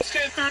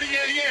It's 10:30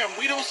 a.m.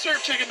 We don't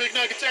serve chicken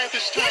McNuggets at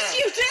this time. Yes,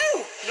 you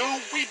do. No,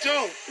 we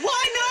don't.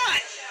 Why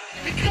not?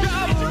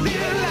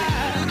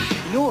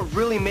 You know what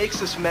really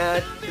makes us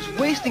mad? Is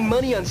wasting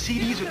money on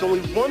CDs with only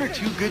one or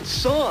two good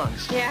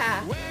songs.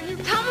 Yeah.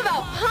 Tell them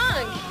about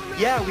punk.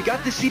 Yeah, we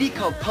got this CD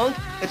called Punk.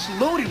 It's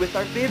loaded with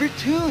our favorite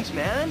tunes,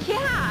 man.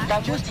 Yeah. La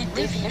maudite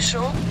des vieux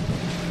chauds.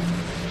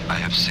 I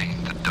have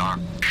seen the dark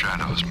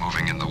shadows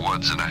moving in the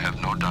woods, and I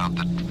have no doubt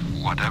that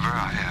whatever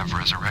I have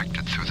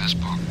resurrected through this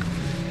book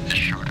is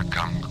sure to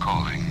come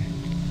calling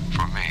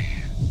for me.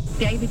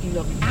 David, you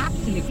look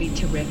absolutely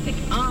terrific,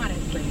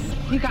 honestly.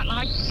 You've got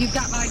like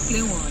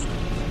glue on.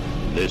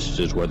 This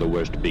is where the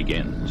worst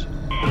begins.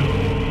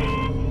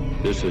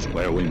 This is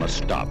where we must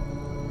stop.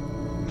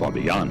 For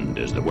beyond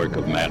is the work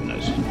of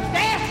madness.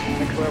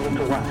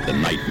 The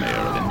nightmare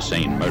of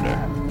insane murder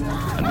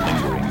and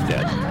lingering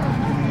death.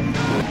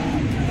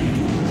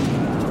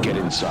 Get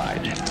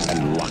inside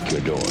and lock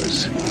your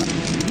doors.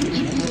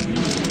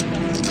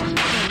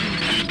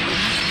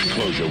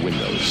 Close your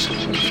windows.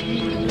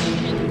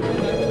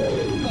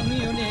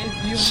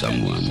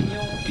 Someone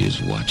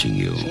is watching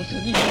you.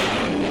 Hey,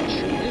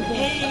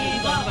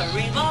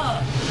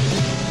 Ribeye.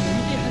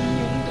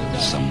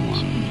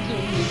 Someone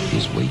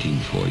is waiting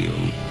for you.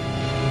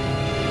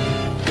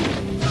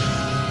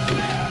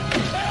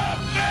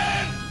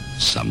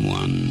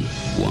 Someone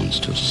wants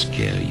to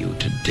scare you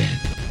to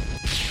death.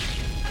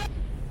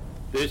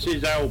 This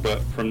is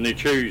Albert from the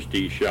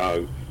Tuesday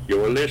Show.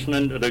 You're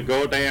listening to the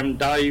goddamn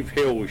Dave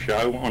Hill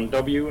Show on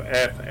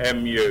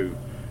WFMU.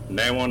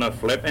 Now on a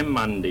flipping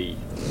Monday.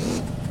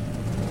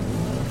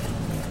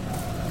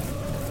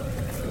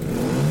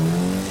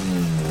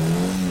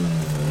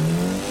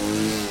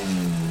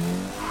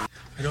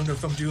 I don't know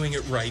if I'm doing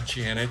it right,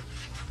 Janet.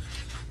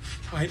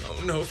 I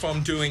don't know if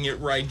I'm doing it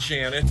right,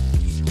 Janet.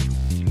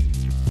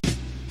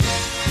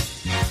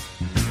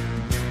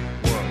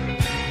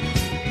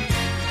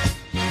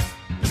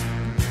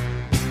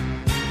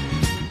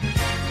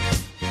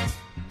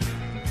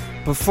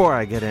 Before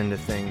I get into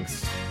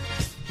things,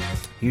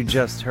 you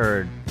just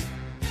heard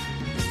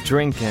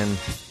Drinkin'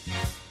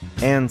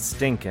 and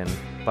Stinkin'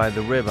 by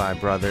the Ribeye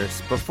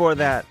Brothers. Before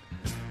that,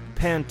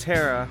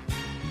 Pantera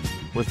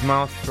with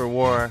Mouth for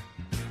War.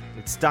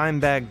 It's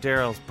Dimebag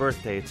Darrell's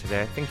birthday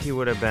today. I think he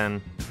would have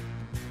been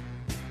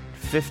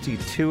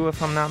 52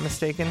 if I'm not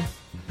mistaken,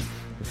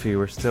 if he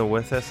were still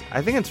with us.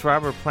 I think it's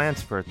Robert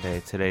Plant's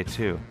birthday today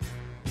too.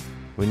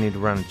 We need to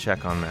run a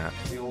check on that.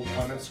 The old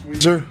lemon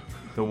squeezer?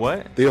 The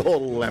what? The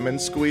old lemon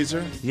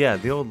squeezer? Yeah,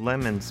 the old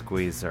lemon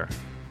squeezer.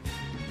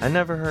 I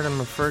never heard him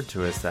referred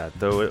to as that,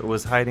 though it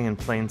was hiding in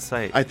plain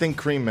sight. I think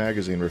Cream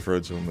Magazine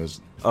referred to him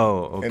as...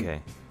 Oh,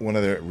 okay. One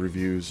of their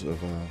reviews of...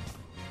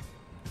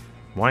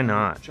 Why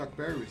not? Chuck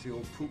Berry was the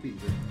old poopy.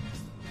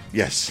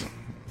 Yes.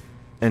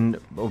 And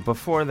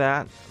before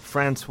that,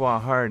 Francois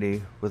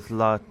Hardy with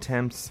La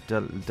Temps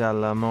de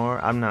l'Amour.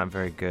 I'm not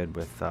very good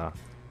with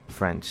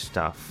French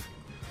stuff,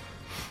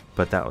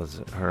 but that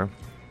was her.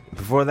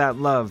 Before that,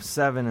 Love,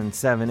 7 and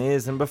 7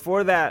 is. And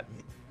before that,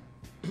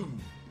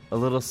 a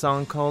little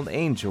song called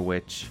Angel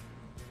Witch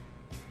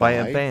by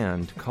a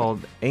band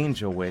called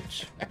Angel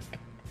Witch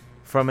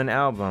from an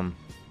album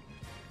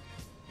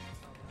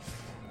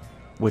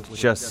which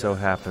just so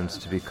happens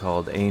to be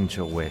called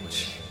Angel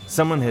Witch.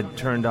 Someone had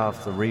turned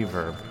off the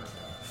reverb.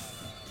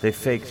 They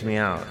faked me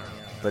out,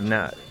 but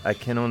now I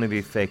can only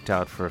be faked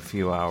out for a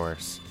few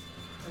hours.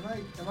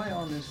 Am I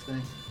on this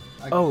thing?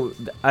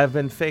 I've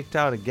been faked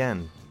out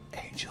again.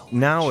 Angel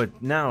Witch.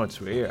 Now it's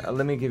here.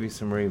 Let me give you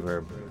some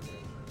reverb.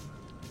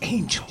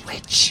 Angel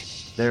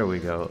Witch. There we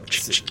go.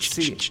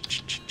 See,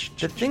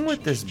 the thing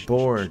with this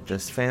board,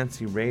 this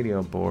fancy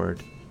radio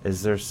board,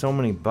 is there's so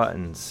many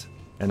buttons,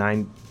 and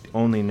I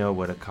only know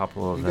what a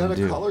couple of them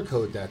do. You gotta color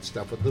code that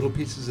stuff with little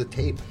pieces of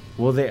tape.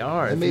 Well, they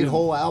are. They made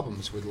whole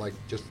albums with like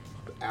just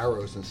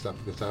arrows and stuff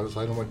because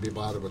I don't want to be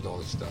bothered with all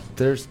this stuff.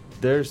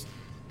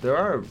 There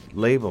are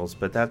labels,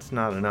 but that's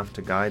not enough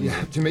to guide me. You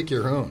have to make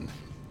your own.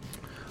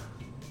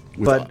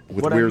 With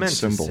what weird I meant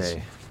symbols. to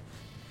say,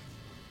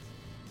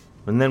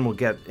 and then we'll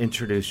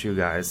introduce you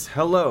guys.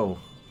 Hello,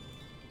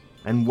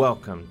 and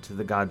welcome to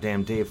the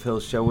goddamn Dave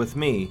Hill Show with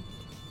me,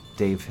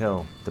 Dave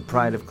Hill, the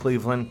pride of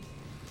Cleveland,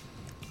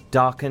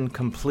 Dawkin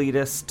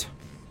completist,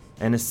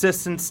 and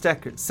assistant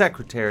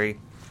secretary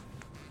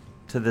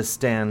to the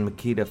Stan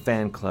Mikita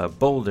fan club,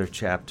 Boulder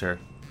chapter.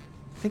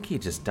 I think he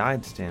just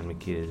died, Stan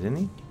Mikita, didn't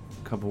he?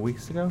 A couple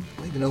weeks ago? I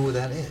don't even know who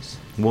that is.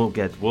 We'll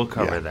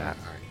cover that.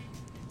 All right.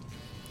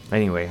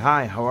 Anyway,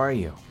 hi, how are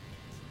you?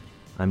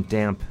 I'm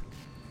damp,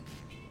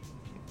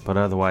 but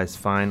otherwise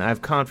fine. I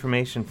have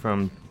confirmation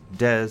from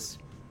Dez.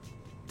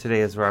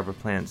 Today is Robert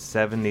Plant's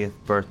 70th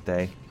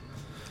birthday.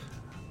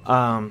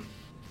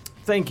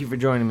 Thank you for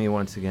joining me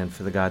once again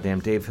for the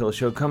goddamn Dave Hill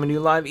Show, coming to you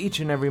live each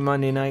and every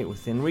Monday night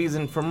within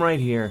reason from right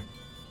here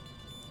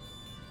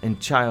in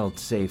Child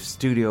Safe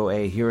Studio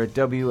A here at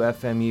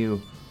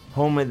WFMU,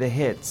 home of the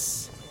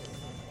hits.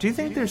 Do you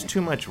think there's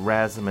too much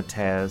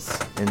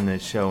razzmatazz in the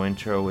show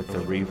intro with the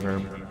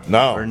reverb?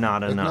 No. Or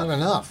not enough? Not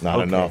enough.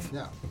 Not enough.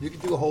 No, you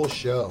could do a whole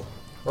show.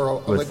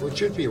 Or like it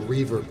should be a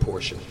reverb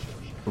portion.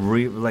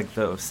 Like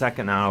the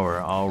second hour,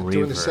 all reverb.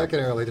 During the second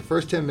hour, like the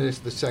first 10 minutes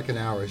of the second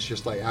hour is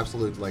just like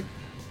absolute like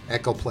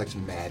Echoplex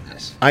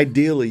madness.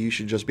 Ideally, you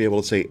should just be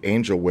able to say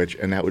Angel Witch,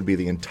 and that would be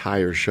the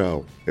entire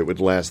show. It would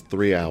last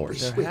 3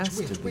 hours. There has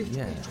to be,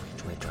 yeah.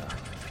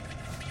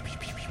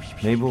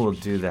 Maybe we'll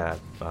do that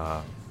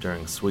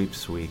during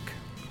Sweeps Week.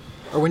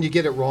 Or when you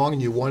get it wrong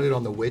and you want it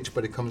on the witch,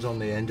 but it comes on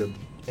the end of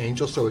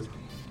Angel, so it's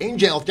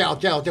Angel,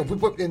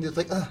 and it's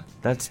like,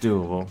 That's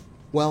doable.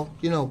 Well,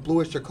 you know, Blue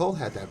Oyster Cult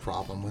had that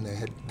problem when they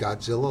had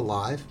Godzilla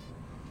live.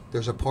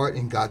 There's a part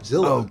in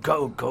Godzilla.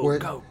 Oh, go.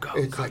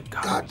 It's like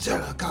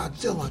Godzilla.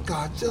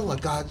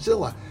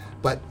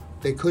 But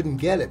they couldn't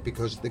get it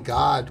because the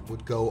God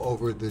would go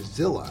over the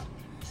Zilla,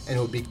 and it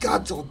would be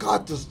Godzilla.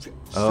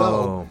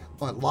 So,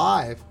 but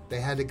live, they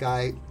had the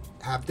guy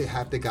have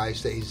the guy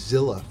say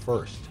Zilla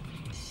first.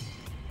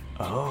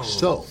 Oh.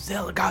 So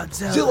Zilla.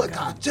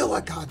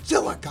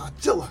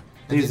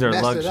 These are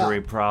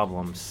luxury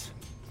problems,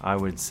 I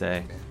would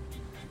say.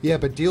 Yeah,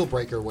 but deal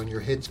breaker when your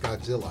hit's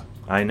Godzilla.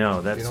 I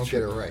know, that's you don't true.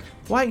 get it right.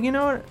 Why, you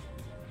know what?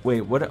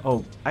 Wait, what?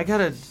 Oh, I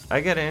gotta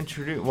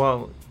introduce.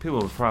 Well,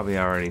 people have probably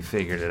already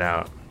figured it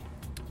out.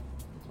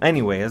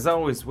 Anyway, as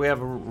always, we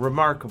have a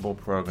remarkable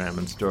program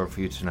in store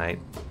for you tonight.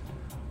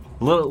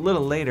 A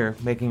little later,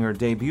 making her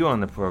debut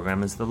on the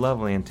program is the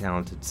lovely and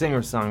talented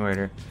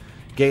singer-songwriter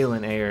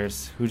Galen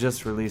Ayers, who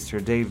just released her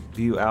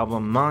debut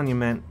album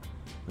Monument,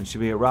 and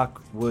she'll be at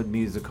Rockwood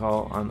Music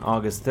Hall on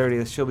August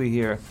 30th. She'll be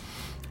here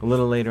a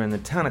little later in the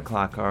 10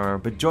 o'clock hour.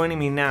 But joining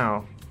me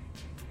now,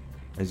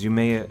 as you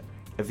may,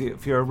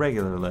 if you're a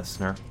regular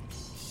listener,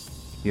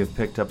 you have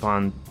picked up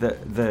on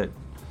the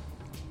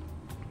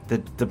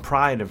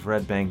pride of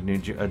Red Bank,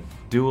 a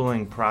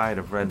dueling pride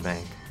of Red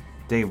Bank,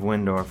 Dave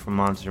Wyndorf from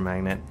Monster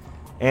Magnet,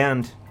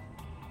 and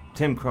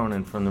Tim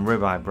Cronin from the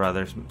Ribeye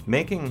Brothers.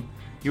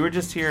 You were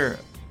just here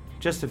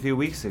just a few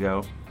weeks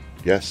ago.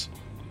 Yes.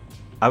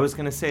 I was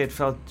going to say it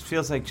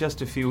feels like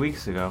just a few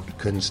weeks ago. It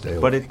couldn't stay away.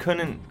 But it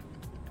couldn't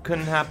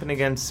happen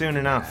again soon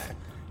enough.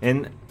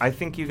 And I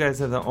think you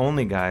guys are the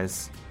only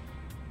guys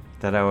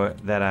that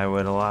I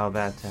would allow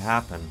that to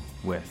happen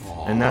with.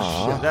 Aww. And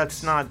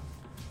that's not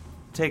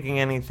taking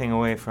anything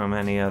away from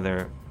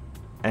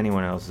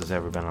anyone else who's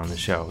ever been on the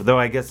show. Though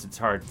I guess it's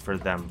hard for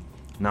them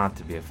not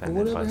to be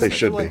offended by that. They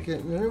should be.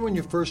 Remember when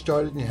you first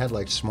started and you had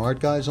like smart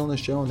guys on the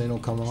show and they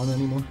don't come on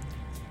anymore?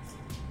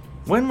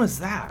 When was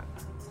that?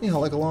 You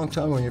know, like a long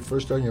time when you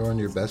first started, you were on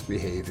your best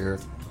behavior.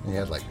 And you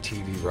had like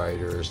TV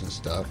writers and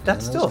stuff.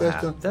 That still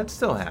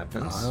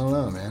happens. I don't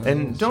know, man.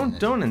 And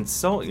don't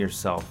insult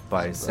yourself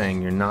by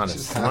saying you're not a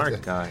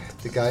smart guy.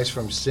 The guys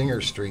from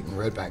Singer Street in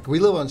Red Bank. We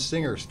live on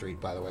Singer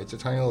Street, by the way. It's a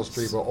tiny little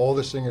street where all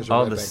the singers are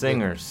all Red the Bank.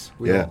 singers.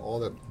 All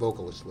the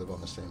vocalists live on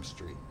the same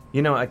street.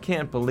 You know, I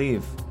can't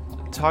believe.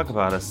 Talk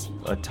about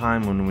a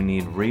time when we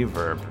need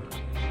reverb.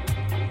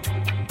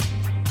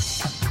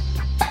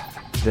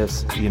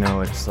 This, you know,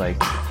 it's like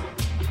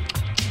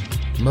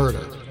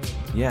murder.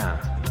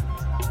 Yeah.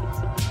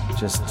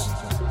 Just.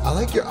 I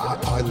like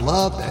I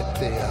love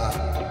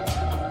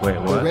that Wait,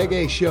 what? The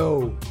reggae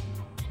show.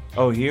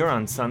 Oh, here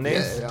on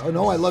Sundays? Yeah. Oh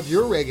no, I love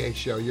your reggae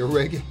show. Your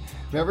reggae.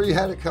 Remember you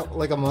had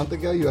a month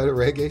ago. You had a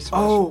reggae special.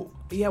 Oh,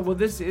 yeah. Well,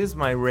 this is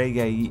my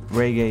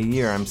reggae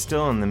year. I'm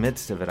still in the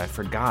midst of it. I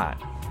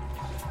forgot.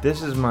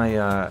 This is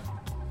my.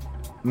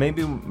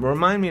 Maybe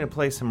remind me to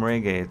play some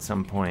reggae at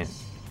some point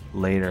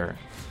later,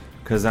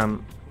 because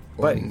I'm.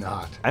 Or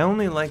not. I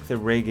only like the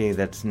reggae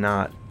that's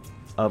not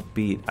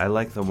upbeat. I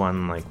like the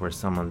one like where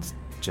someone's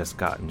just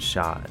gotten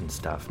shot and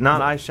stuff.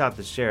 Not I shot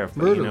the sheriff,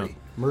 but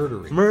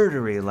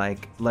murdery,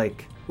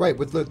 like. Right,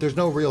 but there's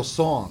no real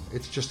song.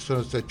 It's just sort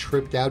of a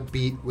tripped out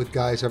beat with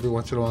guys every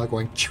once in a while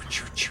going choo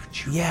choo choo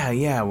choo.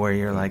 Yeah, where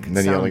you're like. And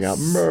then yelling out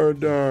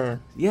murder.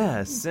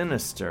 Yeah,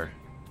 sinister.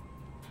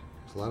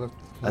 There's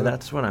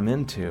that's what I'm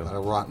into. A lot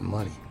of rotten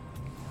money.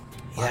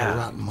 Yeah. A lot of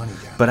rotten money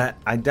down but there.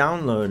 I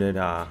downloaded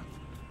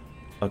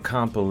a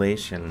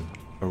compilation,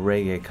 a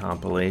reggae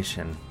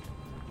compilation.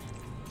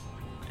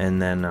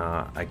 And then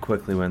I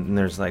quickly went, and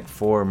there's like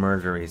 4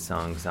 murdery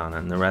songs on it,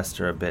 and the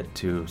rest are a bit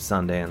too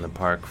Sunday in the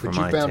Park for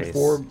my taste. But you found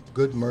 4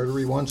 good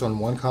murdery ones on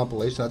one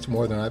compilation? That's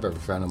more than I've ever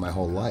found in my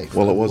whole life.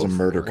 Well, it was a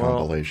murder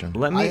compilation.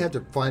 I had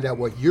to find out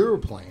what you were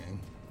playing,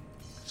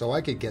 so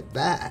I could get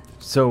that.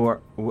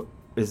 So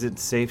is it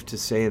safe to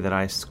say that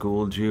I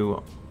schooled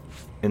you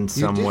in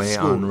some way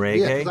on reggae?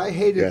 Yeah, because I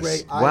hated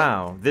reggae.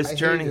 Wow, this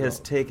journey has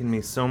taken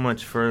me so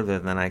much further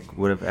than I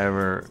would have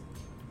ever...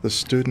 The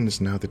student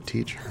is now the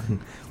teacher.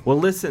 Well,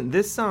 listen,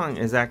 this song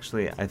is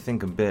actually, I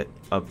think, a bit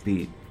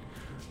upbeat,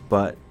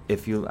 but I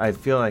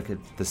feel like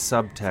the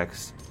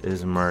subtext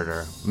is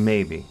murder.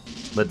 Maybe.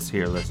 Let's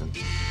listen.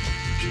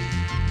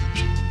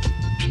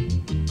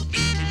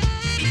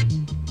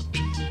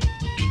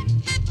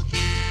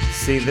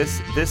 See,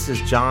 this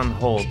is John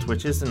Holt,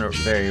 which isn't a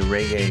very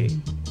reggae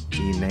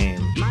E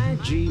name. My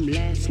dream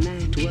last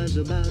night was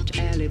about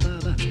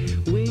Alibaba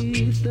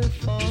with the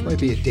This might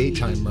be a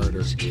daytime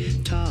murder.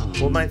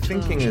 Well, my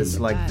thinking is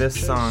like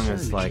this song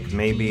is like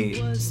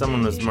maybe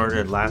someone was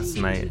murdered last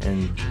night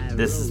and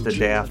this is the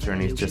day after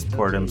and he's just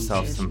poured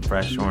himself some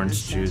fresh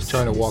orange juice.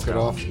 Trying to walk it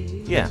off?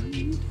 Yeah.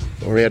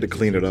 Or he had to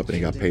clean it up and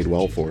he got paid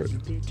well for it.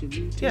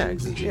 Yeah,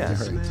 yeah.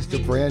 Just a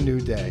brand new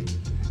day.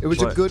 It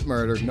was a good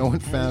murder. No one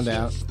found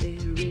out.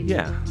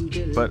 Yeah,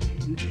 but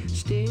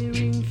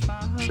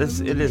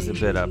it is a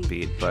bit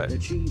upbeat, but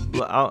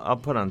I'll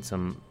put on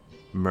some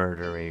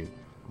murdery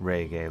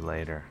reggae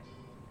later.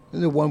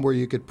 And the one where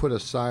you could put a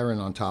siren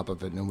on top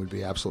of it and it would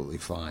be absolutely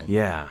fine.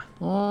 Yeah.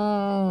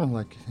 Oh,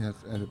 like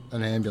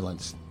an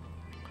ambulance.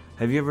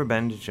 Have you ever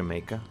been to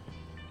Jamaica?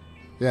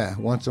 Yeah,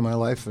 once in my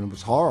life, and it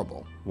was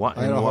horrible. What?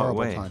 I had in a what horrible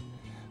way? time.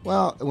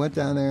 Well, I went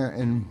down there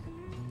and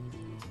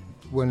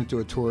went into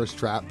a tourist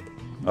trap.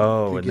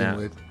 Oh,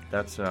 and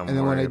that's what I'm and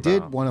then when I worried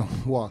did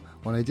about.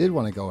 when I did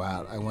want to go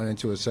out, I went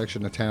into a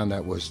section of town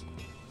that was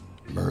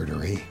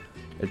murdery.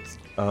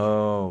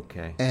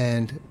 Okay.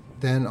 And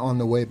then on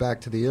the way back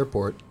to the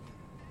airport,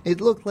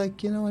 it looked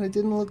like, and it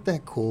didn't look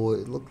that cool.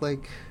 It looked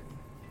like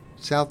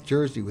South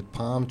Jersey with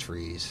palm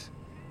trees.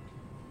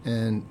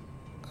 And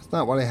that's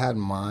not what I had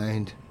in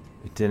mind.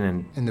 It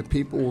didn't. And the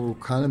people were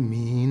kind of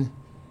mean.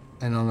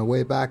 And on the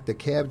way back, the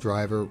cab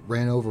driver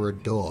ran over a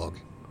dog.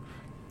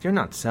 You're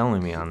not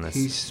selling me on this.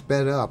 He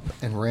sped up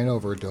and ran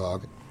over a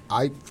dog.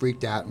 I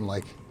freaked out and,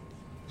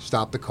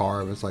 stopped the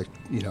car. I was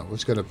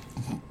was going to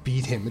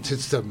beat him into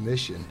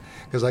submission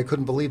because I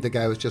couldn't believe the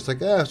guy was just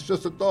like, it's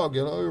just a dog,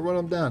 you run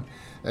him down.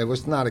 It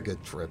was not a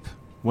good trip.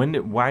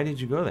 Why did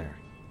you go there?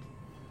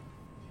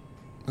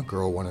 A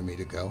girl wanted me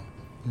to go.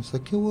 It's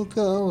like, yeah, we'll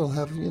go. We'll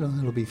have,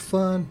 it'll be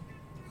fun.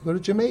 Go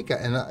to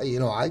Jamaica. And,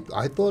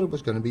 I thought it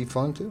was going to be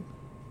fun, too.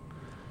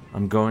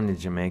 I'm going to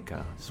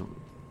Jamaica. So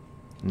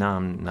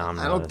I'm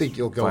I don't think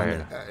you'll go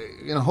in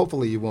there.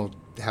 Hopefully you won't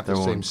have the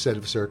same set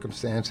of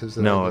circumstances.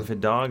 No, if a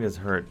dog is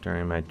hurt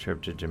during my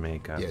trip to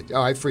Jamaica.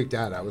 Yeah, I freaked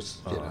out. I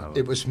was,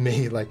 it was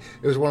me. It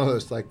was one of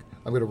those, I'm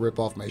going to rip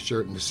off my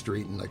shirt in the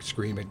street and,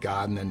 scream at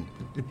God and then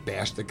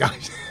bash the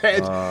guy's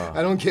head.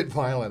 I don't get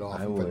violent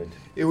often, but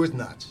it was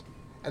nuts.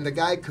 And the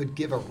guy could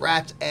give a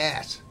rat's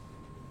ass.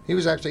 He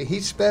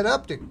sped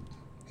up to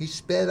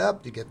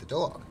get the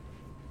dog.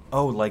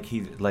 Oh,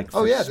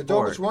 oh yeah, the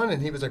dog was running.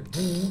 He was like,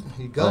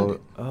 he gunned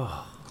it.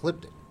 Oh,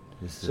 clipped it.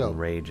 This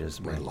enrages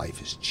me. My life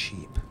is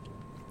cheap.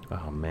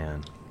 Oh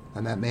man.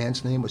 And that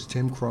man's name was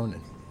Tim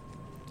Cronin.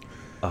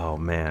 Oh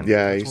man.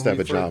 Yeah, I used to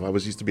have a job. I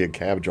used to be a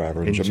cab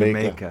driver in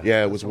Jamaica.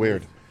 Yeah, it was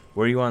weird.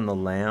 Were you on the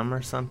Lamb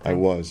or something? I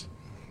was.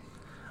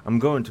 I'm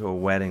going to a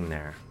wedding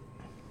there,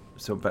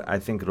 but I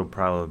think it'll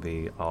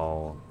probably be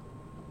all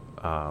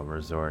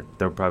resort.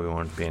 There probably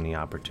won't be any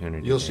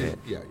opportunity to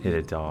hit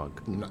a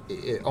dog.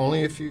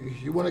 Only if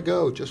you want to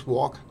go, just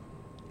walk.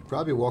 You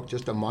probably walk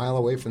just a mile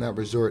away from that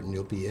resort and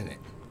you'll be in it.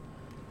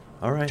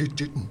 All right. Do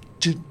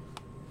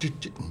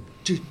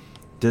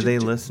they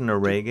listen to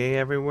reggae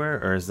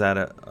everywhere, or is that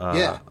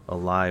a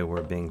lie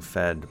we're being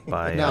fed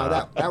by? No,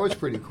 that was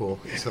pretty cool.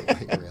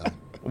 Really.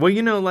 Well,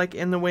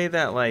 in the way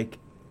that like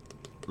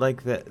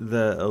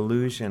the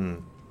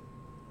illusion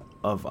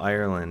of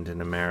Ireland in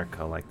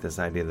America, like this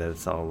idea that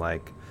it's all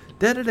like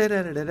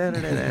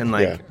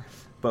and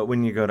but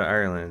when you go to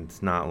Ireland,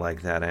 it's not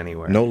like that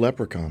anywhere. No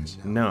leprechauns.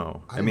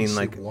 No, I mean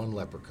one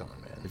leprechaun,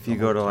 man. If you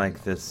go to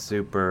this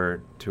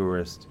super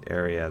tourist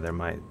area, they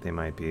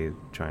might be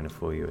trying to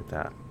fool you with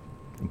that,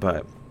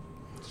 but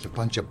it's a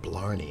bunch of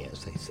blarney,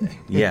 as they say.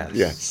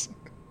 Yes.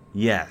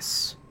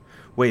 Yes.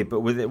 Wait,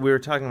 but we were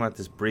talking about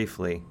this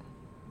briefly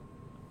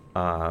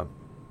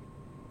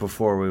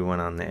before we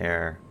went on the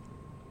air.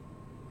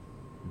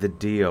 The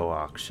Dio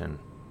auction.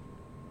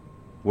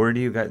 Where do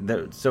you guys?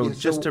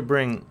 Just to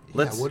bring.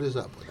 What is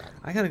up with that?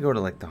 I got to go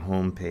to the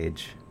home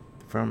page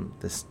from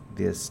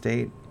the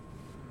estate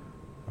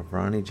of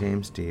Ronnie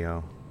James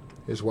Dio.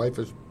 His wife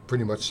is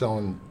pretty much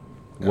selling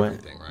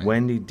everything, right?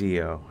 Wendy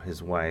Dio,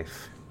 his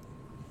wife.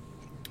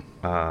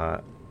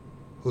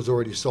 Who's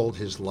already sold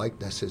his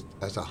likeness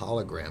as a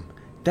hologram.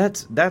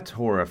 That's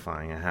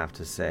horrifying, I have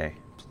to say.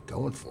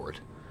 Going for it.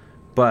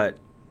 But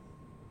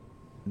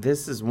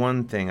this is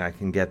one thing I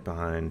can get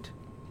behind,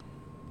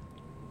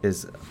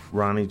 is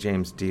Ronnie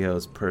James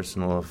Dio's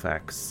personal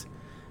effects.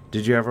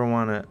 Did you ever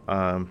want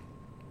to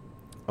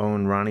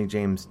own Ronnie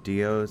James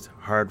Dio's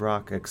Hard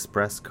Rock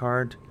Express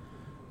card?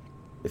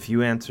 If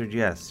you answered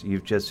yes,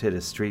 you've just hit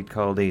a street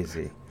called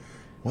easy.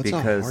 What's a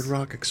Hard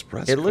Rock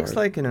Express card? It looks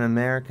like an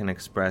American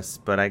Express,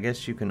 but I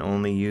guess you can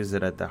only use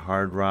it at the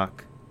Hard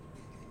Rock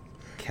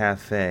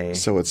Cafe.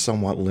 So it's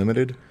somewhat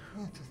limited?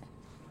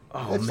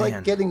 Oh, it's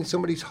like getting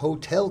somebody's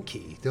hotel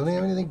key. Don't they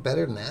have anything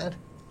better than that?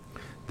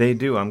 They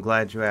do. I'm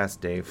glad you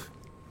asked, Dave.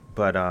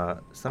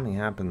 But something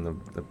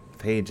happened. The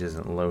page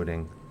isn't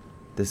loading.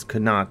 This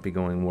could not be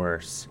going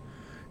worse.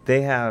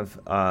 They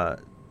have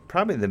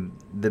probably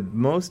the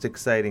most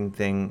exciting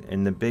thing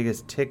and the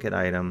biggest ticket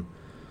item,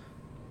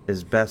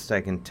 as best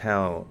I can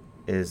tell,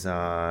 is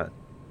do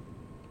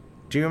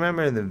you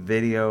remember the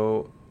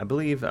video I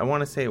believe, I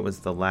want to say it was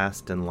the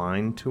Last in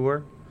Line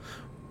tour.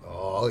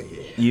 Oh,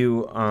 yeah.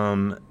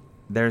 You,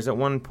 there's at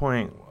one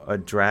point a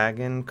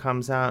dragon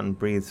comes out and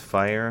breathes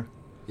fire.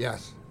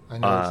 Yes, I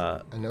know.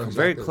 I know exactly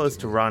very close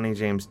to Ronnie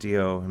James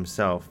Dio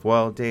himself.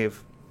 Well,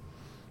 Dave,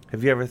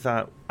 have you ever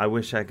thought, I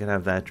wish I could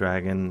have that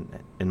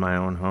dragon in my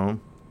own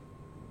home?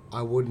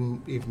 I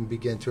wouldn't even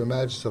begin to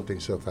imagine something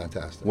so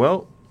fantastic.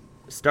 Well,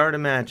 start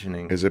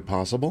imagining. Is it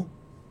possible?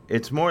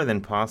 It's more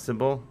than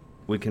possible.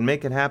 We can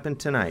make it happen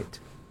tonight.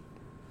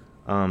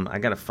 I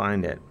gotta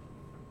find it.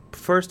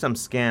 First, I'm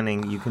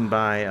scanning. You can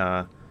buy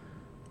a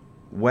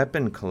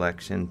weapon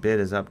collection. Bid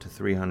is up to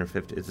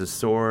 $350. It's a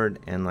sword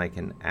and like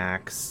an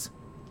axe.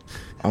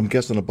 I'm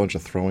guessing a bunch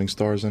of throwing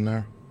stars in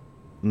there.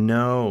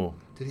 No.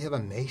 Did he have a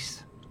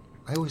mace?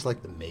 I always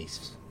like the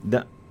mace.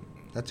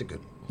 That's a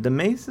good. The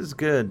mace is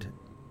good.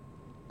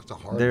 It's a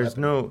hard. There's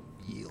weapon no.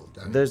 yield.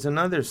 There's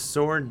another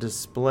sword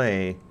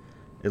display.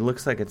 It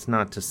looks like it's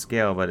not to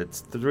scale, but it's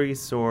 3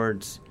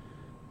 swords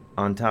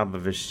on top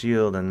of a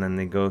shield, and then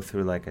they go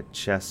through like a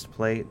chest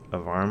plate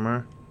of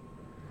armor.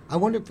 I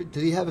wonder if did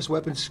he have his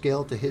weapons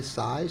scaled to his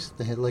size?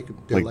 They had like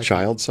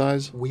child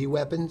size? Wii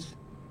weapons.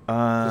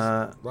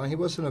 Ron, he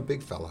wasn't a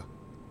big fella.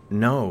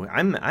 No,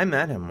 I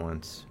met him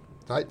once.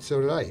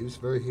 So did I. He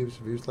was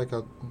like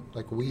a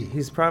wee.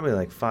 He's probably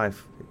like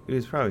 5. He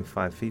was probably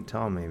 5 feet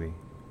tall, maybe.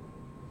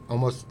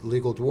 Almost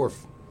legal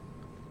dwarf.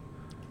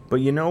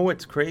 But you know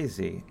what's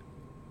crazy?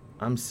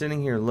 I'm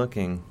sitting here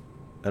looking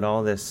at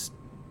all this,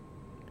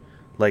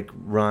 like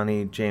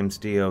Ronnie James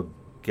Dio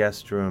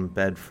guest room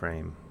bed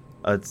frame.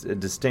 It's a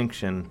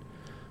distinction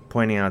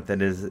pointing out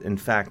that it is in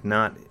fact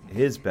not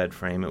his bed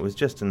frame. It was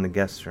just in the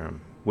guest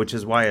room, which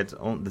is why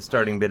the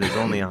starting bid is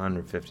only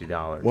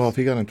 $150. Well, if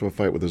he got into a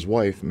fight with his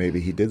wife, maybe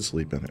he did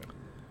sleep in it.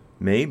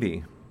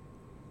 Maybe,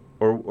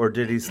 or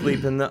did he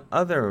sleep in the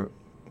other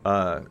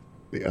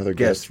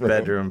guest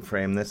bedroom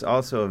frame that's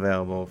also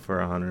available for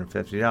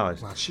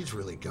 $150? Wow, she's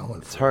really going for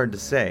it. It's hard to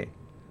say.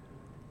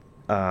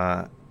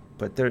 But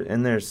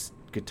there's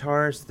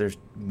guitars, there's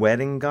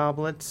wedding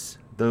goblets.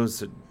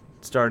 Those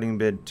starting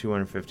bid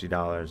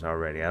 $250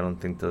 already. I don't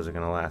think those are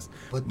going to last.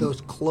 But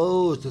those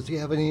clothes, does he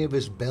have any of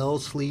his bell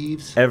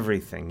sleeves?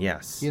 Everything,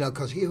 yes. You know,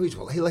 because he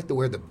liked to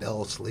wear the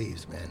bell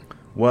sleeves, man.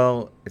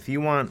 Well, if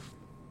you want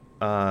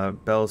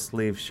bell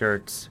sleeve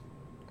shirts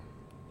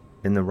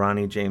in the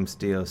Ronnie James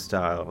Dio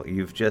style,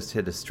 you've just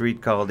hit a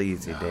street called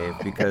easy, Dave,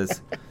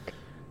 because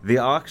the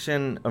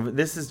auction of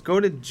go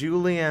to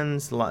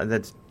Julien's,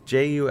 that's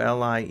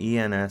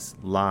JULIENS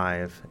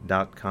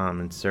live.com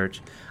and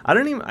search. I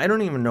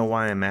don't even know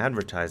why I'm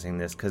advertising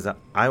this, because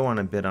I want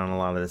to bid on a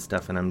lot of this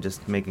stuff and I'm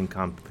just making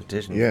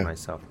competition for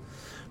myself.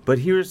 But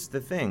here's the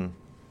thing.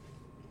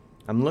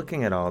 I'm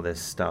looking at all this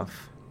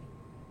stuff,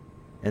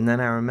 and then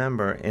I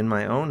remember in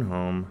my own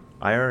home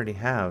I already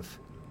have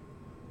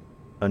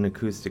an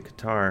acoustic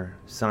guitar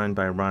signed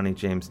by Ronnie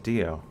James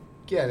Dio.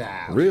 Get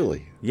out.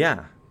 Really?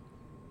 Yeah.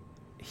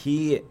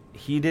 He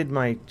did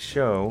my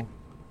show.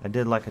 I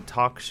did like a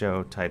talk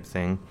show type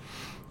thing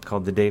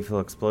called the Dave Hill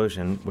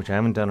Explosion, which I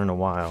haven't done in a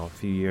while, a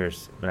few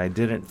years. But I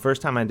did it,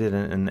 first time I did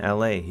it in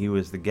L.A., he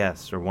was the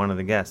guest, or one of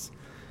the guests.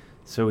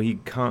 So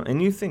he'd come,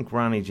 and you think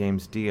Ronnie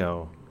James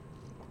Dio,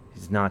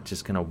 he's not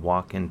just going to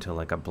walk into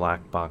like a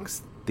black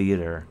box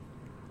theater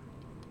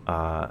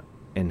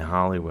in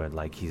Hollywood,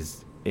 like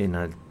he's in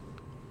a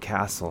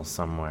castle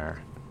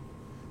somewhere.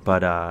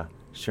 But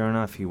sure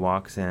enough, he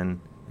walks in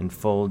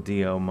full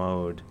Dio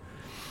mode.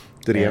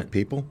 Did he have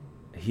people?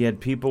 He had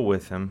people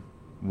with him.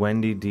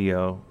 Wendy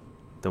Dio,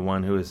 the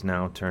one who has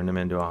now turned him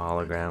into a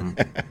hologram,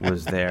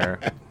 was there.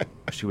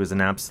 She was an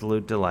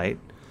absolute delight.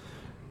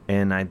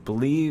 And I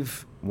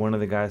believe one of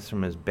the guys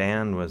from his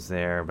band was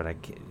there, but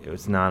it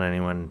was not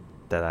anyone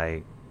that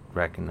I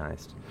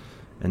recognized.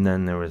 And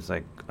then there was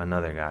like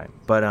another guy.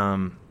 But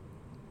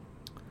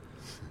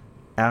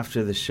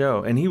after the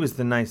show, and he was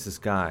the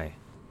nicest guy.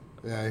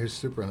 Yeah, he was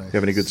super nice. You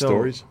have any good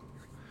stories?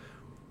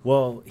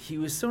 Well, he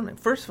was so...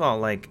 First of all,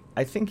 like,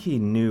 I think he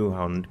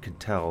could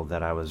tell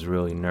that I was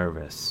really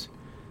nervous.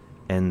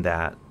 And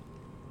that...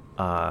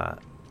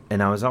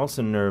 and I was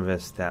also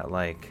nervous that,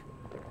 like,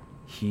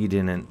 he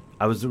didn't...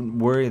 I was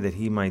worried that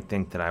he might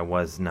think that I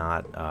was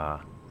not a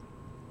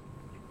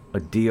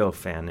Dio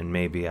fan, and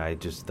maybe I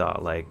just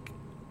thought, like,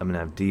 I'm going to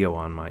have Dio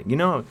on my... You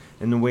know,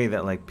 in the way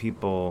that, like,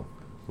 people...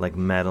 Like,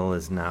 metal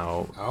is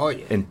now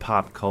in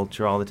pop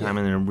culture all the time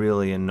in a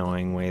really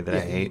annoying way that I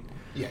hate.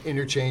 Yeah,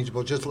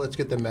 interchangeable. Just let's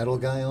get the metal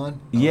guy on.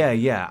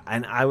 Yeah.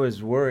 And I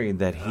was worried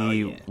that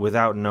he,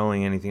 without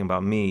knowing anything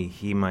about me,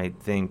 he might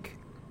think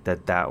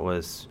that I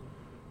was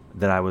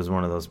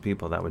one of those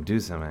people that would do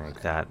something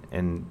like that.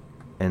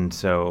 And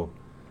so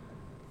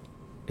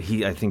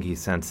I think he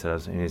sensed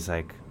us, and he's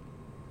like,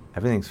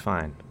 everything's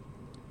fine.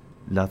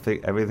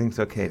 Everything's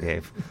okay,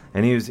 Dave.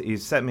 And he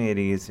set me at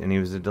ease, and he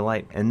was a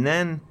delight. And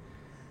then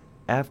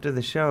after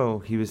the show,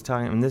 he was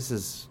talking, and this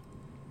is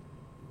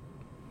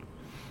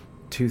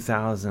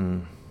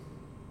 2000,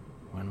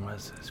 when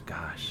was this?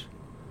 Gosh,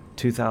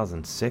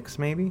 2006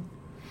 maybe?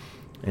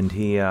 And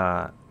he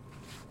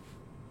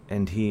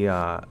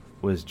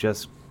was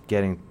just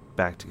getting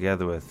back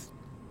together with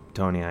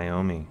Tony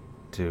Iommi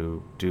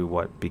to do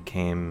what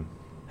became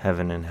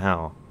Heaven and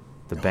Hell,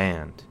 the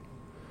band.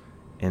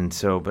 And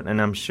so,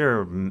 and I'm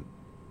sure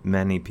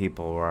many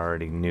people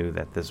already knew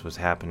that this was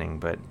happening,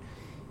 but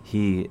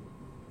he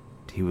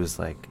was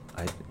like,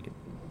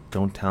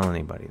 don't tell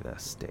anybody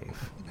this,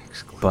 Dave.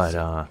 Exclusive.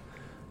 But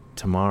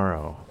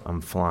tomorrow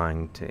I'm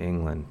flying to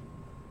England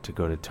to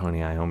go to Tony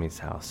Iommi's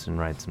house and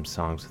write some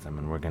songs with him,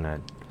 and we're gonna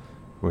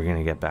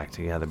get back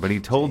together. But he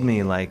told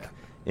me like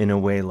in a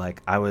way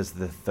like I was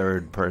the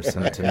third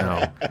person to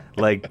know,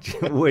 like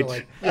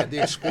which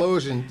the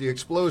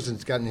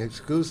explosion's got an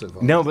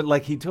exclusive. No, but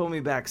like he told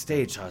me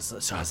backstage, so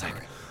I was like,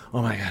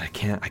 oh my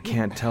god, I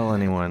can't tell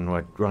anyone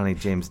what Ronnie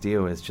James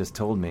Dio has just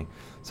told me.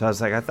 So I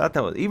was like, I thought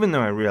that was, even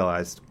though I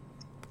realized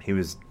he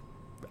was,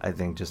 I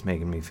think, just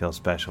making me feel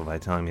special by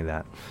telling me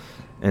that.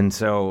 And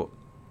so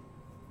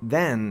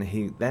then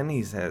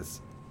he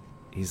says,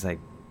 he's like,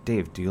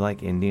 Dave, do you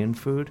like Indian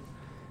food?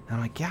 And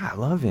I'm like, yeah, I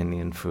love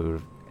Indian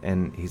food.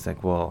 And he's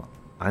like, well,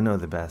 I know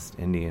the best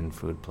Indian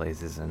food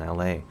places in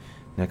L.A.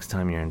 Next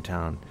time you're in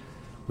town,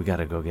 we got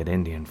to go get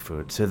Indian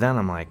food. So then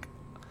I'm like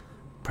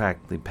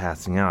practically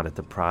passing out at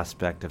the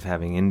prospect of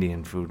having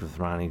Indian food with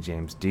Ronnie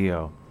James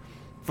Dio.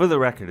 For the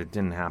record, it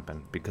didn't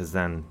happen because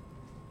then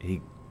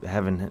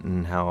Heaven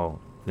and Hell,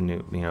 the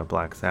new,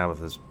 Black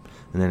Sabbath is,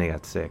 and then he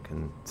got sick,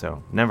 and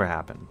so never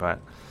happened.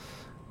 But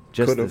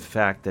just the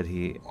fact that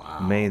he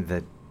made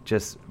that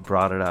just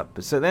brought it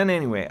up. So then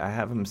anyway, I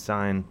have him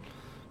sign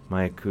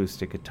my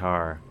acoustic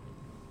guitar,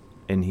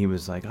 and he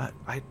was like,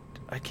 I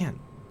can't.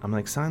 I'm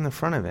like, sign the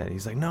front of it.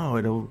 He's like, no,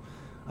 I don't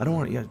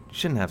want, you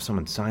shouldn't have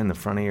someone sign the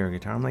front of your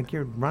guitar. I'm like,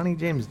 you're Ronnie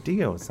James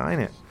Dio, sign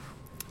it.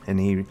 And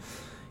he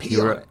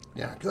wrote,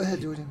 yeah, go ahead,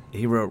 do it.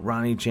 He wrote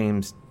Ronnie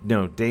James,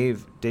 no,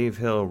 Dave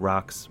Hill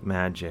rocks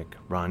magic,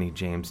 Ronnie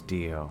James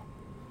Dio.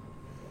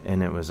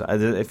 And it was,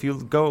 if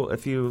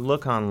you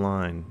look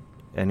online,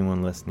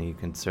 anyone listening, you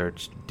can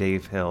search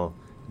Dave Hill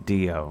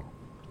Dio,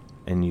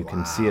 and you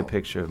can see a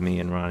picture of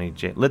me and Ronnie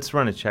J. Let's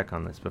run a check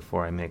on this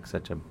before I make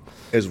such a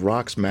Is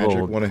Rock's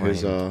Magic one of claim.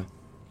 his,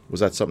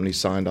 was that something he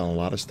signed on a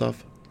lot of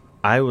stuff?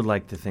 I would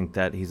like to think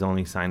that he's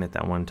only signed it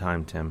that one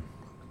time, Tim.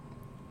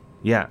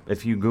 Yeah,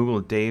 if you Google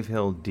Dave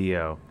Hill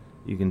Dio,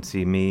 you can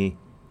see me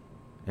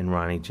and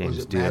Ronnie James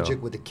Was it Dio.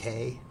 Magic with a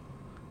K?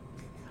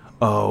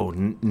 Oh,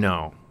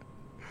 no.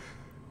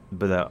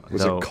 But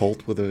was it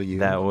Colt with a U?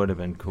 That would have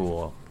been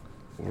cool.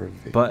 Or a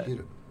V. But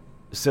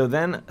so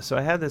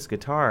I had this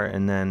guitar,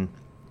 and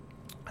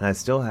I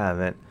still have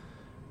it,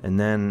 and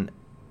then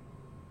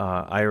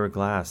Ira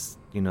Glass,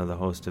 the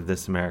host of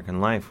This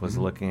American Life, was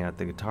looking at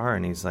the guitar,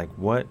 and he's like,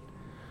 "What?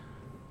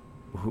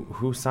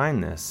 Who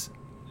signed this?"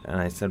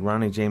 And I said,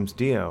 "Ronnie James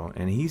Dio,"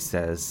 and he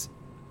says,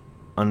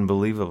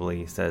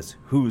 unbelievably,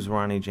 "Who's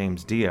Ronnie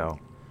James Dio?"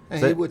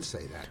 And he would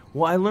say that.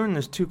 Well, I learned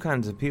there's two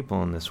kinds of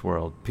people in this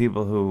world: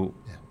 people who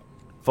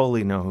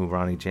fully know who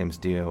Ronnie James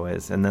Dio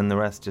is, and then the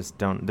rest just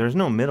don't. There's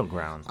no middle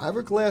ground.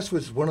 Ira Glass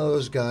was one of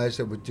those guys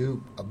that would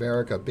do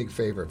America a big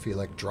favor if he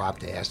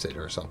dropped acid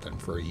or something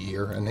for a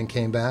year and then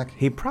came back.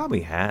 He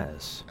probably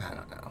has. I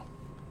don't know.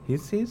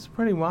 He's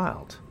pretty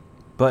wild,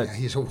 but yeah,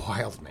 he's a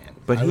wild man.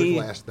 But Ira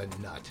Glass, the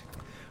nut.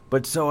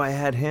 But so I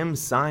had him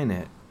sign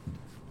it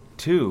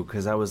too,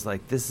 because I was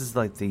like, this is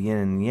like the yin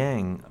and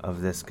yang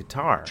of this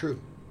guitar.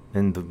 True.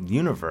 In the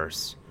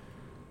universe.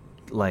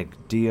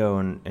 Like Dio,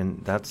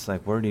 and that's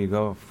like, where do you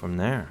go from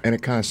there? And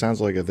it kind of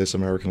sounds like a This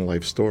American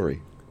Life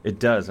story. It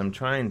does. I'm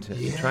trying to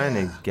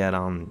get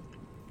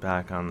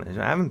back on.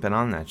 I haven't been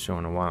on that show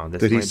in a while.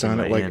 Did he sign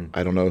it like,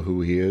 I don't know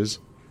who he is?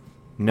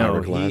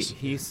 No,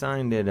 he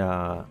signed it. He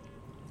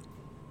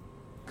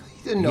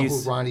didn't know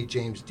who Ronnie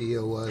James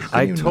Dio was.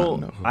 I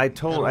explained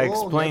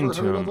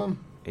to him.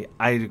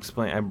 I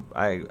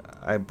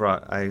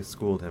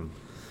schooled him.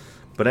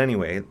 But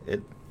anyway,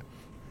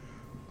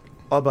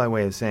 all by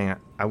way of saying,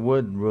 I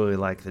would really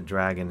like the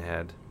Dragon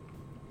Head.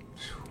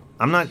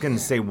 I'm not going to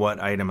say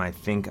what item I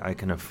think I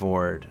can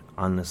afford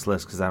on this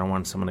list because I don't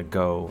want someone to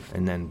go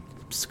and then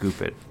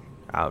scoop it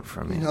out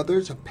from me.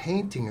 There's a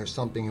painting or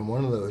something in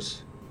one of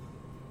those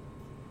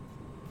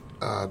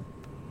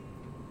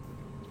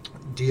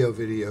Dio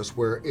videos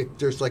where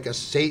there's like a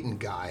Satan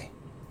guy.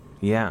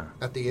 Yeah.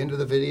 At the end of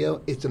the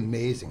video, it's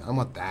amazing. I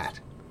want that.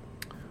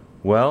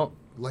 Well,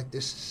 like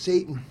this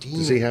Satan demon.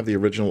 Does he have the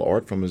original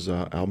art from his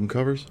album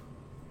covers?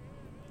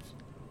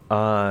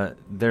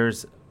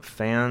 There's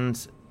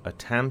fans'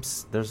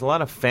 attempts. There's a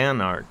lot of fan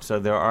art, so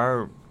there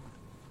are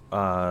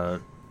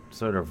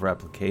sort of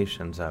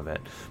replications of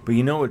it. But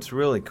what's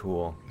really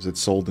cool? Is it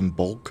sold in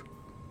bulk?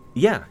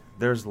 Yeah,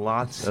 there's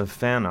lots of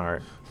fan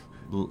art,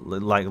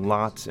 like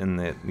lots in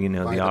the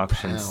the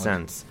auction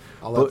sense.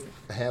 I'll have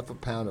half a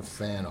pound of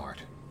fan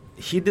art.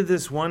 He did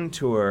this one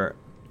tour.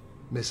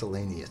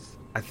 Miscellaneous.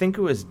 I think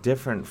it was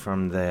different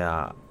from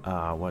the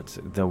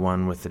the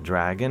one with the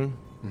dragon.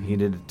 Mm-hmm. He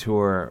did a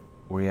tour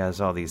where he has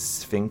all these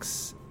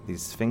sphinxes. I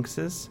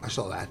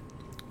saw that.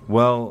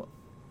 Well,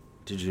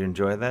 did you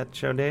enjoy that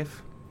show,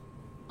 Dave?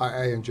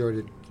 I enjoyed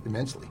it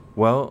immensely.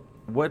 Well,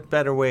 what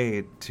better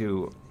way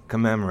to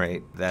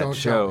commemorate that Don't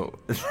show.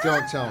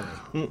 Don't tell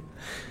me.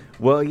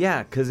 Well,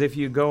 yeah, because if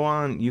you go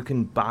on, you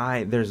can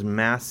buy. There's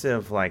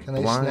massive Can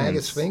I blinds. snag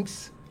a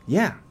Sphinx?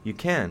 Yeah, you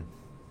can.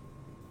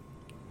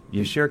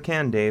 You sure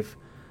can, Dave.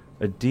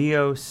 A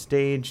Dio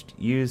staged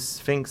used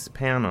Sphinx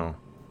panel.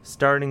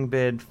 Starting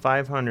bid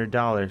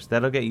 $500.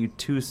 That'll get you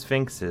 2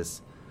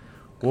 Sphinxes.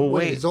 Well,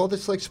 wait. Is all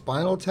this like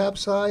Spinal Tap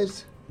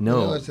size?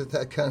 No. Is it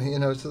that kind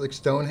of, is it like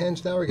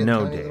Stonehenge now? We're getting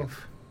No, tiny Dave. little...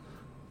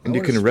 And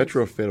you can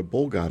retrofit a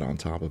bull god on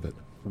top of it.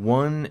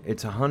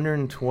 It's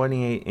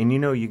 128, and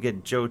you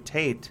get Joe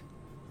Tate,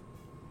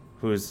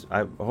 who's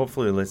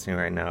hopefully listening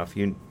right now. If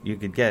you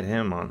could get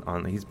him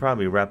on, he's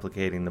probably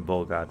replicating the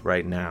bull god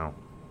right now.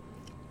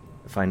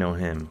 If I know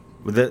him,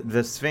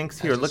 the Sphinx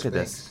here. Look at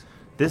this.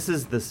 This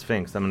is the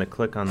Sphinx. I'm going to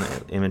click on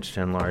the image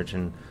to enlarge,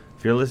 and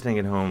if you're listening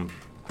at home,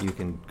 you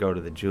can go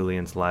to the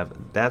Julian's Live.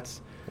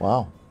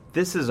 Wow.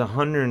 This is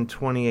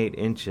 128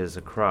 inches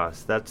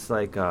across. That's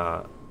like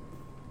a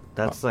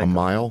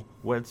mile.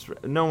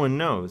 No one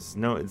knows.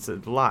 No, it's a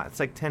lot. It's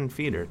like 10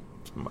 feet or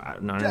I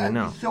don't even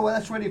know. So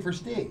that's ready for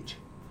stage.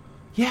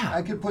 Yeah.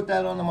 I could put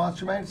that on the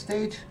Monster Magnet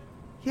stage.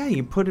 Yeah,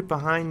 you put it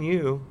behind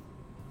you.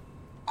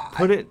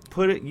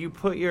 You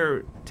put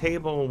your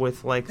table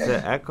with like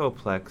the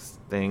Echoplex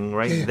thing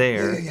right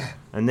there. Yeah.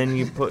 And then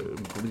you put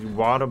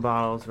water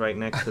bottles right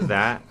next to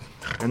that.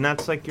 And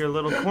that's like your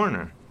little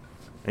corner.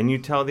 And you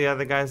tell the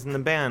other guys in the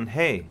band,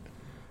 hey,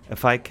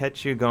 if I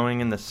catch you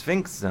going in the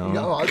Sphinx zone,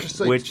 I'll just,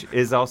 which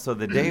is also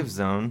the Dave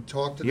zone,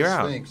 talk to you're the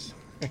out. Sphinx.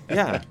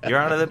 Yeah, you're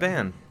out of the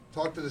band.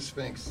 Talk to the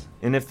Sphinx.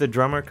 And if the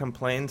drummer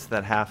complains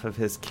that half of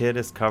his kit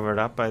is covered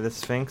up by the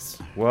Sphinx,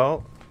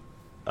 well,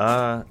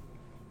 I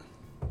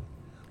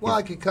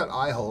could cut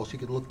eye holes. You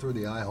could look through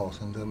the eye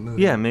holes and move.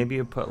 Yeah, maybe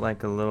you put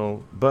like a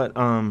little, but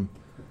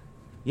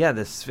yeah,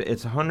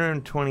 it's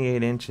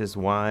 128 inches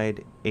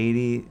wide,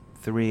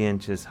 83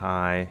 inches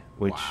high,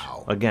 which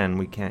again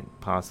we can't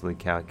possibly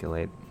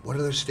calculate. What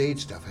other stage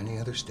stuff? Any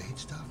other stage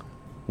stuff?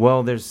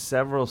 Well, there's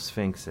several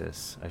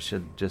Sphinxes. I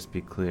should just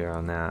be clear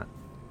on that.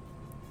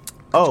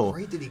 It's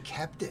great that he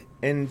kept it.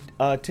 And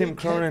Tim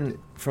Cronin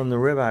from the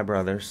Ribeye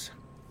Brothers,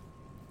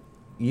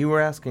 you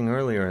were asking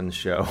earlier in the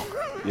show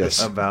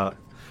Yes. about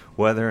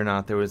whether or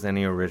not there was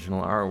any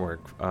original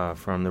artwork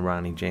from the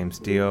Ronnie James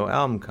Dio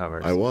album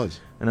covers. I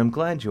was. And I'm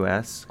glad you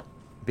asked,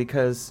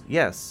 because,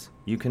 yes,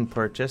 you can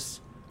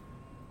purchase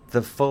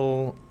the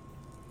full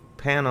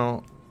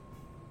panel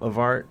of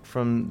art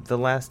from the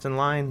Last in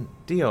Line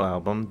Dio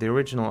album, the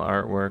original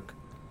artwork,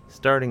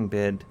 starting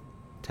bid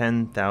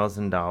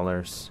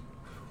 $10,000.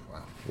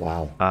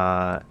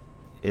 Wow.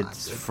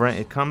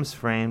 It comes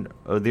framed.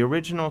 The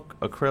original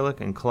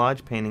acrylic and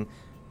collage painting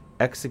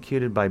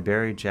executed by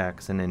Barry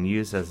Jackson and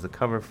used as the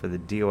cover for the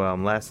Dio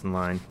album Last in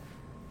Line,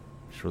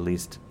 which was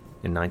released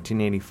in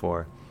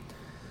 1984.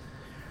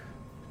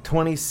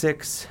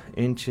 26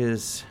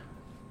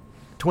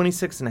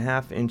 and a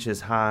half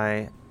inches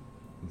high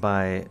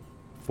by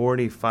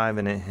 45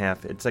 and a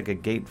half. It's like a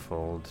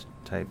gatefold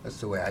type. That's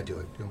the way I do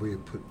it. Where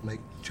you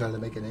try to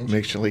make an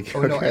inch.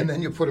 Okay. And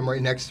then you put them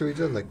right next to each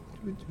other, like.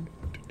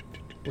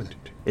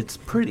 It's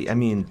pretty. I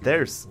mean,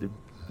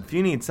 if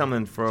you need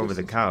something for over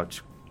the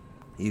couch,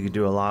 you could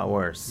do a lot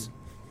worse.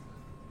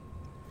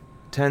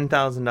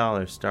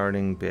 $10,000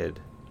 starting bid.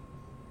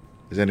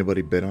 Has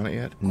anybody bid on it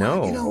yet?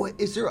 No.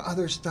 Is there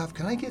other stuff?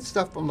 Can I get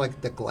stuff from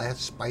like the Glass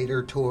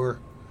Spider tour,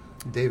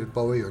 David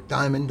Bowie, or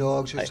Diamond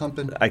Dogs or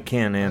something? I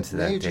can't answer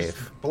that, Dave.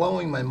 Just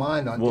blowing my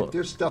mind on if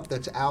there's stuff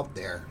that's out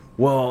there.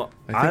 Well,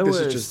 I think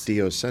this is just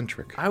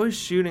Dio-centric. I was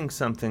shooting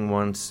something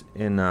once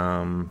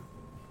in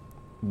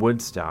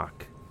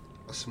Woodstock.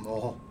 A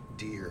small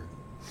deer.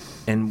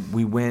 And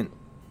we went.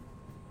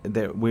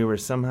 There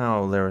was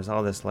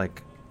all this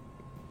like.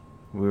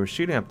 We were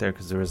shooting up there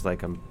because there was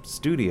like a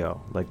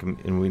studio,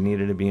 and we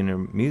needed to be in a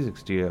music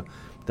studio.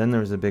 Then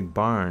there was a big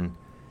barn,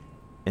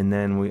 and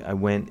then I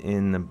went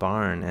in the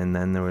barn, and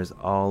then there was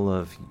all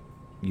of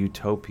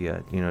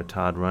Utopia,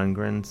 Todd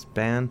Rundgren's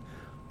band,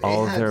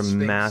 all of their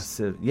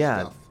massive,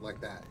 stuff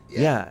like that.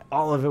 Yeah,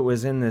 all of it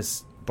was in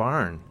this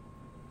barn,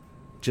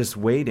 just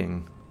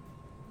waiting.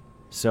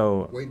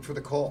 So waiting for the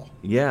call.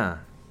 Yeah,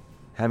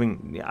 I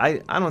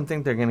don't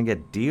think they're gonna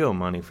get Dio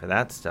money for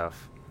that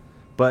stuff,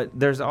 but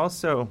there's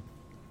also.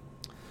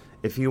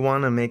 If you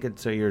want to make it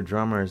so your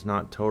drummer is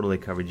not totally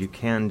covered, you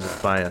can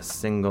just buy a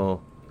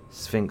single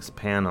Sphinx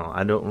panel.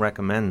 I don't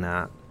recommend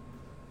that.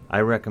 I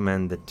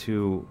recommend the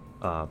 2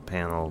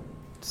 panel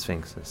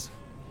Sphinxes.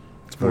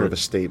 It's more of a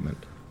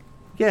statement.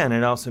 Yeah, and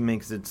it also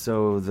makes it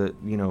so that,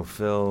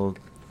 Phil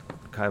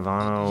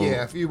Caivano...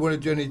 Yeah, if you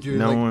want to do...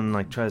 No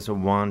one tries to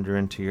wander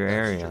into your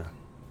area.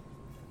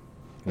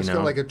 True. It's kind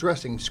of like a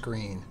dressing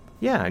screen.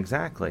 Yeah,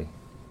 exactly.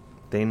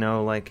 They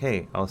know,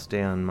 hey, I'll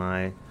stay on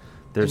my...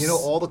 And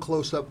all the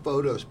close-up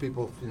photos,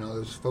 people,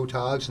 those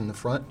photogs in the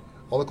front,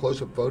 all the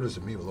close-up photos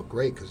of me will look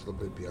great because there'll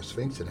be a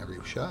Sphinx in every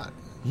shot.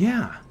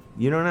 Yeah.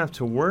 You don't have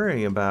to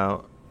worry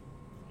about,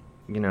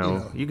 you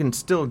can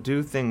still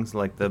do things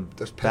like the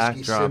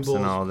backdrops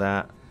and all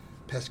that.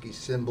 Pesky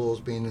symbols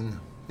being in...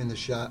 in the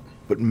shot.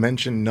 But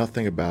mention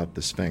nothing about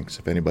the Sphinx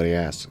if anybody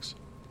asks.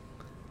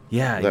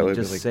 Yeah, That you would be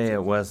just like- say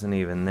it wasn't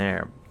even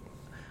there.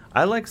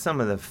 I like some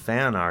of the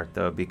fan art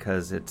though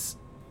because it's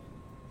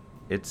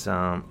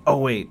oh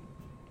wait.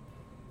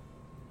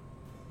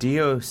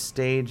 Dio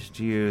staged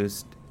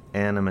used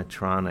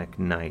animatronic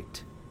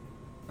night.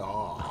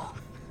 Oh.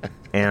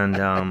 And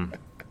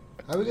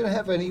Are we going to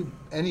have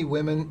any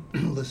women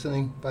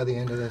listening by the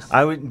end of this?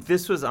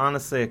 This was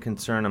honestly a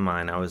concern of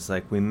mine. I was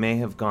like, we may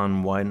have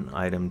gone one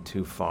item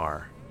too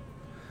far.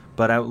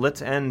 But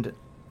let's end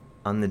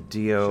on the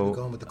Dio. Should have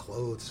gone with the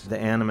clothes.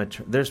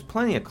 The There's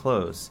plenty of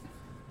clothes.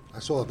 I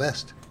saw a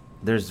vest.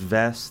 There's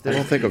vests. I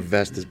don't think a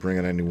vest is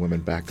bringing any women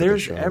back to the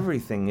There's show.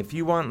 everything. If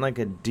you want like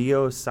a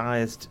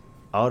Dio-sized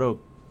auto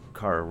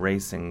car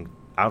racing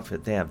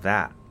outfit, they have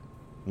that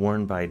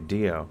worn by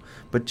Dio.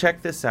 But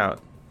check this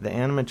out. The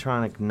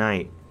animatronic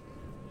knight.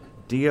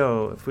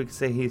 Dio, if we could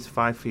say he's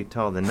 5 feet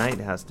tall, the knight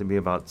has to be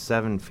about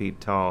 7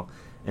 feet tall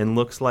and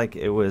looks like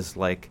it was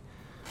like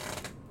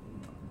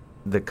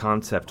the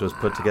concept was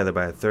put together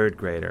by a third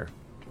grader.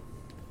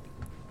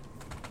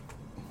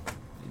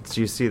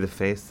 Do you see the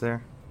face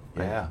there?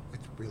 Yeah.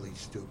 It's really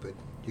stupid.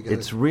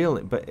 It's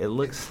really, but it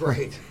looks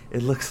great.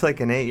 It looks like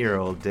an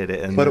 8-year-old did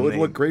it. And But it then would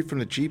look great from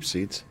the cheap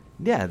seats.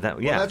 Yeah, Well,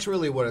 that's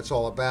really what it's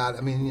all about.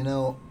 I mean,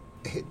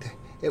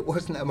 it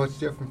wasn't that much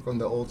different from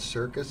the old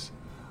circus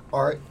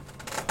art.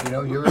 You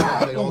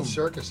remember the old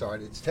circus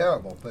art. It's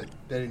terrible, but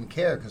they didn't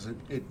care because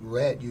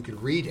you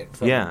could read it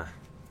from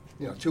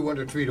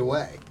 200 feet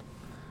away.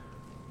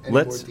 Any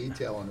more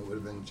detail on it would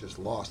have been just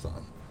lost on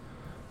them.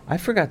 I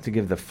forgot to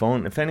give the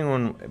phone. If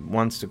anyone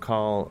wants to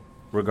call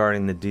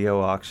regarding the Dio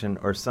auction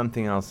or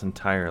something else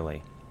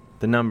entirely,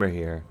 the number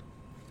here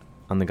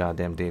on the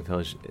goddamn Dave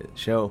Hill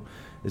show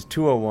is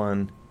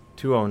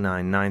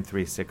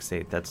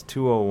 201-209-9368. That's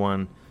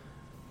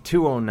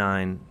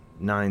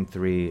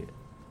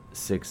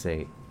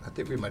 201-209-9368. I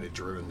think we might have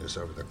driven this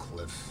over the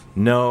cliff.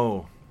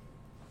 No,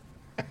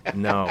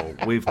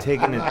 we've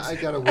taken it. I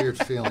got a weird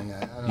feeling.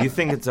 You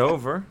think it's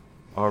over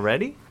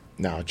already?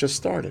 No, it just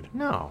started.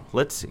 No,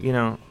 let's see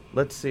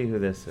who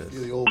this is.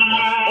 The old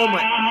Oh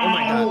my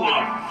God.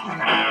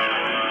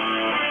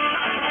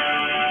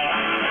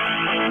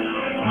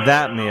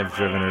 That may have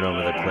driven it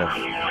over the cliff.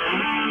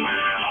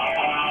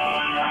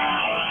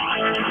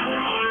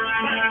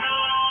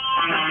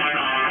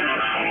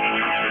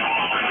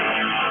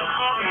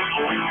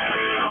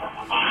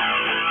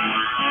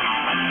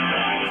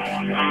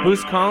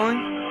 Who's calling?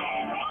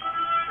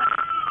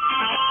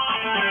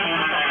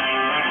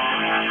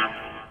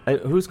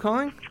 Who's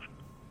calling?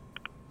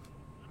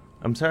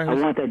 I'm sorry. I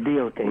want that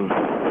Dio thing.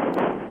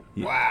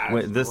 Wow.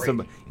 Wait,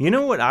 you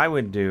know what I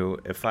would do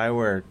if I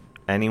were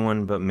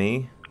anyone but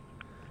me?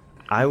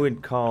 I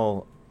would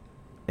call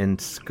and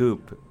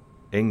scoop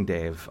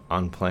Dave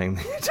on playing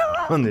the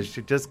guitar on this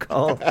shit. Just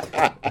call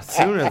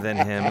sooner than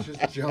him.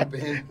 Just jump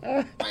in.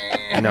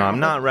 No, I'm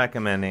not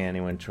recommending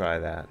anyone try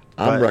that.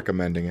 I'm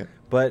recommending it.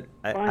 But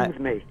Fine with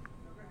me.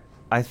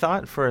 I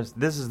thought first,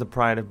 this is the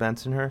pride of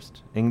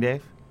Bensonhurst,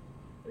 Dave?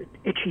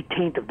 Itchy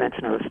taint of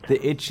Bensonhurst.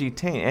 The itchy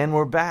taint. And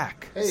we're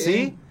back. Hey,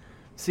 See?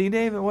 See,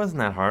 Dave? It wasn't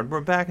that hard.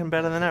 We're back and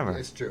better than ever.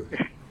 That's true.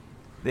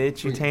 The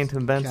itchy taint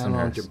of Count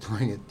on to Bensonhurst.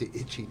 bring it, the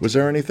itchy. Was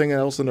there anything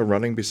else in the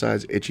running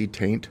besides itchy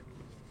taint?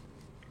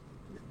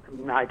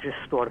 I just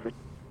thought of it.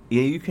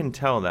 Yeah, you can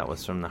tell that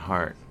was from the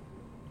heart.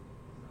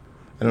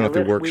 I don't know if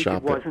they Last week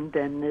workshop it wasn't,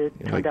 then it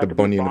turned like out the to be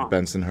Bunyan of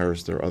bomb.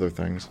 Bensonhurst or other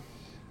things.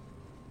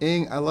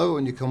 I love it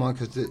when you come on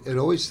because it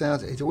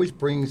always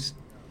brings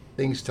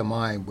things to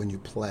mind when you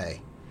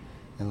play.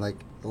 And like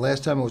the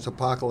last time it was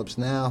Apocalypse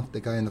Now, the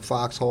guy in the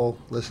foxhole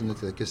listening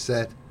to the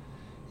cassette,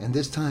 and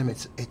this time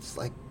it's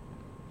like,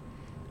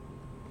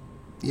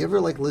 you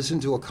ever like listen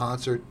to a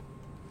concert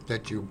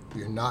that you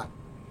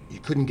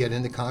couldn't get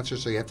in the concert,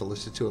 so you have to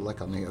listen to it like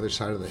on the other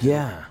side of the hill?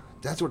 Yeah.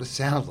 That's what it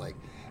sounds like.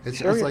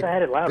 It's I like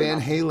had it loud Van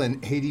enough.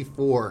 Halen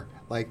 '84,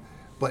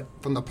 but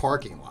from the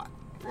parking lot.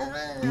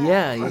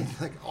 Yeah.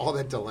 Like all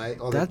that delay.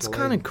 That's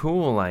kind of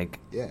cool. Like,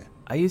 Yeah.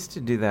 I used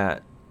to do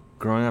that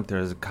growing up. There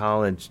was a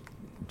college,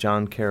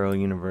 John Carroll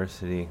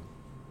University,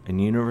 in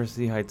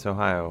University Heights,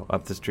 Ohio,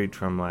 up the street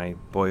from my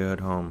boyhood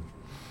home.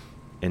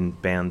 And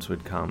bands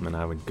would come, and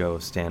I would go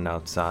stand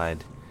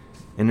outside.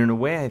 And in a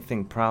way, I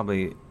think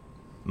probably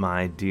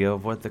my idea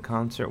of what the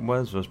concert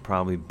was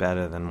probably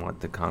better than what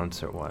the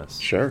concert was.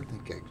 Sure.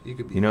 Okay, you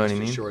could be You know what I rest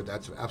mean? assured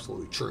that's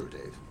absolutely true,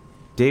 Dave.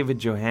 David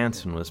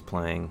Johansen was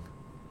playing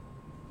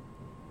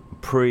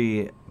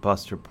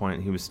pre-Buster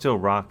Point. He was still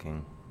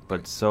rocking,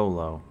 but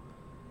solo.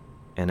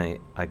 And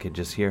I could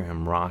just hear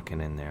him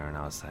rocking in there, and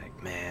I was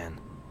like, man,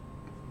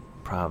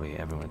 probably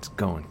everyone's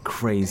going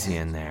crazy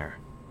in there.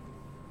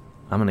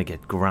 I'm going to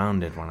get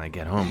grounded when I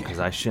get home because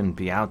I shouldn't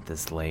be out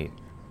this late.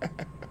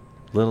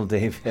 Little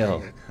Dave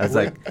Hill, as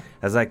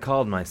I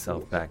called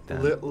myself back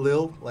then.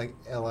 Lil, like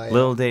L-I-L.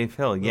 Little Dave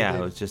Hill, yeah.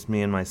 Dave. It was just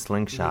me and my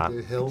slingshot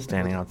Dave Hill.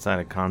 standing outside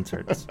of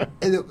concerts.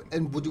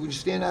 And would you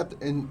stand out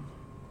and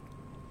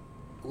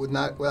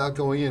without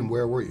going in?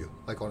 Where were you?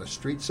 Like on a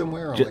street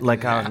somewhere? Or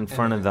Like out in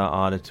front of the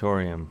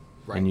auditorium.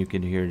 and you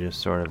could hear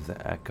just sort of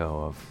the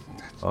echo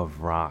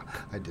of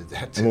rock. I did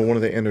that too. And when one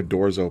of the inner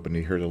doors opened,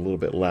 you heard it a little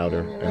bit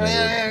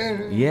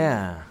louder.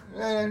 Yeah.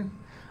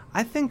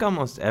 I think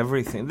almost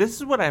everything. This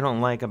is what I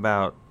don't like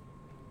about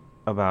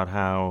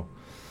how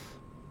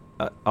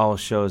all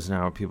shows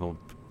now people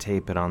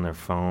tape it on their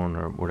phone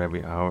or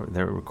whatever, how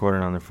they're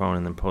recorded on their phone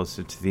and then post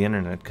it to the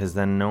internet, because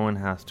then no one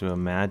has to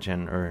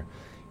imagine. Or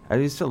I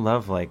used to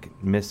love like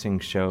missing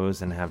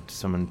shows and have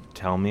someone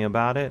tell me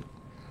about it.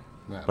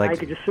 I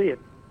could just see it.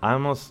 I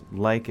almost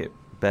like it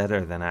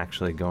better than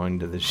actually going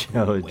to the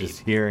show,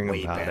 just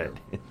hearing about better.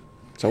 it.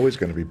 It's always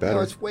going to be better.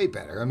 No, it's way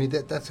better. I mean,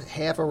 that's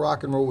half of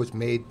rock and roll was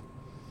made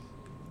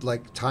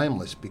like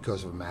timeless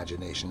because of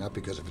imagination, not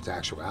because of its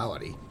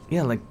actuality.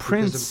 Yeah, like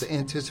Prince. Because of the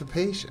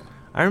anticipation.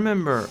 I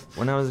remember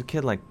when I was a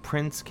kid, like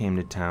Prince came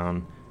to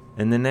town,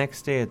 and the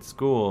next day at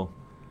school,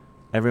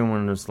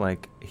 everyone was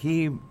like,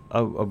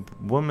 a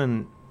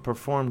woman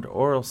performed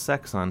oral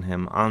sex on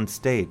him on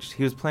stage.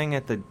 He was playing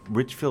at the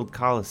Richfield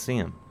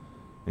Coliseum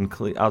in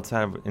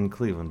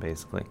Cleveland,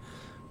 basically.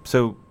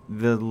 So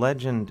the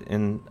legend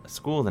in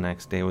school the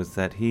next day was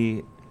that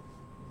he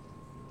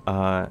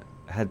there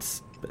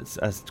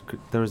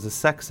was a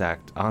sex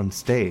act on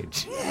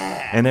stage.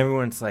 Yeah. And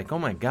everyone's like, oh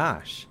my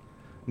gosh.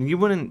 You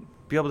wouldn't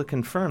be able to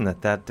confirm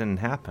that didn't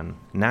happen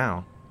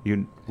now.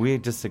 We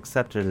just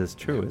accept it as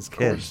true as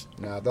kids.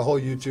 No, the whole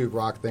YouTube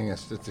rock thing,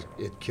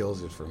 it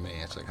kills it for me.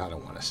 It's like, I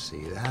don't want to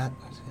see that.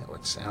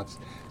 It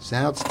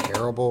sounds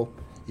terrible.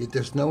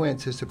 There's no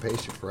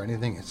anticipation for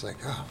anything. It's like,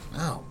 oh,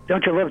 no.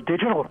 Don't you love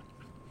digital?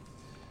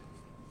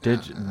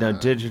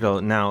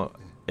 Digital. Now,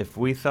 if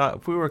we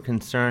were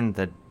concerned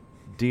that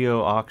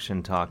Dio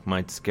auction talk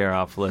might scare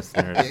off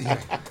listeners,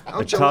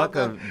 the talk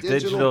of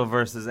digital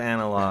versus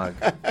analog,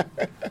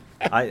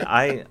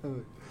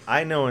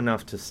 I know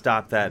enough to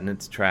stop that in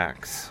its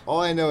tracks.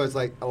 All I know is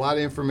like a lot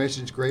of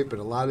information is great, but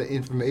a lot of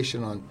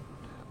information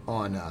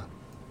on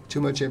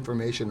too much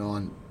information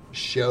on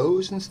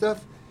shows and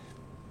stuff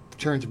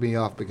turns me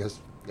off,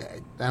 because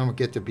I don't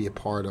get to be a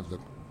part of the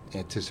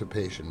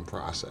anticipation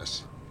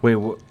process. Wait,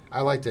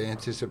 I like to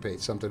anticipate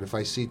something. If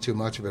I see too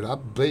much of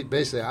it,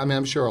 basically, I mean,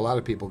 I'm sure a lot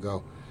of people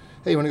go,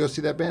 "Hey, you want to go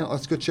see that band?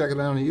 Let's go check it out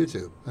on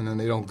YouTube," and then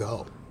they don't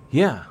go.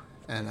 Yeah.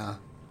 And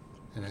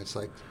it's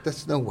like,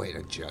 that's no way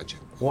to judge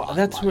it. Well,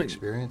 that's what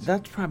experience.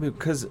 That's probably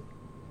because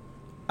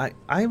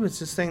I was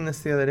just saying this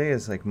the other day.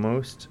 Is like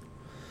most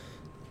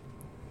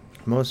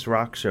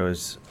rock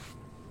shows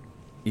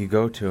you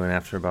go to, and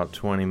after about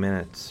 20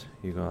 minutes,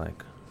 you go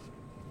like,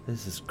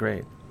 "This is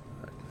great.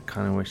 I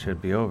kind of wish it'd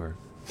be over."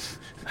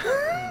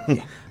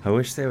 I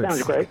wish they would.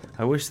 Sounds great.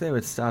 I wish they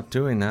would stop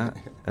doing that,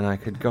 and I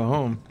could go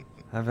home.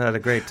 I've had a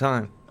great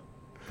time,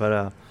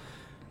 but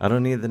I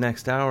don't need the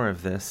next hour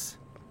of this.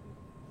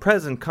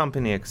 Present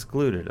company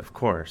excluded, of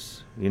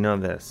course. You know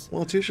this.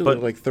 Well, it's usually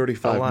like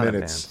 35 Of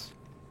minutes.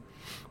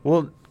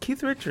 Well,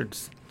 Keith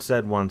Richards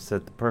said once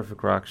that the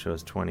perfect rock show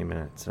is 20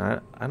 minutes. And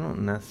I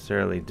don't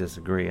necessarily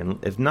disagree. And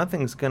if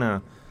there's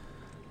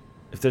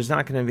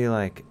not going to be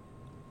like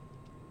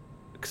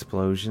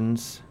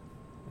explosions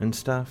and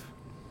stuff,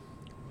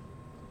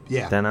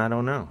 then I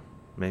don't know.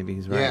 Maybe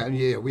he's right.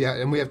 Yeah, we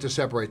have to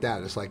separate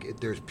that. It's like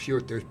there's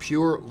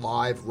pure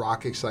live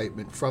rock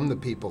excitement from the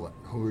people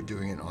who are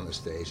doing it on the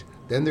stage.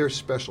 Then there's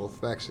special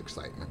effects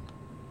excitement.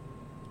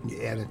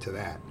 You add into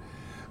that.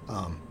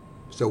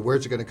 So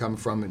where's it going to come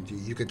from? And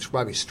you can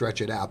probably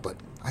stretch it out. But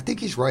I think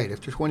he's right.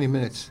 After 20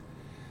 minutes,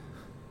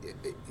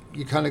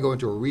 you kind of go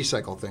into a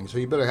recycle thing. So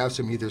you better have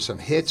either some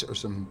hits or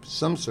some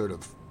sort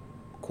of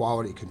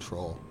quality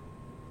control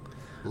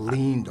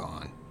leaned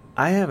on.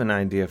 I have an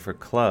idea for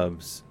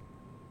clubs.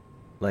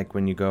 Like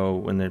when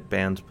the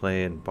bands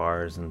play in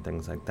bars and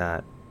things like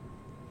that,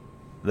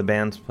 the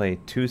bands play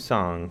 2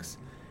 songs,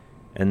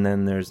 and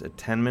then there's a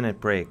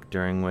 10-minute break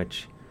during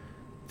which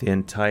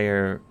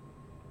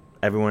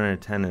everyone in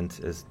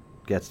attendance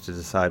gets to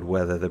decide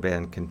whether the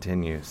band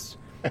continues.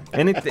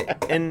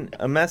 And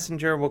a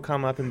messenger will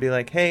come up and be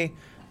like, "Hey,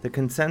 the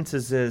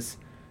consensus is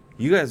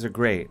you guys are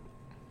great,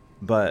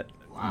 but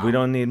we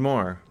don't need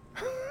more."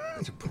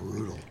 That's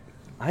brutal.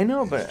 I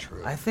know, but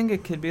I think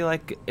it could be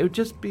like, it would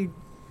just be,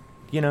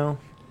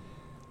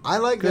 I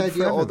like the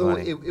idea, although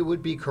everybody. it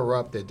would be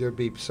corrupted. There'd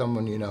be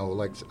someone,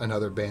 like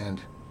another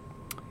band.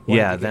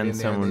 Yeah, then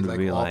someone would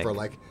be offer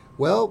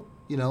well,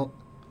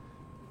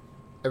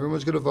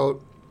 everyone's going to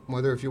vote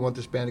whether if you want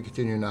this band to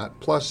continue or not.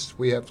 Plus,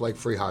 we have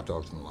free hot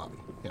dogs in the lobby.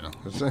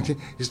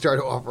 You start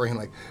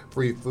offering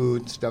free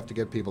food stuff to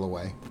get people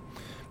away.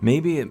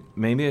 Maybe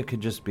it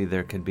could just be,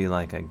 there could be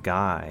like a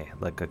guy,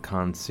 like a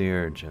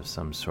concierge of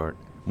some sort.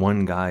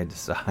 One guy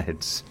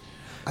decides.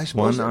 I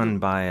suppose one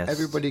unbiased.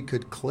 Everybody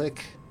could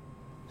click.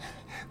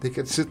 They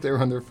could sit there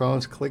on their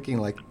phones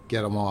clicking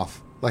get them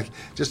off.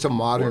 Just a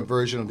modern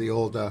version of the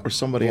old or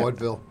somebody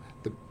vaudeville.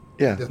 The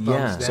thumbs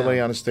down. Somebody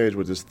on a stage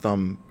with his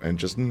thumb and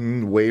just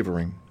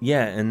wavering.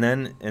 Yeah, and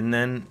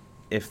then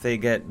if they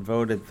get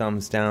voted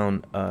thumbs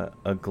down,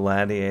 a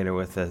gladiator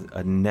with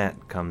a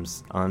net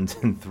comes on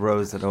and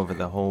throws it over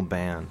the whole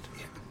band.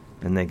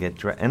 And they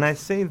get and I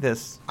say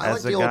this I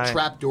as like a the guy. old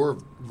trapdoor,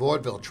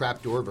 vaudeville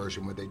trapdoor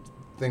version where the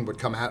thing would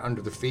come out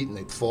under the feet and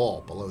they'd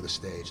fall below the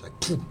stage, like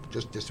poof,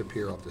 just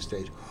disappear off the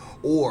stage.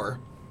 Or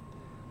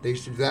they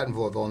used to do that in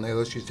vaudeville, and they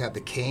always used to have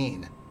the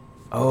cane.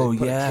 Oh,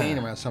 put yeah. a cane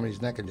around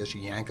somebody's neck and just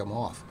yank them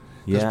off.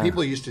 Because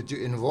people used to do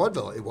in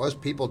vaudeville,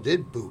 people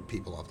did boot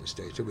people off the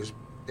stage. It was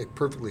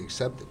perfectly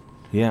accepted.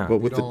 Yeah, but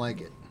we don't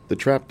like it. The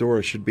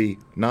trapdoor should be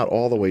not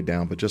all the way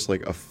down, but just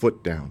like a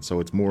foot down, so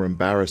it's more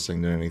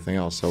embarrassing than anything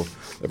else. So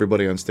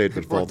everybody on stage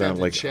would fall down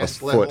like a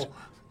foot,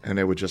 and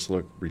it would just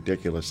look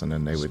ridiculous, and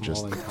then they would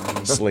just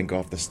slink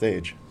off the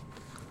stage.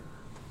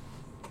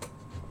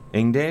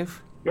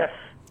 Dave? Yes.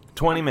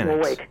 20 minutes.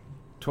 We'll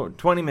wait.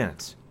 20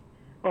 minutes.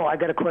 Oh, I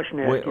got a question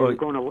to ask you. You're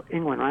going to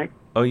England, right?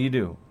 Oh, you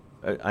do?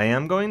 I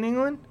am going to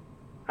England?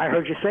 I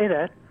heard you say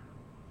that.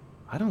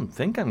 I don't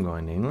think I'm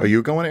going to England. Are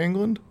you going to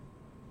England?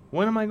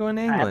 When am I going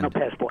to England? I have no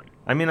passport.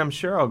 I mean, I'm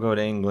sure I'll go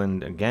to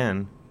England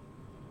again,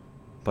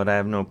 but I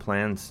have no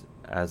plans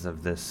as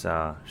of this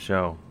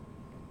show.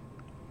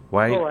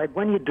 Why? Well,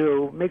 when you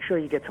do, make sure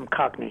you get some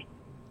Cockney.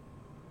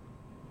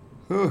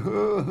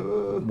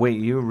 Wait,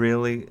 you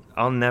really?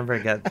 I'll never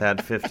get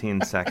that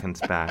 15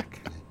 seconds back.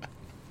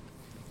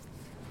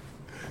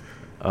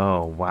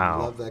 Oh, wow.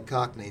 You love that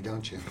Cockney,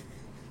 don't you?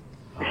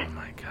 Oh,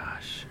 my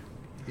gosh.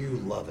 You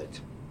love it.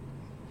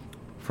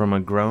 From a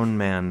grown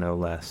man, no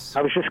less.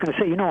 I was just going to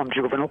say, I'm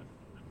juvenile.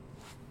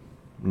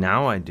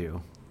 Now I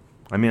do.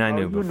 I mean, I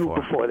knew before. You knew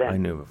before then. I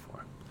knew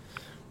before.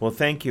 Well,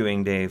 thank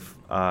you, Dave.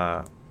 Go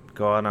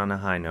out on a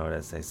high note,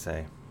 as they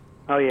say.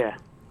 Oh, yeah.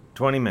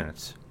 20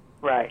 minutes.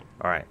 Right.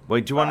 All right.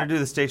 Wait, do you want to do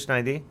the station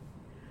ID?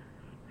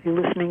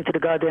 You're listening to the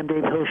goddamn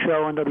Dave Hill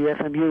Show on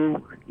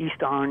WFMU,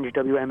 East Orange,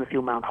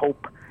 WMFU, Mount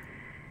Hope,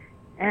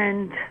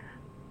 and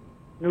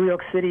New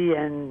York City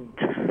and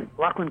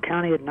Rockland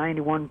County at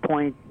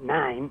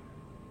 91.9,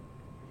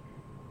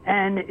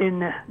 and in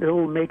the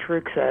little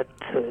matrix at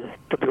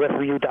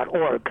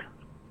WFMU.org.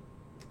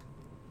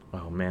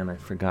 Oh, man, I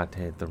forgot to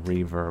hit the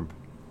reverb.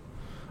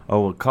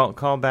 Oh, we'll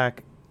call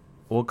back.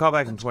 We'll call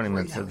back in 20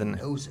 minutes. He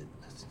knows it.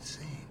 That's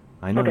insane.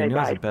 I know Okay, he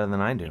knows bye. it better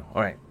than I do.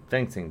 All right.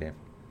 Thanks, Dave.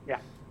 Yeah.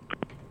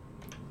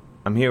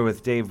 I'm here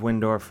with Dave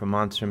Wyndorf from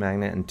Monster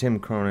Magnet and Tim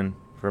Cronin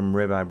from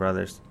Ribeye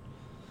Brothers.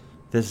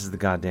 This is the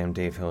goddamn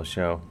Dave Hill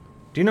Show.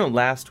 Do you know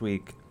last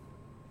week,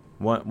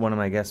 one of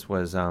my guests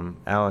was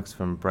Alex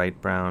from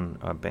Bright Brown.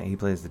 He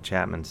plays the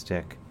Chapman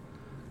stick.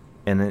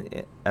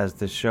 And as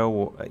the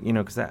show,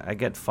 because I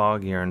get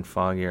foggier and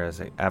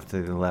foggier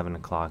after the 11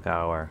 o'clock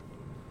hour,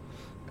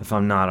 if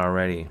I'm not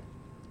already.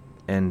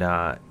 And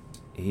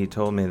he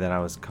told me that I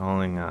was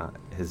calling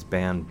his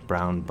band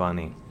Brown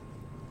Bunny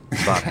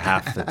about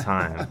half the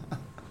time.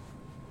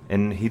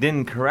 And he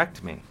didn't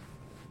correct me.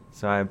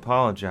 So I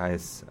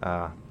apologize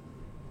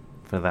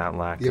for that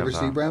lack of... You ever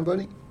see Brown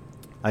Bunny?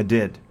 I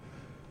did.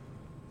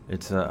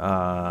 It's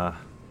a...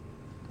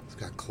 It's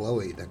got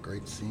Chloe, that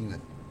great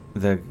scene.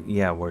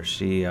 Where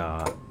she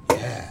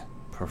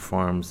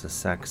performs a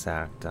sex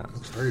act. It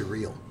looks very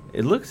real.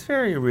 It looks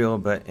very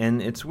real,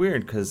 and it's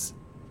weird because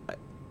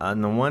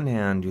on the one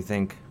hand you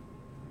think,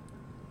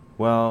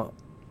 well,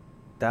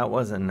 that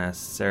wasn't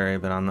necessary,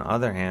 but on the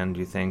other hand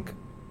you think,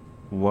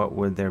 what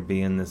would there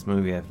be in this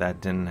movie if that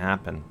didn't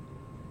happen?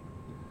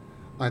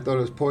 I thought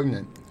it was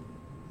poignant.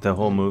 The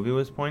whole movie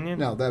was poignant?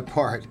 No, that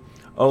part.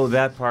 Oh,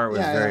 that part was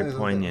very it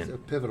poignant. was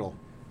pivotal.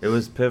 It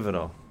was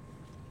pivotal.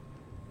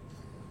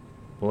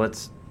 Well,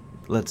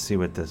 let's see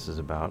what this is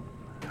about.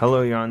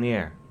 Hello, you're on the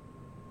air.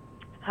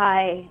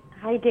 Hi,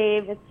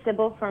 Dave. It's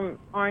Sybil from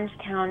Orange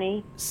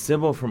County.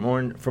 Sybil from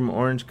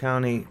Orange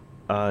County,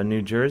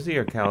 New Jersey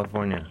or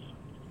California?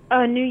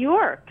 New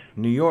York.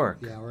 New York.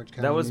 Yeah, Orange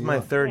County. That was New my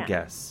York. third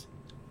guess.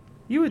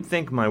 You would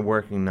think my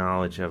working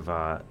knowledge of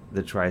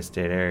the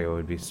tri-state area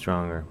would be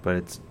stronger,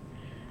 but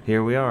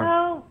here we are.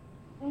 Well,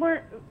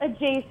 we're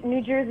adjacent,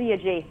 New Jersey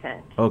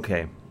adjacent.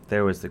 Okay,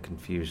 there was the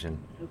confusion.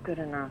 So good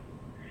enough.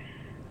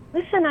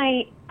 Listen,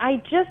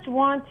 I just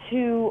want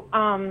to,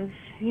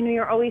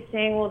 you're always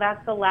saying, well,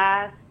 that's the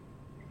last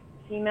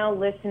female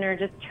listener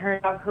just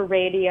turned off her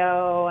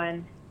radio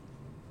and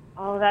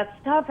all of that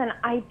stuff. And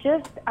I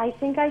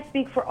think I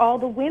speak for all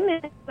the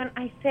women when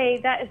I say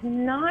that is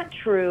not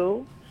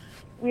true.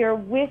 We are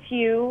with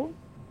you.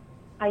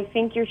 I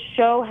think your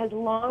show has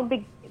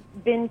long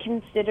been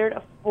considered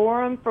a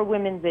forum for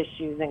women's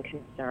issues and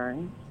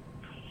concerns.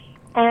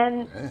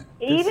 And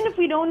even if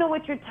we don't know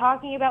what you're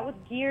talking about with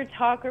gear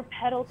talk or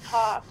pedal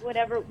talk,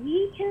 whatever,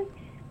 we can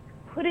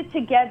put it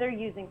together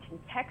using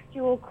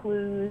contextual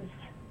clues,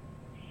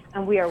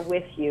 and we are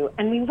with you.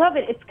 And we love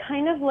it. It's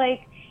kind of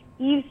like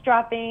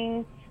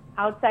eavesdropping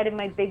outside of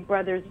my big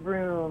brother's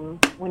room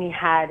when he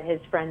had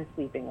his friends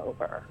sleeping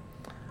over.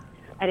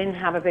 I didn't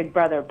have a big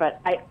brother,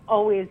 but I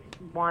always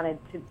wanted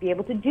to be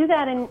able to do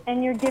that,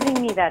 and you're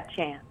giving me that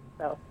chance.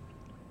 So,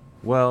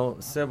 Well,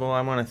 Sybil,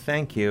 I want to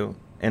thank you.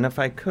 And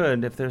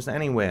if there's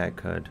any way I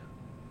could,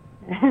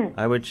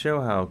 I would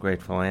show how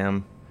grateful I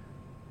am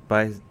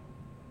by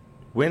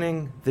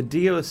winning the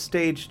Dio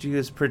Stage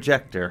Use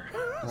projector.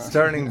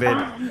 Starting bid,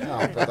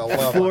 for the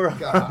love of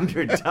God.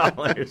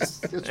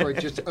 $400. That's right,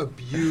 just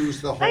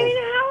abuse the whole... I mean,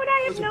 how would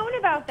I have known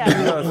about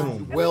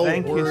that? Well,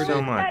 thank you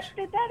so much.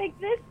 That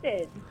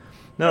existed.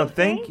 No, So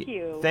thank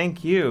you.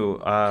 Thank you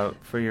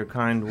for your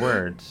kind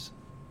words.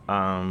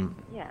 Yeah.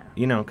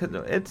 You know, 'cause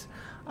it's,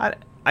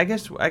 I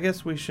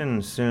guess we shouldn't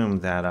assume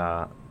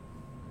that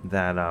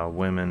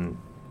women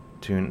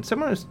tune.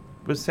 Someone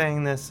was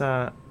saying this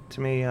to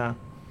me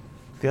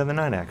the other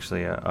night,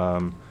 actually.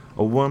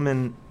 A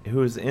woman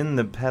who's in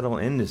the pedal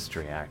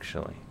industry,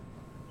 actually.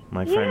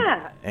 My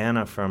friend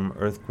Anna from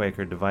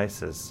Earthquaker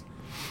Devices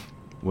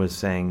was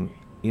saying,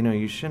 you know,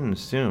 you shouldn't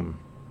assume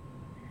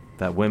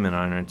that women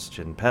aren't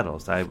interested in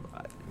pedals.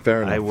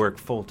 Fair enough. I work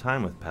full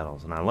time with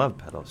pedals, and I love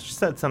pedals. She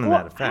said something to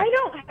that effect. I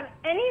don't have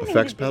anything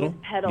Effects to do pedal?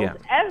 with pedals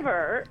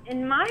ever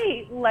in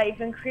my life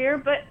and career,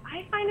 but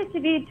I find it to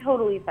be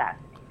totally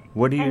fascinating.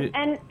 What do you?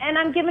 And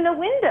I'm given a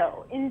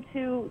window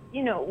into,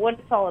 you know, what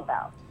it's all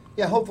about.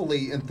 Yeah,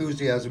 hopefully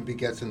enthusiasm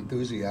begets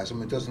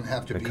enthusiasm. It doesn't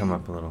have to be... come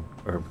up a little,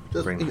 or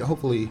bring...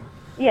 Hopefully...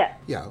 Yeah.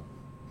 Yeah.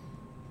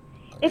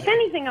 If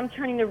anything, I'm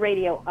turning the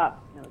radio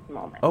up in those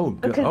moments. Oh,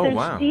 good. Because Oh, there's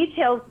wow.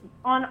 details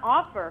on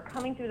offer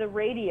coming through the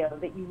radio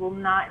that you will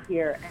not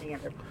hear any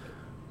other place.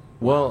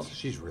 Well,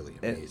 she's really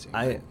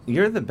amazing.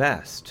 You're the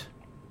best.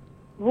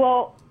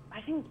 Well,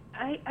 I think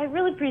I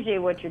really appreciate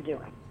what you're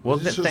doing. Well,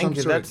 Is there thank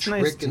you. some sort of That's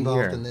nice trick to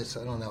involved hear. in this?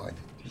 I don't know.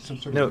 Some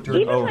sort No, of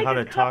dirty... Even like how a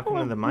to talk couple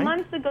into the of mic?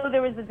 months ago,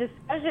 there was a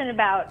discussion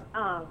about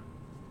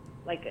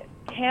like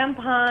a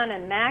tampon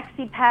and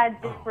maxi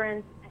pad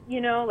difference. You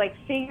know, like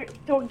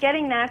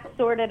getting that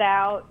sorted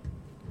out.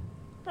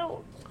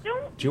 So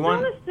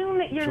don't assume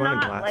that you're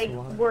not like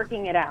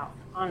working it out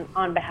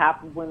on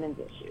behalf of women's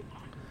issues.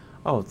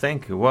 Oh,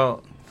 thank you.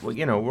 Well,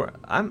 you know,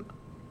 I'm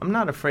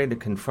not afraid to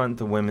confront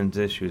the women's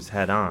issues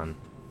head on.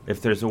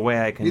 If there's a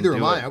way I can Neither do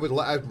am I. it.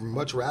 I'd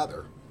much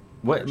rather.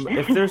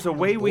 If there's a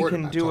way we bored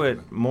can of do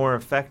it more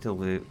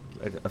effectively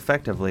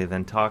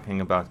than talking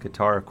about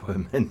guitar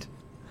equipment.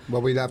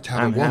 Well, we'd have to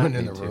have I'm a woman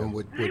happy in the to. room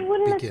would I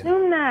wouldn't begin.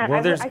 assume that. Well,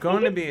 I there's think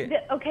going to it's be...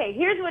 okay,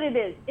 here's what it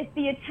is. It's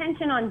the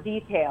attention on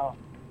detail.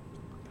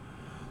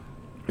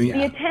 Yeah.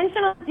 The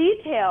attention on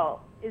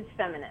detail is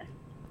feminist.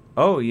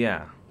 Oh,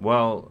 yeah.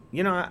 Well,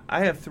 you know,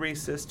 I have 3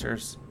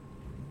 sisters,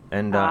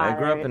 and I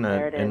grew up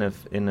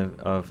in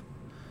a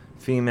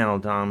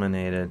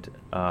female-dominated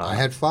I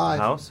had 5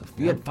 house.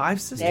 You had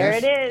 5 sisters? There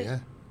it is. Yeah.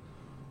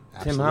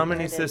 Tim, how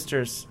many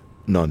sisters?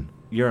 None.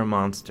 You're a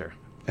monster.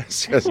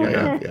 Yes, you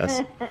have.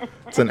 Yes,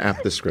 it's an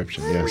apt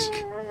description. Yes.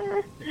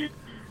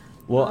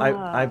 Well,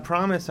 I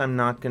promise I'm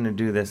not going to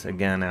do this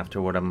again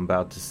after what I'm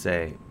about to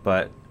say,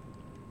 but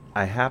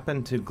I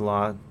happened to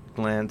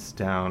glance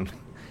down,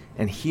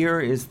 and here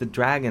is the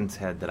dragon's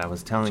head that I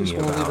was telling you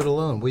about. Just leave it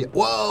alone.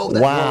 Whoa!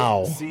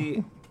 Wow.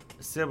 See,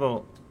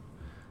 Sybil.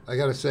 I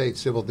gotta say,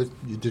 Sybil, the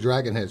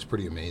dragon head's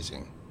pretty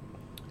amazing.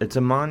 It's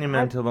a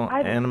monumental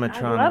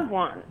animatronic. I love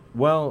one.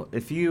 Well,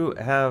 if you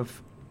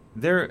have,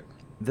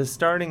 the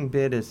starting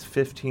bid is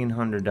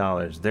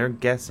 $1,500. They're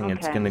guessing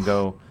it's going to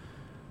go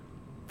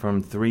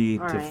from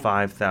 $3,000 to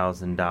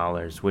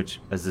 $5,000, which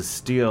as a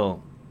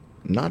steal.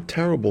 Not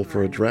terrible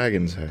for a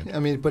dragon's head. I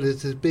mean, but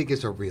it's as big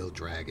as a real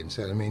dragon's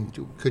head. I mean,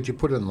 could you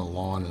put it on the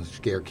lawn and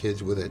scare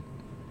kids with it?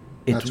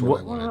 That's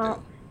what I want to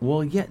do.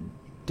 Well, yeah,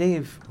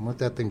 Dave. I want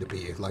that thing to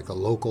be like a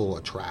local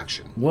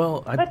attraction.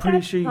 Well, I'm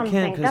pretty sure you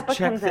can, because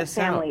check this out. That becomes a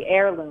family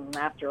heirloom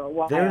after a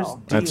while. There's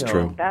Dio. That's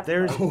true.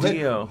 There's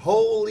Dio.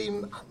 Holy,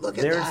 look at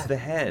that. There's the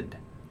head.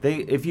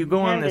 If you go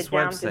on this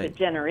down website. To the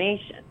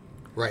generation.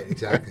 Right,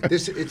 exactly.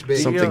 It's big.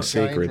 Something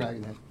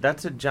sacred.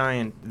 That's a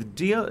giant.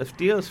 If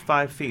Dio's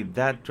 5 feet,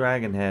 that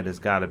dragon head has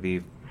got to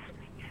be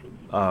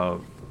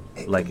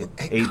like 8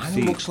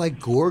 feet. It looks like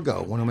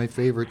Gorgo, one of my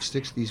favorite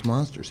 60s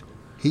monsters.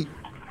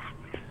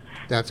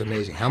 That's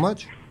amazing. How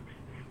much?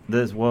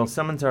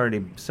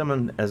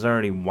 Someone has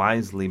already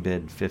wisely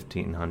bid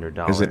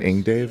 $1,500. Is it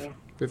Ing Dave?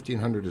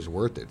 $1,500 is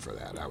worth it for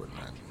that, I would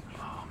imagine.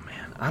 Oh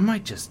man, I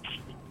might just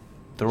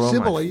throw.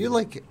 Sybil, are you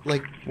like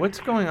what's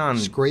going on?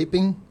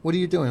 Scraping? What are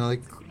you doing?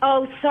 Like?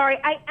 Oh, sorry,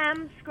 I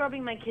am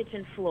scrubbing my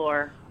kitchen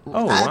floor.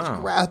 Oh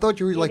wow! I thought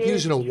you were like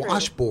using a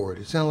washboard.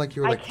 It sounded like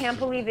you were like. I can't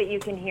believe that you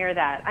can hear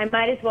that. I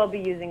might as well be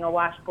using a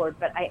washboard,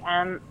 but I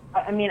am.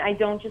 I mean, I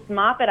don't just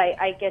mop it.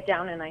 I get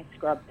down and I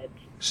scrub it.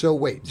 So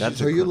wait,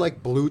 so you're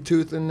like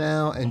Bluetoothing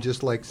now and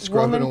just like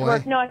scrubbing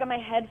away? No, I got my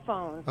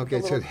headphones. Okay,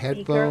 so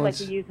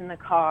headphones. Like you use in the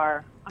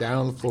car. Down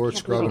on the floor,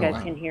 scrubbing away. You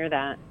guys can hear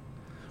that.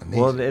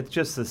 Amazing. Well, it's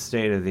just the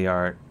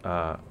state-of-the-art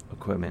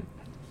equipment.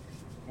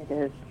 It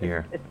is.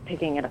 Here. It's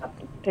picking it up.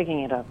 It's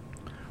picking it up.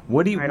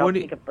 What do you? All right, I'll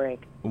take a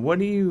break. What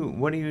do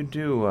you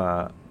do?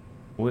 I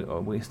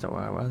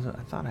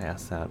thought I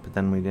asked that, but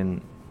then we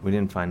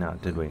didn't find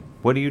out, did we?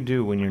 What do you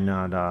do when you're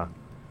not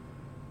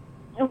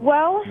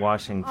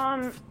washing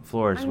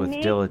floors with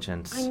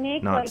diligence?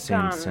 Not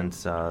seen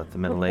since the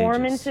Middle Ages.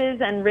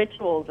 Performances and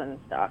rituals and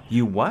stuff.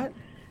 You what?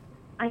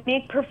 I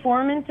make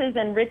performances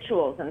and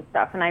rituals and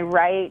stuff, and I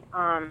write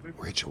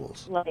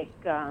rituals. Like,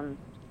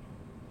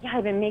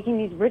 I've been making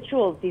these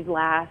rituals these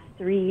last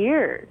 3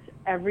 years,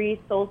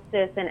 every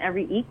solstice and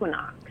every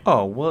equinox.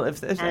 Oh, well,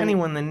 if there's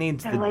anyone that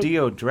needs the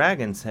Dio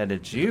Dragon's Head,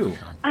 it's you.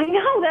 I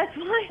know, that's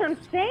why I'm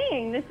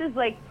saying this is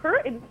like,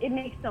 it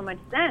makes so much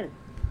sense.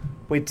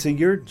 Wait, so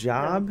your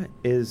job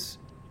is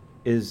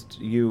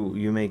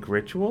you make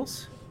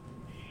rituals?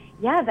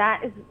 Yeah,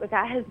 that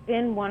has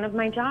been one of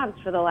my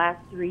jobs for the last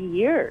 3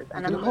 years,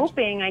 and I'm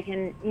hoping I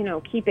can,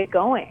 keep it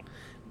going.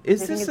 I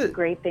think it's a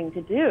great thing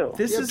to do.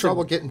 You have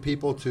trouble getting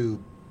people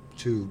to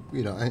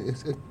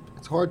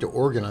it's hard to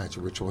organize a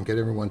ritual and get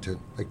everyone to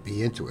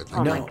be into it.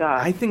 My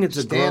God! I think it's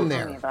stand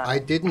there. I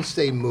didn't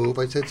say move.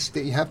 I said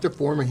you have to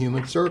form a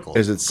human circle.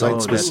 Is it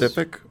site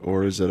specific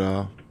or is it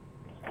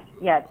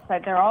Yeah,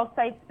 they're all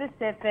site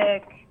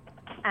specific,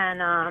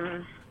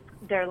 and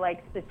they're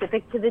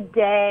specific to the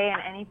day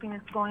and anything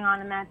that's going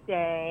on in that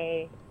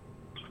day,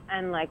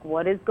 and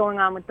what is going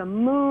on with the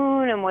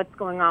moon and what's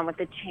going on with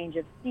the change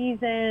of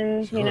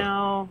seasons,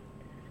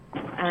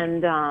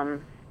 and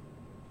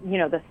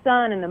the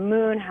sun and the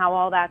moon, how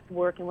all that's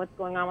working, what's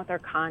going on with our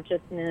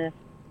consciousness.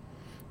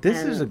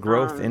 This is a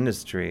growth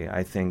industry,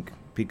 I think,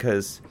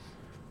 because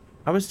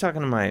I was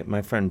talking to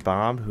my friend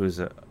Bob, who's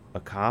a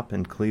cop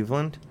in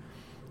Cleveland,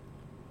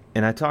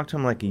 and I talked to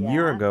him a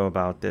year ago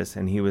about this,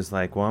 and he was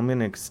like, well,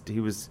 he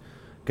was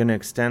going to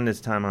extend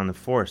his time on the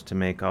force to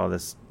make all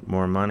this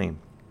more money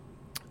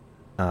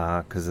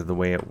because of the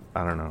way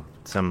I don't know,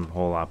 some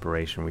whole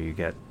operation where you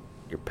get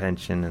your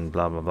pension and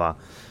blah, blah, blah.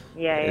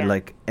 Yeah.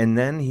 And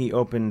then he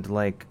opened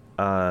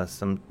I'm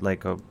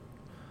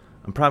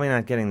probably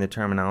not getting the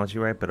terminology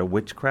right, but a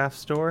witchcraft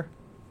store.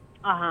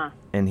 Uh-huh.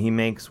 And he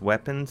makes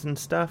weapons and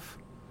stuff.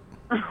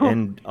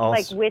 And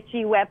also,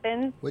 witchy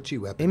weapons? Witchy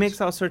weapons. He makes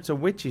all sorts of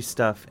witchy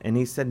stuff, and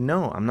he said,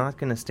 no, I'm not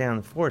going to stay on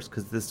the force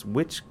because this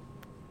witch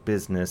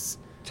business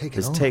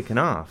is taken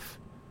off.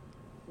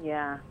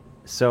 Yeah.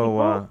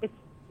 So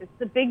it's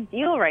a big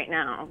deal right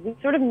now. We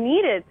sort of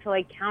need it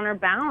to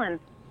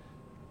counterbalance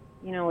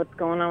what's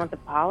going on with the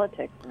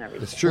politics and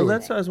everything. It's true. Well,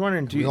 that's what I was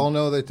wondering. We all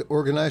know that the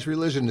organized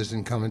religion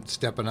isn't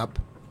stepping up.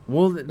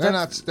 Well, they're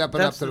not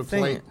stepping up to the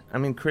plate. I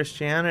mean,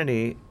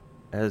 Christianity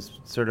has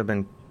sort of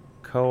been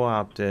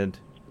co-opted.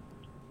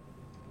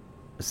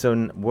 So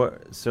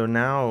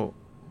now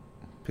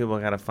people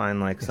got to find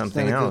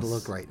something else. It's not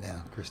a good look right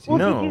now, Christian.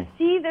 Well, did you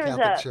see there's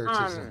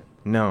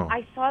No.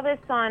 I saw this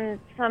on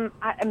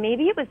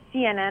maybe it was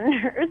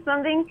CNN or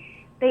something.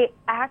 They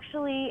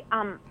actually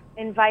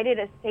invited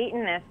a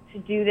Satanist to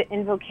do the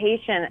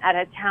invocation at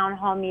a town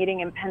hall meeting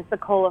in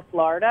Pensacola,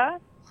 Florida.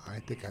 I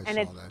think I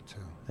saw that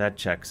too. That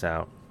checks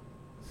out.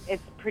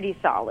 It's pretty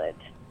solid.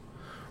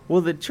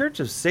 Well, the Church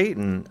of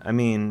Satan, I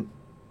mean,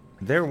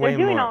 they're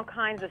doing all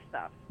kinds of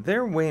stuff.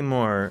 They're way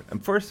more.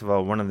 First of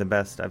all, one of the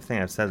best. I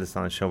think I've said this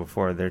on the show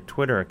before. Their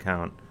Twitter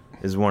account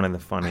is one of the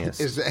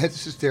funniest. Is that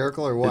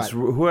hysterical or what?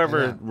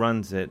 Whoever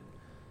runs it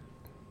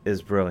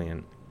is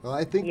brilliant. Well,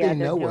 I think they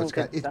know what's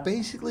got. It's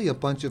basically a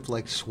bunch of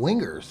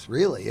swingers,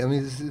 really. I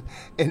mean, this is,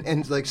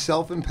 and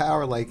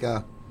self-empower, like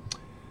a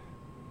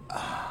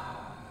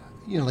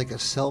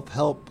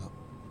self-help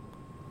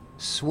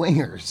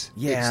swingers.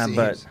 Yeah,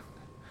 but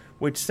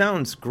which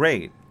sounds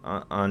great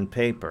on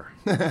paper,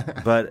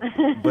 but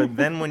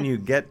then when you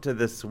get to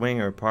the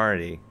swinger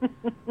party,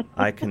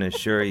 I can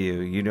assure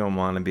you don't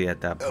want to be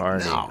at that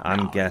party.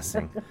 I'm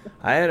guessing.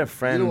 I had a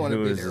friend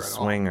who was a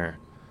swinger,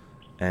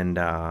 and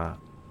I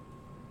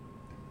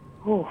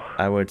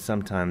would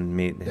sometimes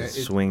meet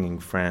his swinging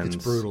friends.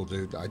 It's brutal,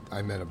 dude.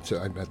 I met him too.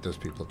 I met those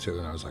people too,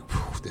 and I was like,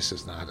 this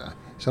is not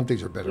some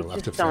things are better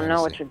left to fantasy. You just don't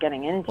know what you're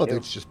getting into. Well,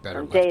 it's just better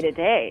from day to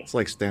day. It's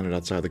like standing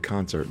outside the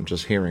concert and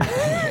just hearing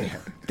it.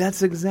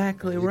 That's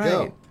exactly right.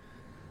 Go.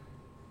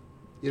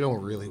 You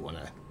don't really want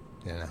to,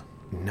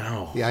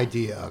 No. The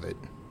idea of it.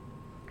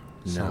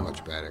 So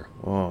much better.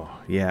 Oh,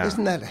 yeah.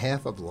 Isn't that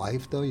half of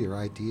life, though? Your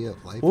idea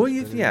of life? Well,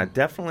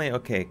 definitely.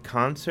 Okay,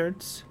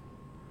 concerts,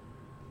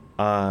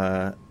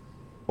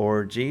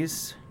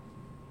 orgies.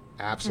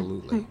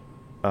 Absolutely.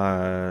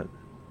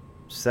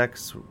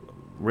 Sex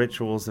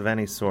rituals of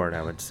any sort,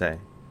 I would say.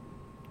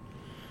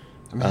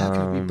 I mean, how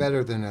could it be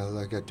better than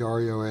a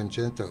Dario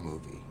Argento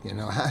movie?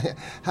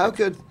 How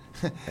could...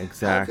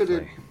 Exactly. How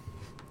could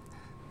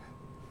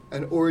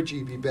an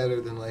orgy be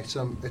better than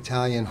some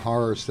Italian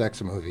horror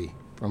sex movie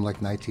from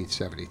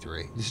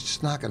 1973? It's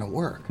just not going to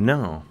work.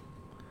 No,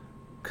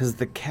 because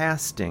the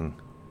casting,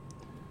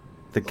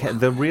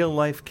 the real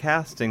life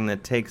casting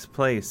that takes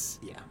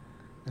place,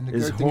 and the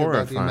is good thing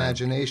horrifying. About the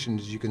imagination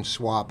is you can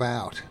swap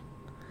out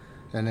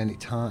at any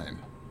time.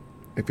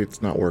 If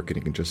it's not working,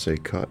 you can just say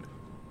cut.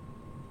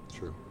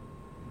 True.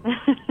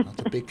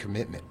 That's a big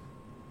commitment.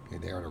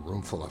 You're there in a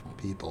room full of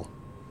people.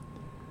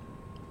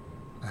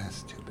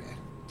 That's too bad.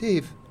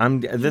 Dave,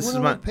 this is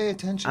my pay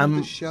attention to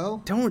the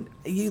show.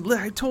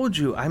 I told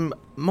you I'm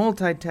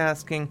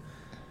multitasking.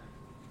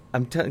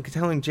 I'm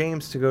telling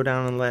James to go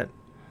down and let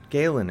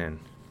Galen in,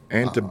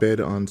 and to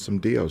bid on some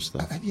Dio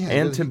stuff.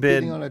 And to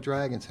bid on a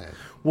dragon's head.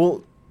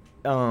 Well,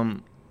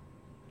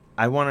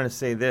 I wanted to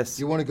say this.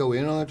 You want to go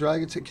in on a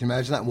dragon's head? Can you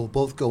imagine that? We'll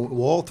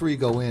all three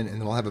go in, and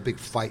then we'll have a big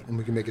fight, and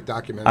we can make a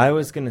documentary. I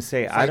was going to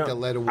say, I don't. That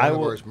led to one of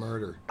ours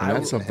murder. And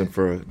that's something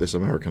for This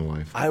American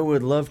Life. I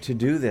would love to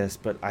do this,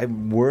 but I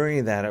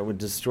worry that it would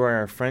destroy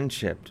our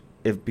friendship.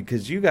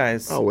 Because you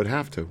guys... Oh, it would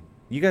have to.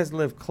 You guys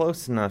live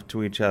close enough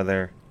to each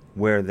other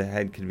where the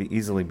head could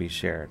easily be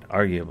shared,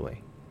 arguably.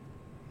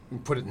 You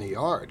put it in the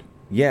yard.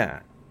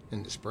 Yeah.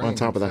 In the spring. On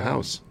top of the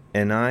house.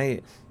 And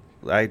I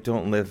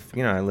don't live...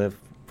 I live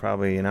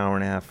probably an hour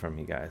and a half from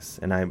you guys.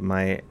 And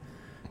my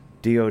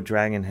Dio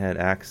Dragonhead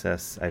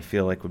access, I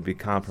feel like, would be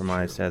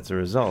compromised as a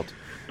result.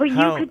 But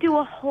you could do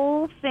a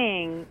whole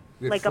thing,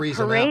 like a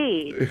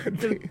parade,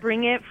 to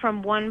bring it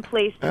from one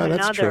place to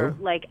another,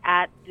 like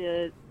at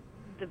the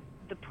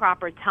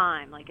proper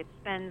time. Like it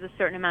spends a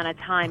certain amount of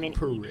time in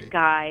each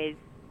guy's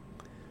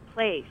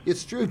place.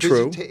 It's true.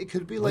 It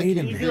could be like,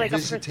 a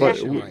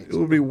procession. It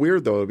would be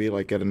weird, though. It would be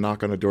like get a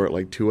knock on the door at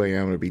like 2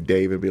 a.m. and it would be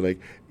Dave. It would be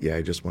like, yeah,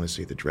 I just want to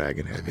see the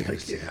Dragonhead. I'd be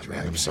like, yeah,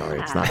 man, I'm sorry.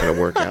 It's not going to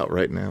work out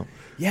right now.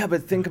 Yeah,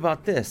 but think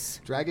about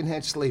this.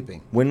 Dragonhead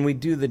sleeping. When we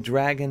do the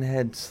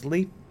Dragonhead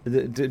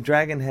the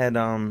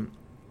Dragonhead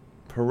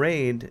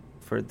parade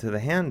to the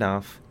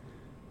handoff,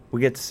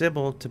 we get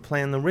Sybil to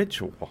plan the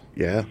ritual.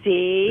 Yeah.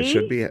 See?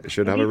 It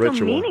should have a ritual.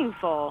 So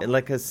meaningful.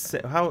 Like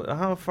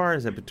how far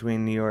is it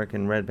between New York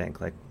and Red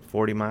Bank? Like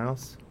 40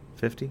 miles?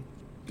 50?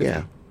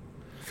 Yeah.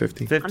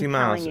 50. 50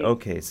 miles.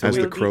 Okay. So as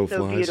the crow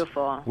flies.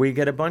 Beautiful. We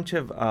get a bunch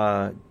of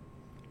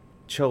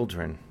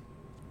children.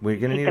 We're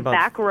going to need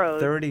about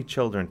 30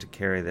 children to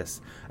carry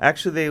this.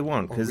 Actually, they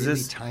won't. Because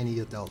really tiny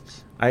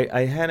adults.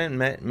 I hadn't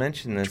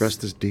mentioned this.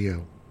 Dressed as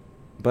Dio.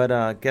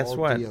 But guess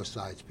what?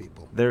 Dio-sized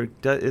people. There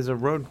is a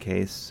road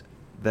case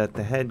that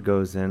the head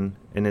goes in,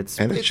 and it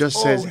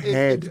just says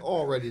head. It's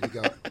all ready to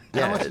go.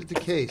 How much is the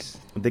case?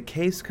 The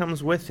case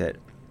comes with it.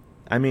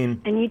 I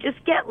mean... And you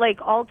just get,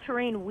 like,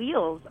 all-terrain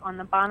wheels on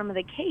the bottom of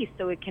the case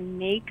so it can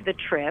make the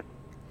trip.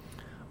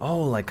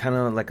 Oh, like kind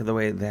of like the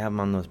way they have them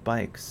on those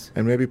bikes.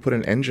 And maybe put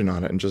an engine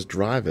on it and just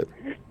drive it.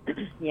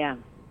 Yeah.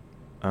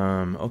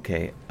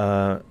 Okay.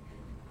 Well,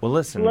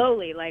 listen.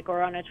 Slowly,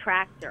 or on a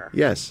tractor.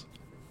 Yes.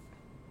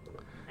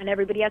 And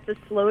everybody has to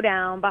slow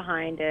down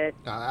behind it.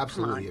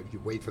 Absolutely.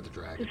 You wait for the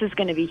dragon. This is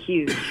going to be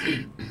huge.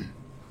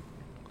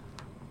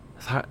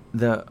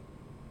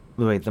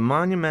 The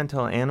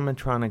monumental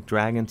animatronic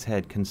dragon's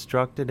head,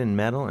 constructed in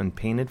metal and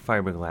painted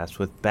fiberglass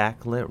with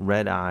backlit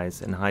red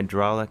eyes and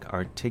hydraulic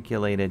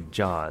articulated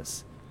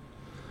jaws.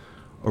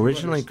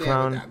 Originally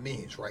crowned... what that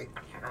means, right?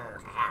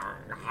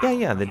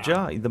 Yeah, the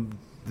jaw.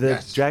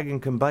 The dragon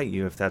can bite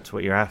you if that's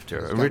what you're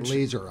after. It's got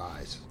laser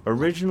eyes.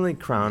 Originally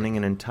crowning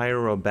an entire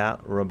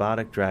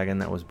robotic dragon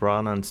that was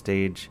brought on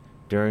stage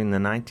during the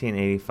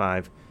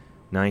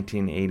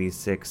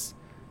 1985-1986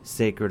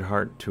 Sacred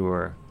Heart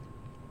Tour.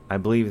 I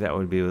believe that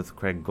would be with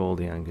Craig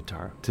Goldie on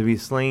guitar. To be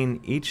slain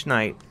each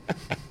night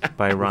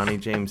by Ronnie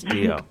James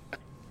Dio.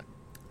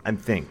 I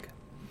think.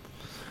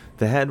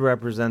 The head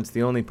represents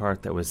the only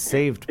part that was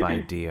saved by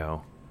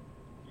Dio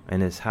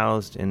and is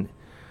housed in...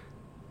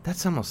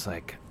 That's almost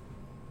like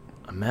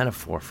a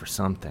metaphor for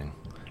something.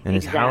 And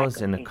is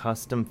housed in a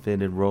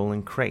custom-fitted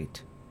rolling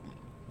crate,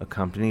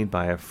 accompanied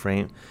by a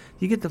frame.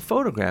 You get the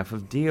photograph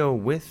of Dio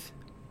with...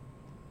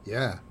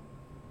 Yeah.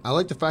 I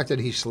like the fact that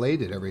he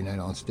slayed it every night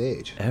on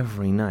stage.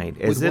 Every night.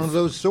 With one of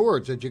those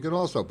swords that you can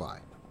also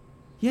buy.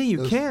 Yeah,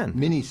 you can.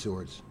 Mini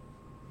swords.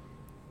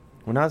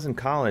 When I was in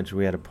college,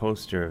 we had a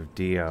poster of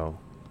Dio.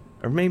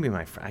 Or maybe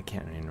my friend, I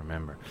can't even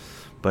remember.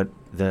 But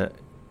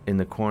in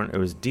the corner, it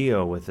was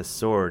Dio with a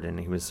sword, and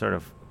he was sort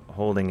of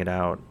holding it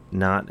out,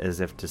 not as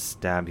if to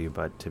stab you,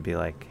 but to be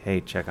like,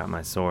 hey, check out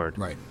my sword.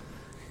 Right.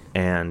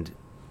 And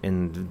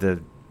in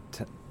the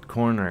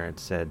corner, it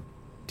said,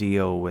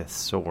 Dio with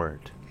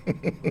sword.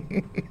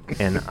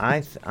 And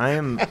I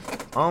am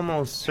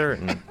almost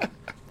certain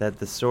that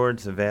the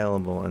sword's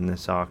available in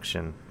this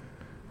auction.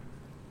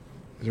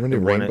 Is there any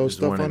rainbow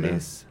stuff on there?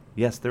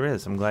 Yes, there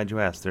is. I'm glad you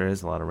asked. There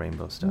is a lot of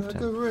rainbow stuff. Not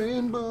the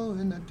rainbow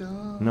in the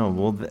dark.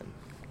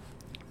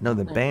 No,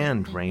 the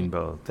band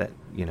Rainbow that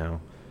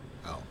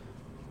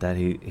that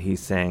he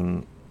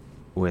sang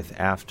with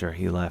after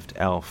he left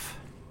Elf.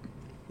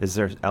 Is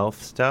there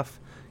Elf stuff?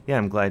 Yeah,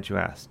 I'm glad you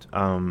asked.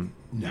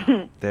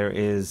 No. There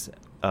is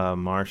a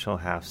Marshall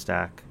half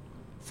stack.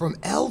 From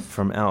Elf?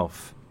 From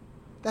Elf.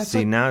 That's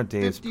See, now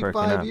Dave's 55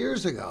 perking up.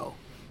 years ago.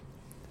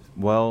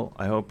 Well,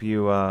 I hope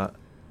you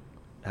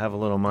have a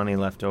little money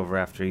left over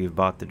after you've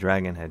bought the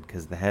dragon head,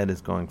 because the head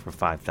is going for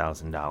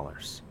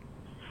 $5,000.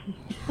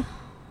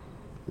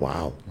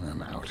 Wow.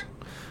 I'm out.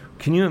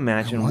 Can you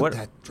imagine what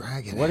head.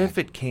 if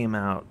it came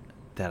out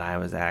that I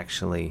was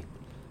actually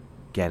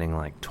getting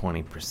like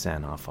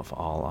 20% off of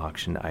all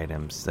auctioned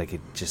items? Like it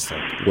just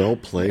like well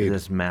played.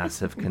 This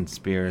massive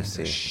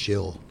conspiracy.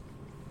 Shill.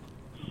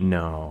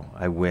 No,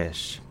 I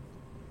wish.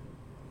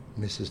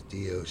 Mrs.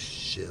 Dio's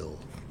shill.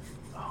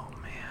 Oh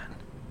man.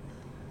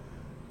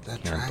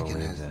 That Can't dragon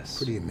believe is this.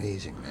 pretty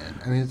amazing, man.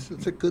 I mean,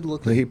 it's a good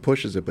looking. He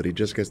pushes it, but he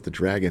just gets the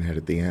dragon head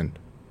at the end.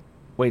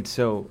 Wait,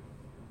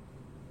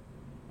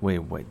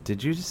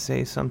 did you just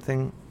say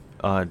something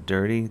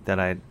dirty that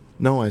I...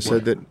 No, I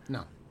said that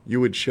you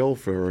would shill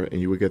for her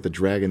and you would get the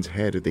dragon's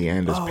head at the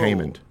end as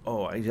payment.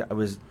 Oh, I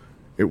was...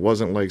 It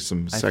wasn't like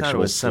some sexual I thought it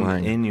was slang.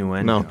 some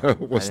innuendo. No,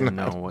 it was I didn't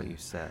not. know what you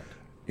said.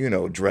 You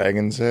know,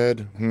 dragon's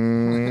head.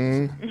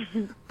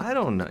 I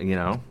don't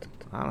know.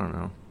 I don't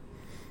know.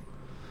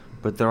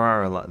 But there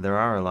are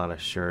a lot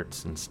of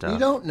shirts and stuff. You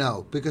don't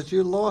know because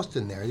you're lost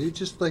in there. You're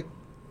just like,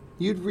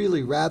 you'd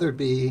really rather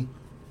be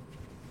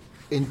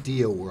in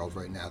Dio world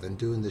right now than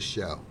doing this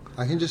show.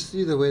 I can just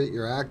see the way that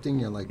you're acting.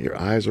 You're like your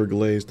eyes are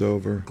glazed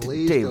over.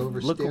 Dave,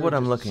 look at what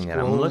I'm looking at.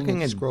 I'm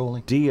looking at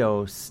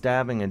Dio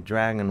stabbing a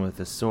dragon with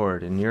a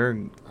sword, and you're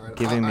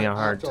giving me a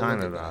hard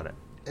time about it.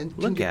 And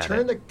look can you at turn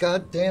it. the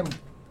goddamn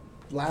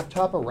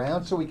laptop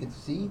around so we can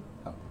see?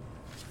 Oh.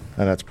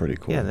 Oh, that's pretty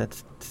cool. Yeah,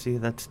 that's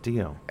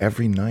Dio.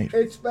 Every night.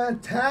 It's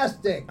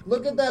fantastic.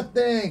 Look at that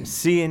thing.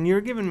 See, and you're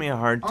giving me a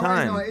hard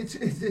time. Oh, no,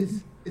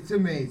 it's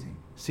amazing.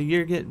 See,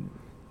 you're getting.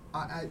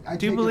 I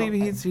Do you believe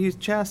he's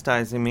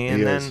chastising me,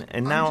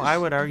 and now I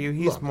would argue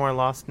he's more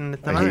lost in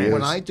it than I am.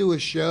 When I do a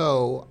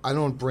show, I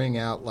don't bring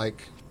out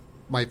like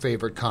my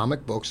favorite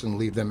comic books and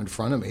leave them in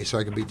front of me so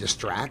I can be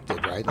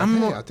distracted, right?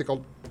 Like, I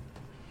think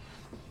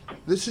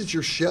this is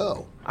your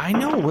show. I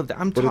know. Well,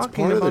 I'm But it's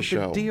talking part of the about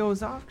show. the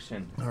Dio's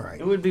auction. All right.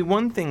 It would be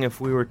one thing if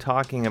we were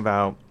talking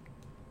about.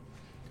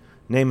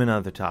 Name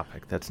another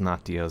topic that's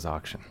not Dio's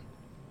auction.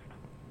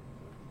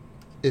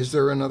 Is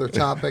there another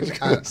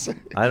topic?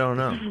 I don't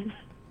know.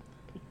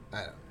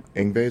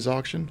 Ingve's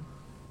auction?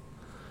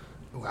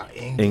 Wow,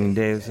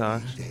 Ingve's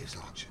auction. Dave's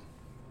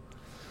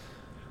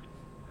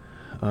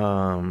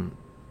auction.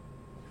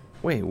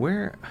 Wait,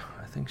 where?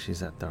 I think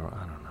she's at the.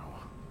 I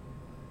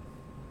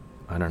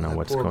don't know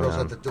what's poor going girl's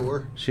on. at the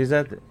door. She's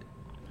at the.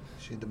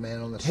 She's the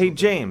man on the. Hey,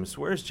 James,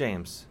 where's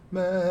James?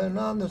 Man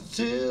on the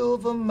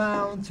Silver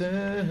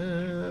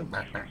Mountain.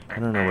 I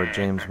don't know where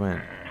James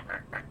went.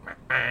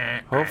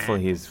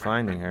 Hopefully he's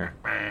finding her.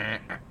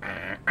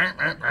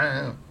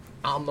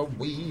 On the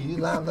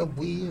wheel.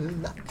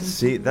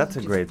 See, that's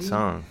a great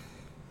song.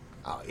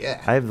 Oh, yeah.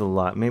 I have the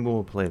live. Maybe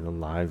we'll play the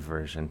live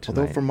version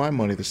tonight. Although, for my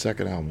money, the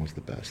second album was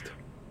the best.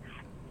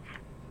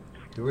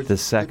 The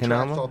second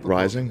album?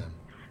 Rising?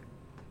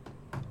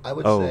 I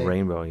would Oh, say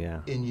Rainbow,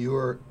 yeah. In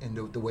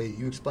the way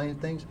you explain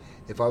things,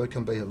 if I would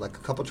compare like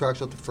a couple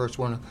tracks off the first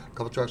one, a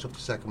couple tracks off the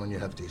second one, you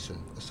have a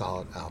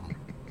solid album.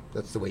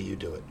 That's the way you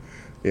do it.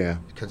 Yeah.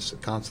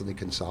 Constantly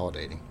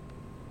consolidating.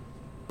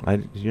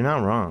 You're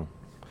not wrong.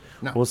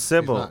 No, well, he's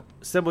Sybil, not.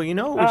 you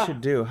know what we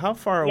should do? How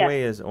far yes.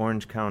 away is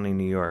Orange County,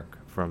 New York,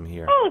 from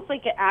here? Oh, it's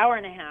like an hour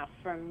and a half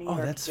from New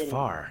York that's City.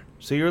 far.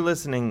 So you're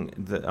listening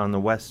on the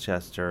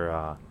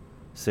Westchester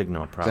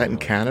signal, probably. Is that in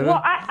Canada?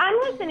 Well, I'm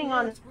listening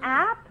on the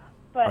app,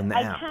 but On the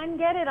I app. can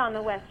get it on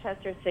the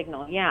Westchester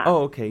signal, yeah.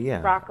 Oh, okay,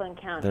 yeah. Rockland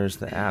County. There's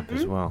the app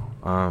as well.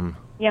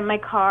 Yeah, my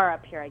car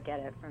up here, I get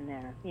it from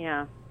there,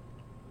 yeah.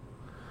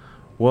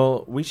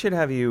 Well, we should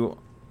have you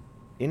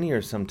in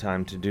here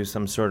sometime to do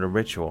some sort of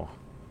ritual.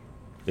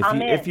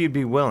 If you'd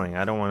be willing.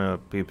 I don't want to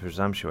be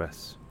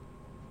presumptuous.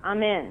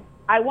 I'm in.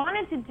 I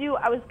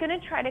was going to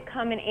try to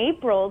come in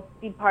April,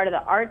 be part of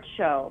the art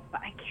show,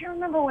 but I can't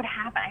remember what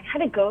happened. I had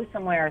to go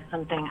somewhere or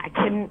something. I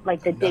couldn't, I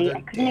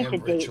couldn't make the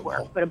date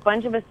work, but a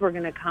bunch of us were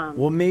going to come.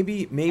 Well,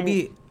 maybe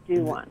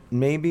do one.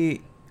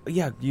 Maybe,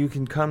 yeah, you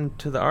can come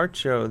to the art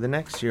show, the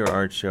next year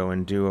art show,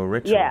 and do a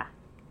ritual. Yeah.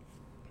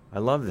 I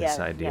love this Yes,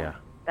 idea. yeah.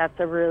 That's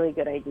a really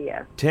good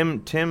idea.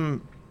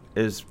 Tim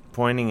is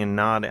pointing and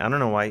nodding. I don't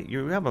know why.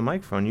 You have a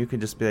microphone. You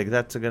could just be like,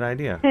 that's a good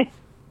idea.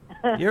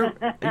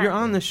 You're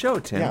on the show,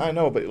 Tim. Yeah, I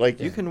know, but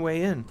you can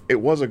weigh in.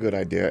 It was a good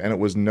idea, and it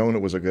was known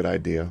it was a good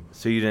idea.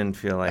 So you didn't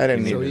feel like I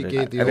didn't, you needed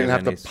I didn't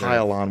have to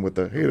pile on with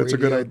hey, that's a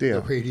good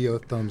idea. The radio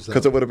thumbs up.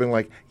 Because it would have been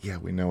like, yeah,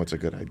 we know it's a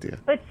good idea.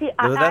 But see,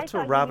 that's I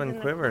what Robin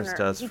Quivers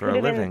does he for a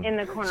could have living. been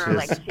in the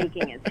corner,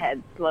 shaking his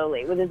head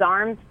slowly with his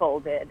arms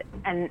folded.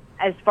 And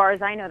as far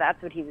as I know,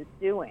 that's what he was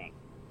doing.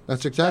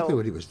 That's exactly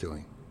what he was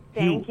doing.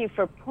 Thank you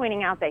for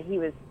pointing out that he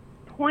was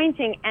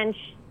pointing and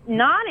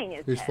nodding his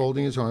head. He was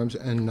folding his arms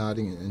and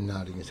nodding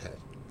his head.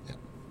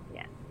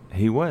 Yeah.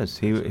 He was.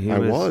 He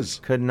was.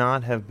 Could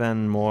not have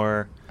been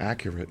more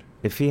accurate.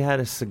 If he had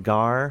a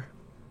cigar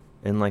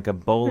in like a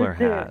bowler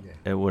hat,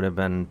 it would have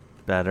been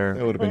better.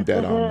 It would have been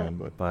dead on then,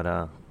 but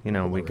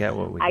we get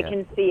what we get. I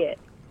can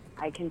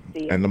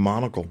see it. And the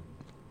monocle.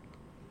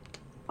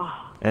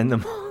 Oh. And the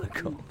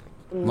monocle.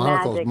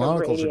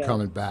 Monocles are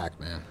coming back,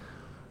 man.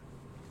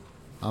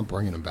 I'm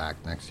bringing them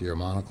back next year,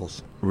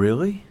 monocles.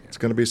 Really? It's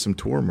going to be some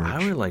tour merch.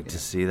 I would like to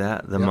see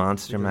that. The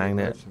Monster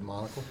Magnet.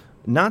 Monocle.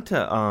 Not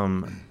to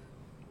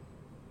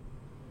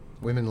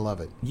Women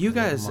love it. You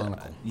guys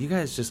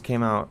just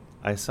came out.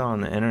 I saw on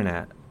the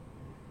internet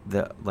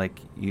that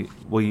you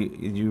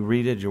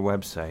redid your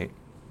website.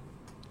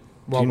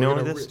 Well, do you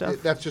know this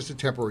stuff? That's just a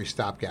temporary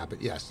stopgap,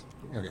 but yes.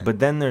 Okay. But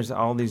then there's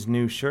all these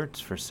new shirts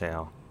for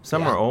sale.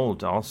 Some are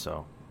old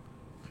also.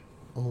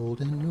 Old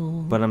and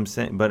new. But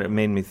it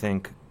made me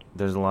think.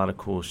 There's a lot of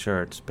cool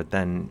shirts, but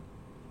then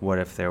what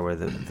if there was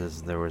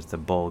the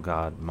Bull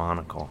God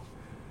monocle?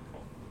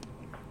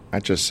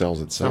 That just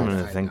sells itself.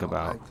 Something to think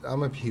about.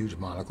 I'm a huge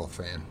monocle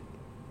fan.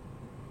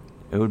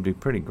 It would be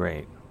pretty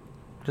great.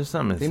 Just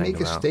something to think about. They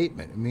make a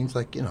statement. It means,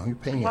 like, you're paying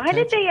attention. Why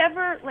did they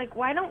ever,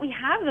 why don't we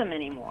have them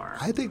anymore?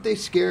 I think they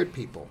scared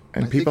people.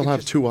 And people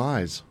have two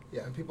eyes.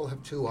 Yeah, and people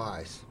have two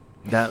eyes.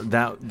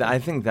 I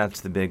think that's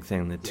the big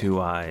thing, the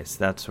two eyes.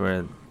 That's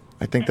where...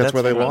 I think that's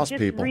where they lost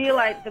people.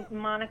 The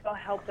monocle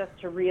helped us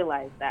to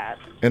realize that.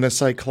 In a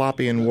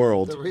cyclopean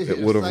world, it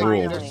would have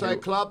ruled. In a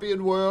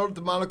cyclopean world,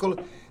 the monocle...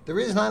 The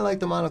reason I like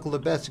the monocle the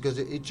best is because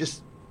it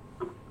just...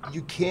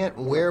 You can't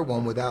wear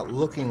one without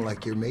looking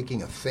like you're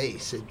making a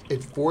face.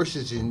 It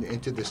forces you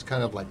into this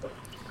kind of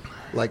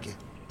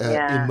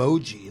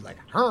emoji,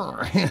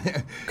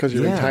 because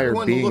your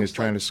entire being is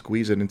trying to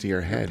squeeze it into your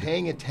head. You're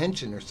paying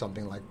attention or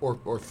something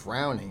or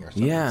frowning or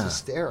something. Yeah. It's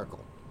hysterical.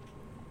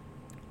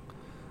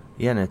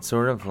 Yeah, and it's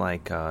sort of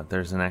like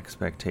there's an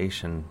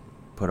expectation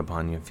put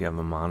upon you if you have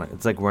a monocle.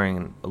 It's like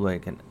wearing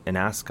an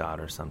ascot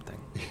or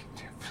something,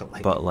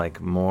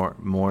 but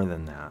more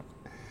than that.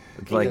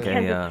 It's like you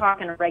can't just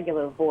talk in a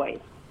regular voice.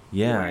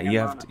 Yeah,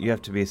 you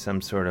have to be some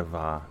sort of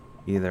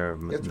either.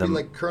 You have to be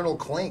like Colonel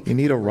Clink. You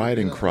need a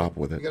riding crop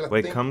with it.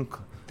 Wait,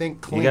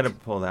 think Clink. You got to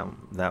pull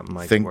that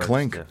mic. Think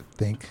Clink.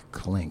 Think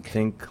Clink.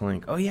 Think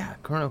Clink. Oh yeah,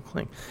 Colonel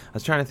Clink. I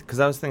was trying to because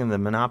I was thinking the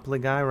Monopoly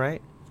guy,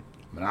 right?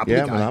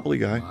 Monopoly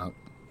guy.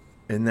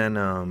 And then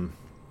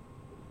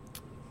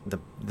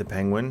the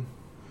Penguin.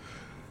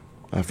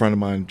 A friend of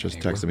mine just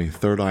texted me,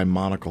 Third Eye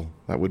Monocle.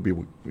 That would be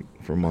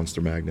from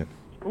Monster Magnet.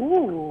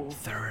 Ooh.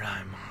 Third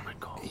Eye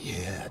Monocle.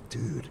 Yeah,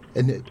 dude.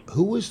 And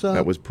who was...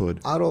 that was Pud.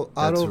 Otto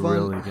That's a von...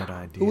 really good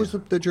idea. Who was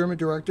the German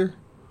director?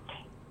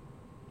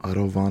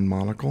 Otto von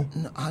Monocle?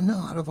 No,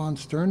 Otto von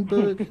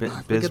Sternberg.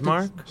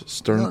 Bismarck?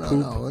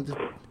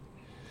 Sternpoop?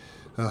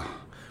 No.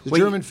 The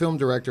German film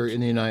director in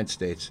the United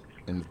States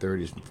in the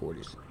 30s and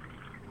 40s.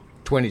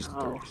 20s and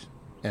 30s.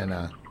 And,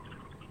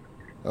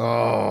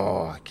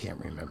 I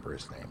can't remember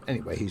his name.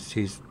 Anyway,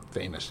 he's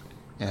famous.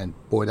 And,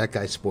 boy, that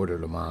guy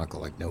sported a monocle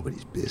like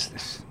nobody's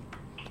business.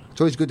 It's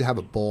always good to have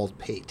a bald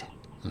pate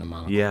on a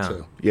monocle,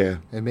 too. Yeah.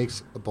 It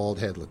makes a bald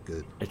head look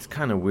good. It's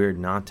kind of weird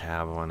not to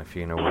have one if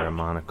you're going to wear a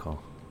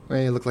monocle. Well,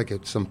 you look like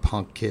some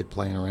punk kid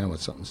playing around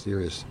with something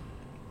serious.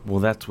 Well,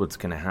 that's what's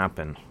going to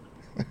happen.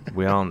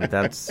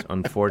 That's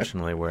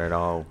unfortunately where it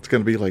all... It's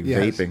going to be like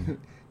vaping.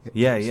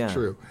 Yeah, It's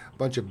true. A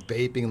bunch of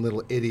vaping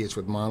little idiots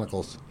with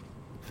monocles.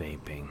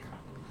 Vaping.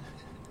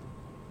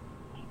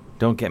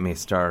 Don't get me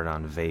started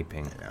on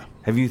vaping. Yeah.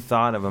 Have you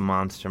thought of a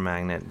Monster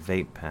Magnet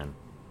vape pen?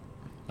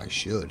 I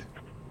should.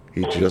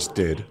 He just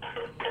did.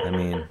 I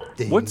mean,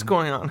 Ding. What's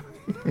going on?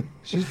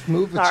 She's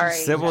moving. Sorry.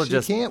 Sybil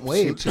she can't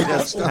wait. She has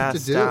just stuff to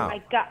passed do. out.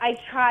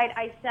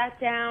 I sat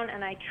down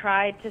and I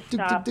tried to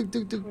stop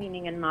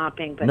cleaning and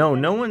mopping. But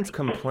No one's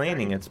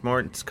complaining. It's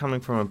coming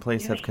from a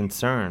place of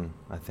concern,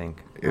 I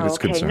think. It is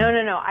concern.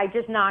 No. I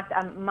just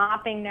I'm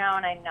mopping now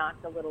and I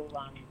knocked a little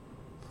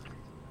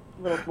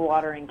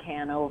watering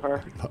can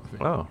over.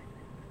 Oh,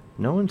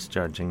 no one's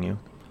judging you.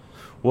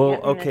 Well,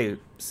 okay,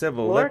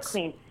 Sybil, let's...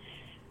 Clean.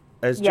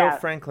 As Joe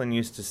Franklin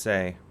used to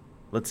say,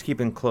 let's keep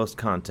in close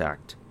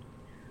contact.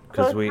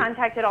 Close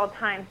contact at all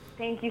times.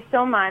 Thank you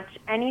so much.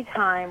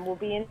 Anytime. We'll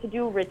be in to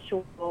do a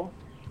ritual.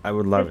 I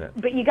would love it.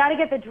 But you got to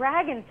get the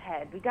dragon's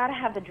head. We got to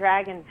have the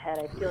dragon's head.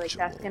 I feel like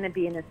that's going to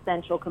be an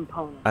essential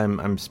component.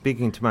 I'm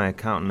speaking to my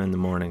accountant in the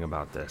morning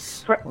about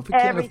this. Well, if we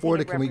can't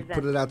afford it, can we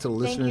put it out to the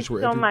listeners?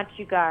 Thank you so much,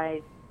 you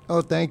guys.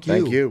 Oh, thank you.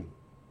 Thank you.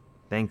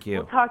 Thank you.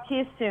 We'll talk to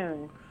you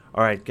soon.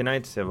 All right. Good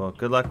night, Sybil.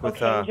 Good luck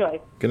with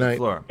enjoy. Good night.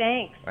 Flora.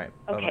 Thanks. All right.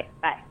 Okay,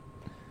 bye.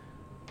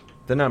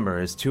 The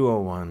number is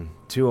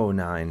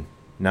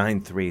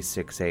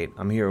 201-209-9368.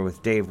 I'm here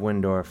with Dave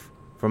Wyndorf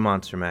from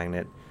Monster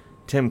Magnet,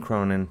 Tim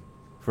Cronin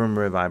from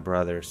Ribeye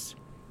Brothers.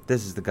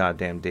 This is the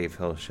goddamn Dave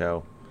Hill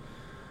Show.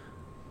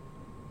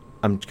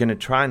 I'm going to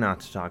try not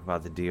to talk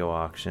about the Dio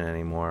auction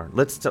anymore.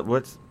 Let's not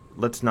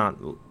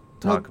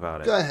talk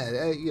about it. Go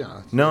ahead.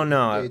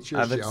 No. It's your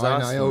I've show.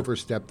 exhausted. I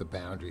overstepped the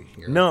boundary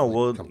here. No,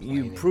 well,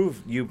 you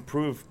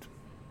proved.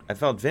 I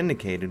felt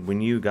vindicated when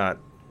you got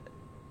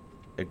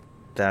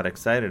that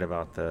excited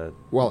about the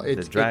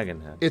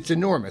dragon head. It's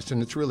enormous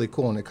and it's really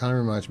cool and it kind of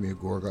reminds me of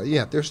Gorgon.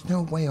 Yeah, there's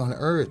no way on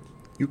earth.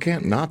 You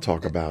can't not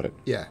talk about it.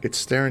 Yeah. It's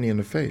staring you in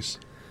the face.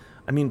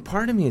 I mean,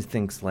 part of me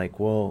thinks like,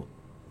 well,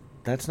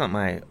 that's not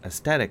my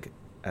aesthetic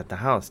at the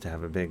house to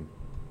have a big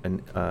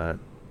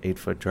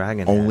 8-foot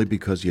dragon head. Only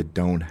because you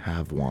don't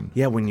have one.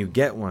 Yeah, when you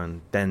get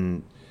one,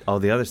 then all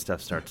the other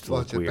stuff starts to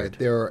look weird.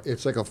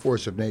 It's like a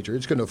force of nature.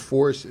 It's going to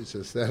force its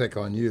aesthetic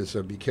on you,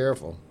 so be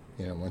careful.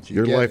 Once you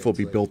your life will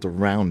be built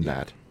around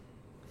that.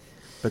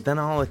 But then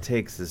all it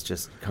takes is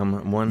just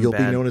come one You'll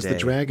bad be known as day. the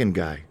dragon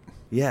guy.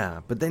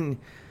 Yeah, but then,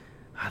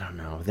 I don't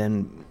know,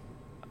 then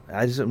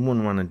I just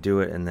wouldn't want to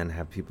do it and then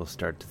have people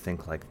start to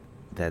think like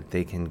that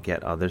they can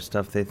get other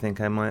stuff they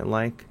think I might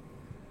like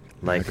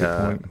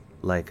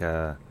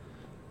a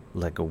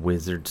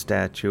wizard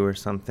statue or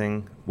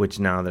something, which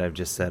now that I've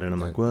just said it, I'm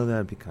like, well,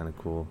 that'd be kind of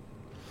cool.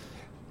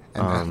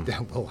 And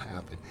that will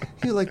happen.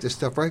 You like this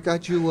stuff, right? I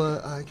got you.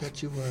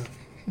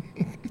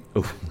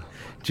 Oof.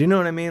 Do you know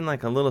what I mean?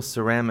 Like a little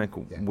ceramic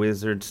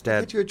wizard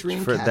statue. Get your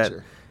dream that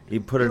catcher.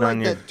 you put it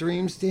on your... that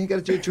dreams thing. You got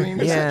to do a dream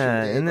catcher.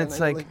 Yeah, and it's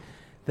like...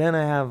 Then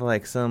I have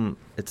like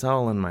it's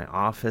all in my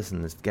office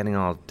and it's getting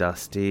all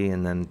dusty,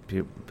 and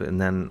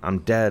then I'm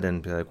dead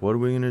and be like, what are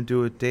we going to do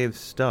with Dave's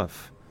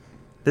stuff?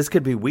 This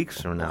could be weeks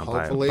from now,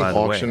 hopefully, by the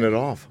way. Auction it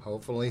off.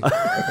 Hopefully,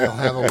 you'll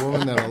have a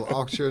woman that'll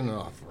auction it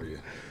off for you.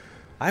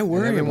 I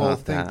worry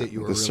about that. Think that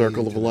you were the really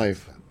circle of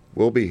life.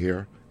 We'll be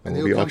here. And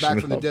we'll they'll come back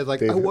from the dead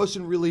like, David. I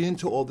wasn't really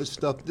into all this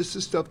stuff. This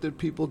is stuff that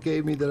people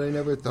gave me that I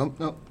never thought.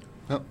 No.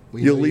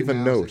 You'll leave a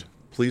note.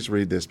 Please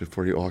read this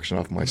before you auction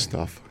off my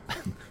stuff.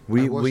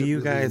 Will you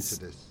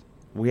guys...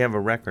 We have a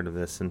record of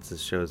this since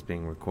this show is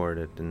being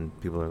recorded and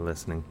people are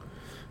listening,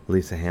 at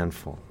least a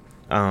handful.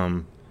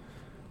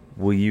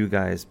 Will you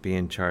guys be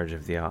in charge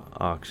of the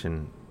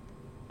auction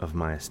of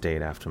my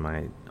estate after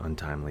my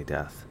untimely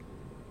death?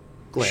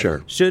 Gladly.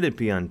 Sure. Should it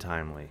be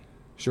untimely?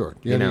 Sure.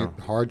 You know,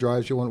 hard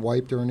drives you want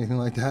wiped or anything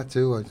like that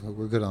too?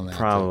 We're good on that.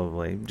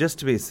 Probably. Too. Just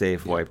to be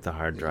safe, wipe the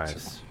hard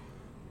drives.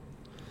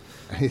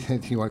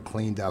 Anything you want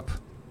cleaned up?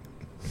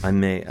 I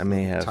may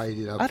have.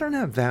 Tidied up. I don't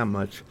have that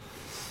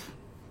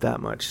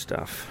much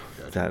stuff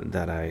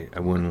that I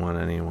wouldn't want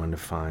anyone to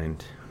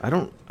find.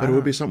 But it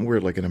would be something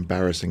weird, like an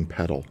embarrassing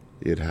pedal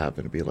you'd have.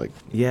 It'd be like...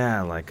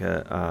 Yeah, like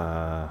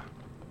a...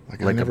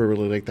 I never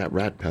really liked that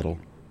rat pedal.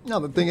 No,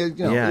 the thing is,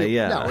 No,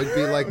 it'd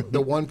be like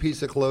the one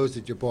piece of clothes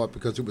that you bought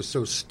because it was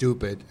so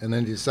stupid, and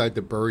then you decided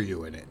to bury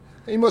you in it.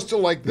 He must have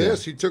liked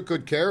this. He took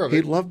good care of it.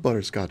 He'd love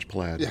butterscotch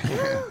plaid.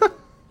 Yeah.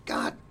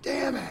 God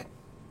damn it.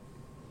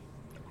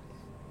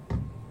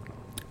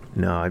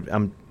 No,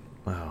 I'm...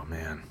 Oh,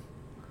 man.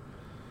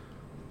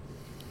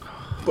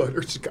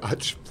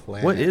 Butterscotch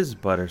plaid. What is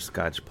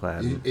butterscotch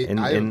plaid?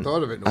 I haven't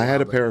thought of it in a while. I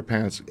had a pair of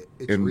pants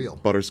in real.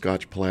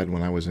 butterscotch plaid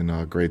when I was in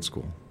grade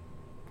school.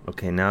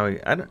 Okay, now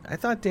I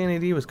thought Danny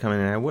D was coming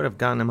in. I would have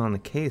gotten him on the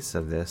case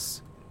of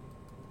this.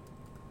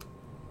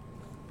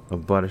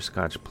 Of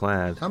butterscotch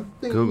plaid.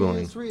 Something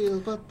Googling. is real,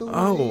 but the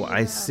Oh, way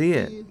I see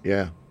it.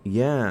 Yeah.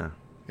 Yeah.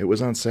 It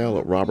was on sale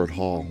at Robert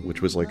Hall,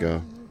 which was like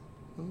a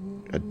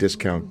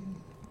discount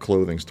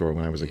clothing store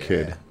when I was a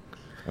kid.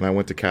 And I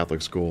went to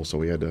Catholic school, so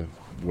we had to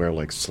wear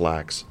like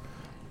slacks.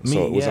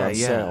 So it was on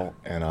sale,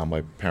 and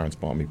my parents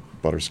bought me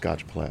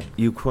butterscotch plaid.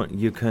 You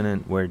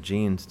couldn't wear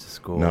jeans to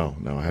school. No,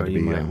 I had or to be.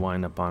 You might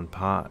wind up on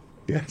pot.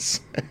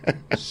 Yes.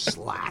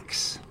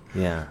 Slacks.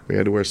 Yeah. We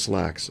had to wear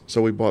slacks,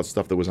 so we bought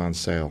stuff that was on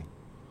sale.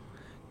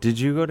 Did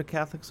you go to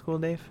Catholic school,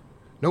 Dave?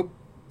 Nope,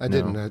 I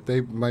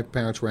didn't. My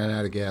parents ran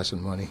out of gas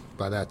and money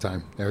by that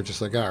time. They were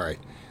just like, all right.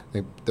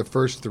 The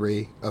first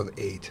 3 of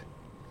 8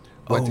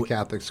 went to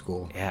Catholic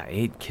school. Yeah,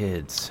 8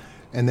 kids.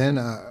 And then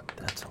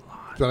that's a lot.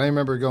 But I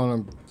remember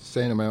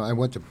saying to I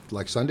went to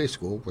like Sunday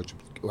school, which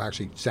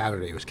actually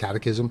Saturday it was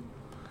catechism.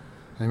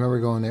 I remember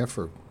going there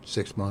for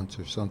 6 months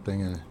or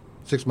something, and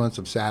 6 months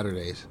of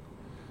Saturdays,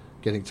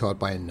 getting taught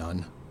by a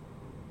nun,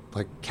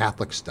 like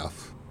Catholic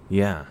stuff.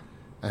 Yeah.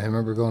 I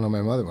remember going to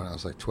my mother when I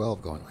was like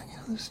 12, going like,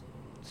 this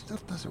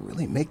stuff doesn't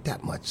really make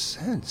that much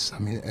sense. I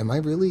mean,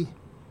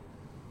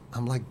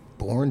 I'm like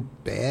born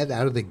bad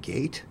out of the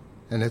gate,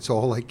 and it's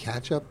all like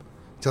catch up.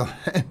 So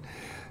it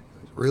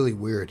was really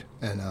weird.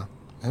 And I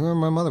remember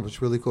my mother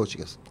was really cool. She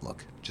goes,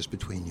 look, just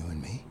between you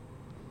and me,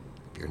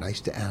 if you're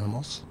nice to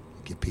animals,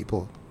 give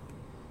people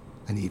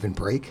an even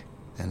break,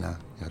 and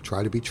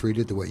try to be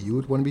treated the way you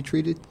would want to be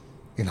treated,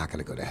 you're not going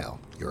to go to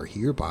hell. You're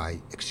hereby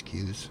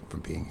excused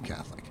from being a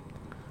Catholic.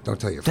 Don't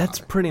tell your father. That's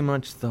pretty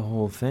much the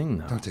whole thing,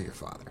 though. Don't tell your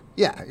father.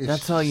 Yeah.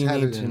 That's all you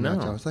need to know.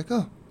 I was like,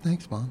 oh,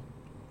 thanks, Mom.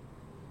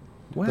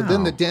 Wow. But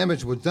then the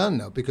damage was done,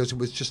 though, because it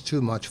was just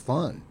too much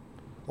fun.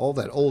 All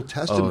that Old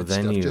Testament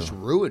stuff just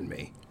ruined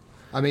me.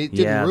 I mean, it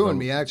didn't ruin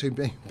me,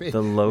 actually.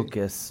 The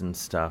locusts and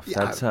stuff. Yeah,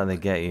 that's how they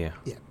get you.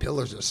 Yeah,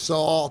 pillars of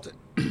salt.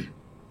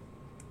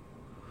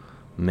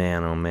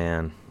 Man, oh,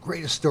 man.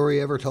 Greatest story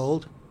ever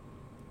told?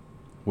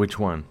 Which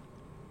one?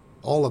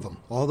 All of them.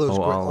 All those.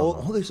 All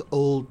this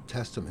Old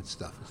Testament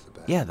stuff is the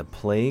best. Yeah, the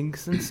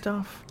plagues and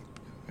stuff.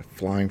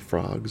 Flying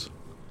frogs.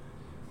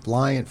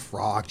 Flying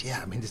frogs. Yeah,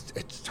 I mean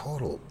it's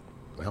total.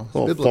 Well,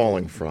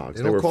 falling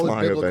frogs. They were call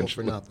flying it biblical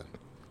eventually. for nothing.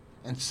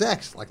 And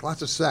sex, like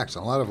lots of sex,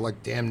 and a lot of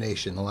like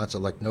damnation, and lots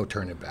of like no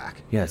turning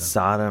back. Yeah,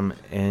 Sodom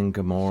and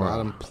Gomorrah.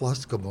 Sodom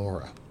plus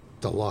Gomorrah,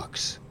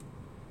 deluxe.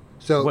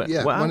 So when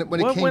it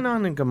what went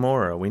on in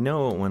Gomorrah? We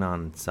know what went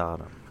on in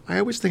Sodom. I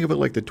always think of it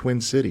like the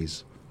Twin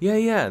Cities.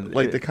 Yeah.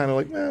 Like they're kind of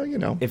like,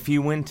 well, If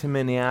you went to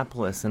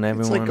Minneapolis and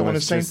everyone like going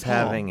was to just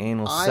having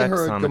anal sex I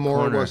heard on the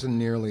Gomorrah corner. wasn't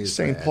nearly as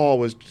St. bad. Paul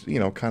was,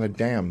 kind of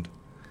damned.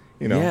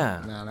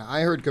 Yeah. No,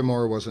 I heard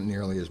Gomorrah wasn't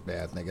nearly as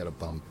bad, and they got a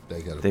bump.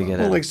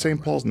 Well, like St.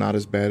 Paul's not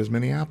as bad as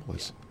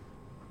Minneapolis.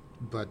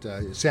 But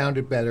it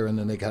sounded better, and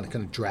then they kind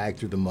of dragged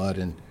through the mud,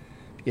 and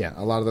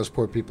a lot of those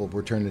poor people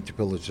were turned into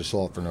pillars of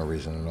salt for no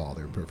reason at all.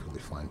 They were perfectly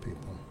fine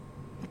people.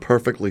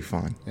 Perfectly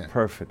fine. Yeah.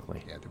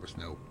 Perfectly. Yeah, there was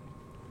no.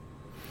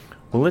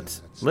 Well,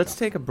 let's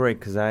take a break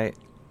because I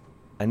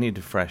need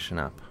to freshen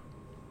up,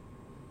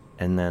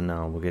 and then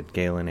we'll get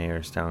Galen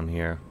Ayers down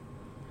here.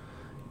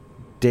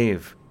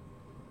 Dave,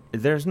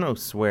 there's no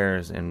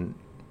swears in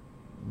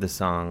the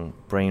song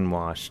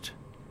Brainwashed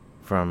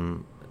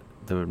from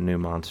the new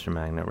Monster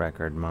Magnet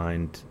record,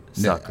 Mind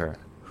Sucker.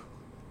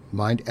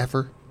 Mind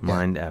Effer?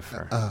 Mind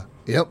Effer.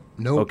 Yep.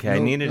 No. Okay, I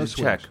needed to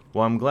check.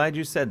 Well, I'm glad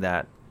you said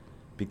that,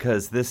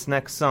 because this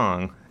next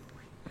song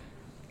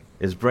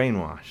is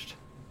Brainwashed.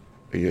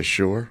 Are you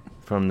sure?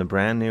 From the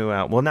brand new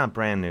album. Well, not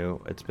brand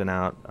new. It's been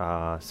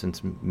out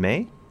since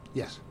May?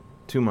 Yes.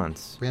 2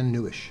 months. Brand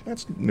newish.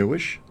 That's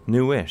newish.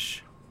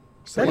 Newish.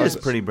 That is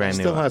pretty brand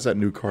new. Still has that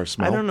new car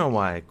smell. I don't know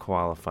why I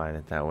qualified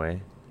it that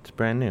way. It's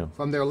brand new.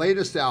 From their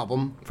latest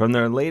album.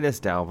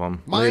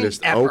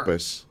 Latest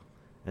opus.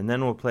 And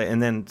then we'll play.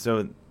 And then,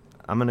 so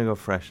I'm going to go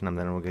freshen them.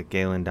 Then we'll get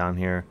Galen down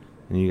here.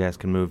 And you guys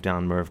can move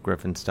down Merv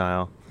Griffin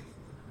style.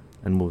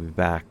 And we'll be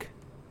back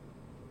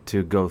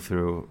to go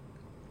through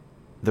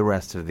the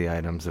rest of the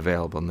items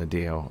available in the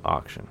DO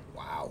auction.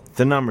 Wow.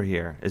 The number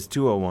here is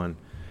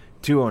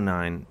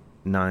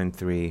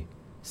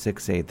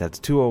 201-209-9368. That's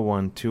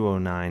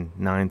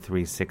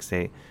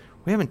 201-209-9368.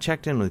 We haven't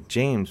checked in with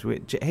James.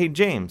 Hey,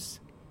 James.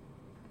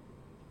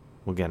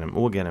 We'll get him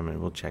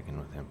and we'll check in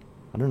with him.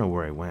 I don't know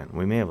where he went.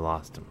 We may have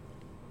lost him.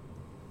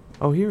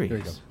 Oh, here he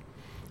is.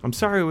 I'm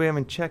sorry we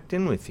haven't checked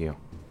in with you.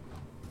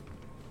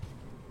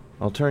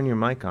 I'll turn your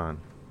mic on.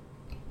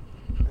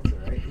 That's all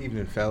right.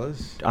 Evening,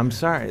 fellas. I'm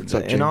sorry. What's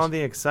up, In all James?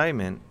 the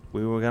excitement,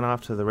 we were going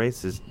off to the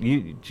races.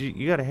 You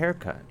got a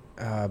haircut.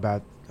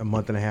 About a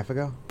month and a half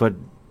ago. But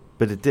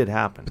it did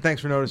happen. But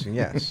thanks for noticing,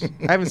 yes.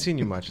 I haven't seen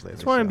you much lately.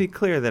 Just want to be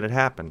clear that it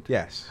happened.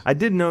 Yes. I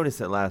did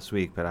notice it last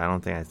week, but I don't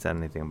think I said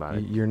anything about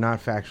it. You're not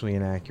factually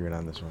inaccurate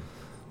on this one.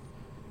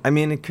 I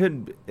mean, it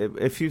could...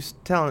 If you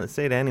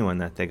say to anyone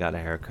that they got a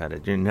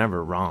haircut, you're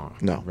never wrong.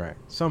 No. Right.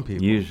 Some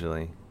people.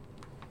 Usually.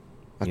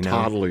 A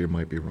toddler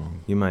might be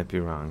wrong. You might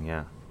be wrong,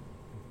 yeah.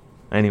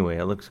 Anyway,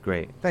 it looks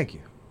great. Thank you.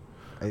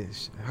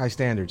 High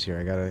standards here.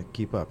 I got to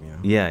keep up, you know.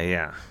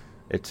 Yeah.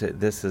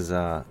 This is...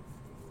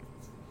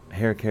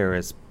 hair care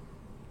is...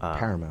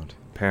 Paramount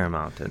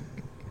at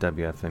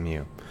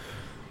WFMU.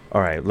 All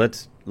right,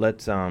 let's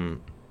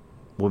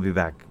we'll be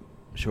back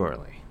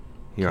shortly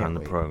here on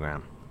the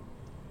program.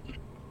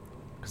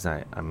 Because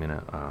I'm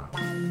gonna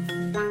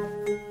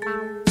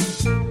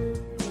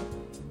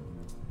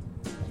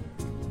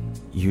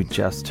you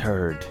just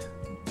heard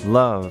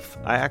Love.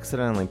 I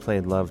accidentally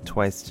played Love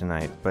twice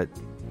tonight, but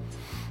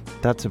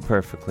that's a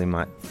perfectly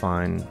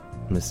fine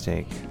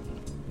mistake.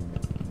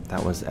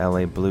 That was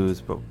LA Blues,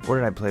 but what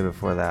did I play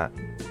before that?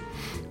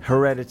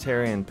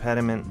 Hereditary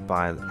Impediment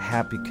by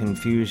Happy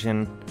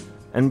Confusion.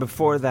 And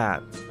before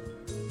that,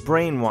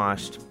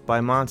 Brainwashed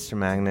by Monster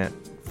Magnet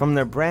from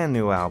their brand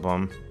new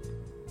album,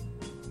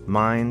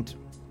 Mind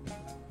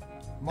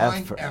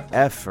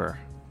Effer.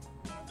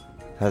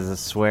 Has a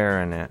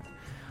swear in it.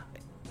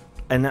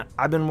 And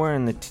I've been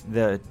wearing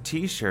the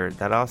t-shirt,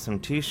 that awesome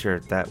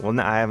t-shirt that,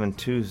 I have in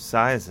 2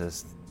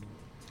 sizes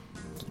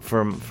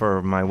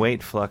for my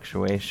weight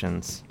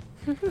fluctuations.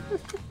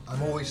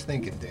 I'm always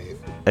thinking, Dave.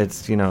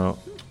 It's,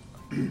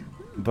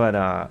 but,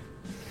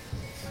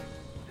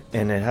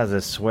 and it has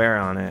a swear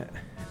on it,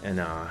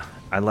 and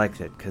I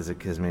liked it because it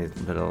gives me a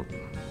bit of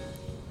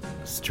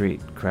street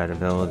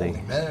credibility.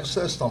 Holy man, it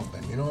says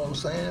something, you know what I'm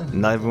saying?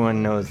 Not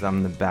everyone knows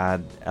I'm the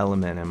bad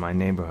element in my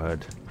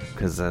neighborhood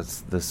because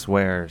that's the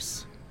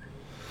swears.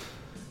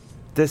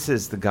 This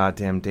is the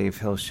goddamn Dave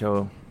Hill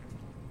Show.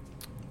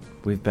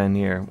 We've been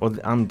here. Well,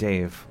 I'm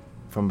Dave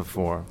from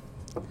before.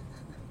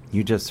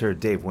 You just heard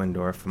Dave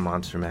Wyndorf from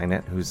Monster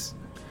Magnet, who's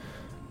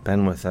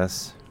been with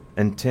us,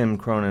 and Tim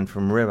Cronin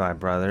from Ribeye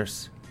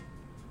Bros.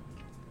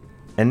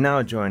 And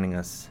now joining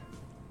us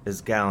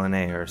is Galen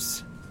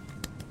Ayers.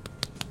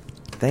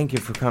 Thank you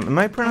for coming. Am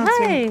I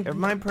pronouncing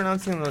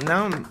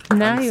now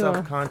I'm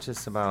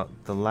self-conscious about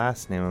the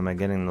last name. Am I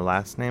getting the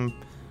last name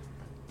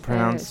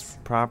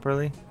pronounced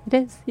properly? It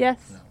is, yes.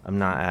 I'm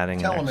not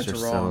adding an extra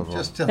syllable.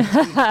 Just tell me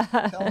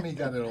you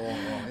got it all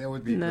wrong. It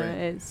would be great.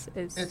 No,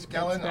 it's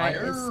Galen right.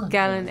 Ayers. It's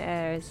Galen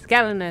Ayers.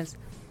 Galen Ayers.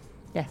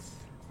 Yes.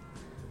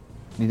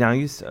 Now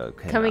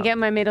okay. Can we get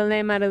my middle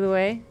name out of the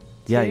way?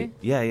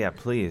 Yeah,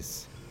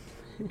 please.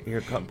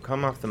 Here,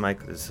 come off the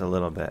mic just a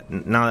little bit.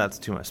 No, that's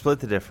too much. Split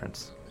the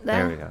difference.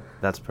 There we go.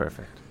 That's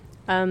perfect.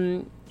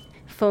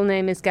 Full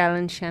name is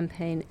Galen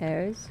Champagne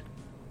Ayers.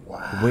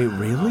 Wow. Wait,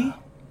 really?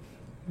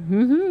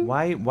 Mm-hmm.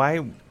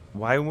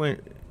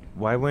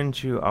 Why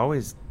wouldn't you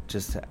always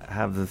just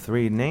have the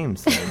 3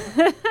 names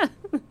then?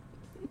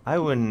 I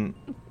wouldn't.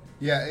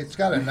 Yeah, it's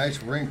got a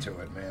nice ring to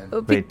it, man.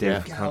 Wait,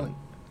 Dave.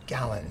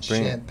 Galen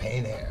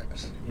Champagne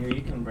Ayers. Here,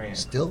 you can bring it.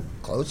 Still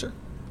closer.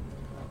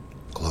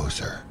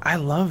 I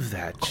love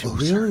that.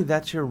 Closer. Really?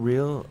 That's your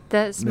real...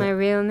 That's my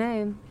real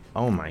name.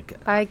 Oh, my God.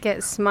 I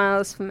get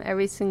smiles from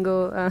every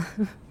single,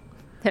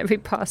 every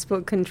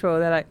possible control.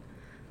 They're like,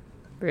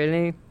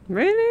 really?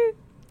 Really?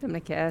 I'm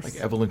like, yes. Like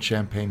Evelyn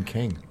Champagne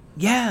King.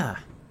 Yeah.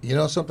 You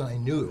know something? I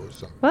knew it was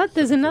something. What?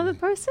 There's another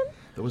person?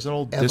 There was an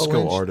old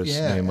disco artist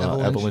named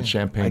Evelyn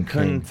Champagne King. I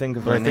couldn't think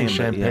of her name. I think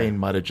Champagne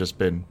might have just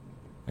been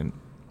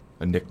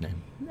a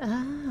nickname.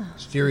 Ah.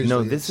 Seriously,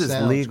 no, this is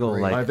legal.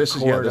 great. Like this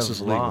is court this is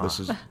of legal. law. This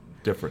is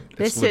different.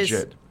 This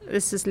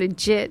is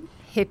legit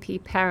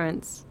hippie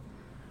parents.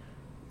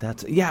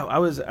 That's I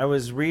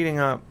was reading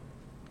up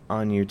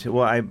on you too.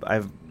 Well,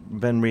 I've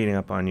been reading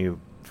up on you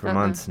for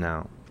months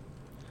now,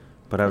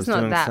 but I was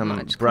doing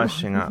some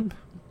brushing up.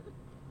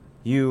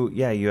 You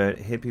had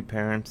hippie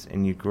parents,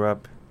 and you grew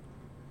up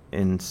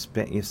in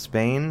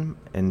Spain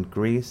and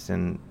Greece,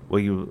 and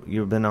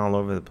you've been all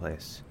over the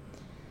place.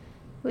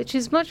 Which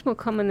is much more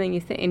common than you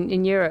think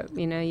in Europe.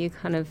 You know, you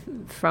kind of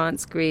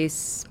France, Greece,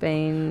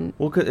 Spain.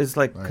 Well, it's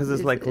like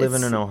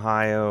living in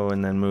Ohio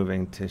and then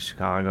moving to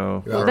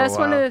Chicago. Well, that's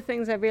one of the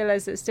things I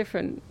realized that's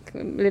different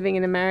living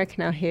in America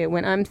now here.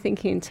 When I'm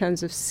thinking in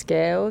terms of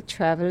scale,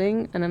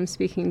 traveling, and I'm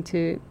speaking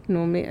to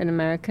normally an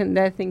American,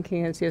 they're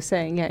thinking, as you're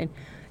saying,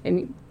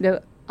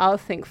 I'll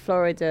think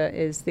Florida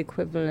is the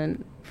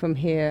equivalent from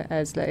here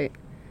as like,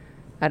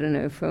 I don't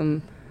know,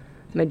 from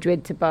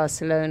Madrid to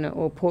Barcelona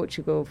or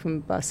Portugal from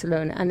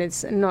Barcelona, and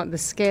it's not, the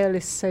scale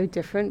is so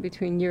different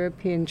between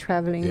European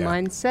traveling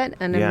mindset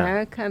and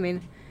America. I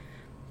mean,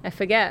 I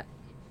forget.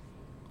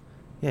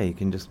 Yeah, you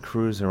can just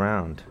cruise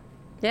around.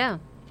 Yeah.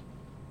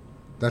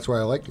 That's why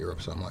I like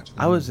Europe so much.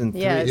 I was in 3.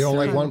 You don't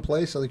like one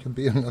place, so you can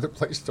be in another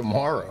place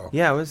tomorrow.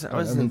 Yeah, I was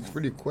in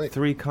pretty quick.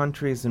 3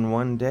 countries in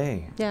one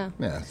day. Yeah.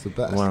 Yeah, it's the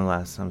best. One of the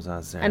last times I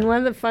was there. And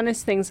one of the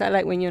funnest things I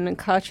like when you're on a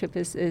car trip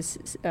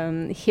is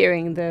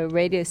hearing the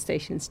radio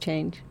stations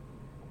change.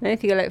 And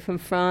if you go like from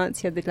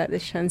France, you have the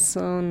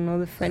chanson or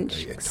the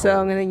French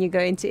song, and then you go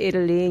into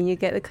Italy and you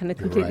get the kind of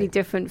completely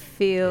different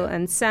feel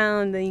and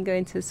sound. Then you go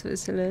into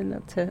Switzerland,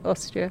 up to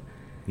Austria.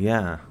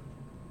 Yeah.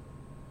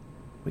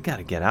 We got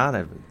to get out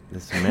of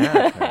this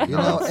America.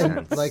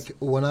 And like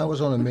when I was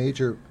on a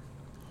major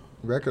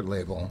record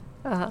label,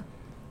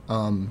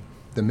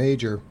 the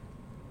major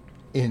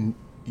in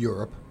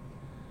Europe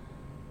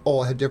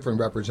all had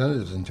different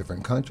representatives in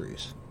different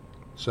countries.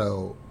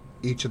 So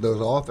each of those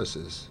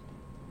offices,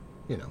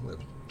 we have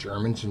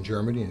Germans in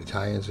Germany and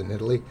Italians in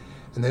Italy,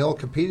 and they all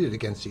competed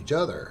against each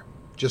other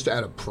just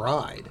out of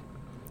pride.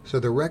 So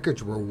the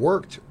records were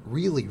worked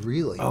really,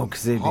 really hard. Oh,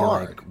 because they'd be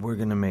like, we're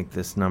going to make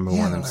this number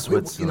one in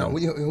Switzerland.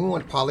 We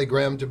want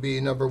Polygram to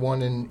be number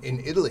one in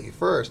Italy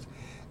first,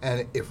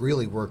 and it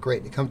really worked great.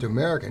 And you come to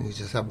America, and you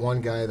just have one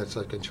guy that's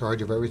like in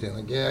charge of everything.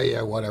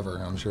 Like, whatever,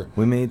 I'm sure.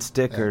 We made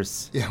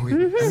stickers. We see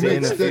made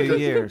in a stickers. few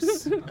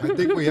years. I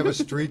think we have a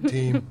street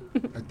team.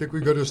 I think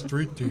we got a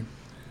street team.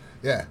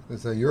 Yeah,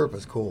 Europe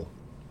is cool.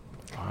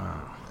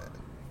 Wow.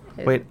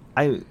 Wait,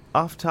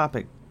 off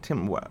topic.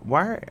 Tim,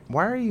 why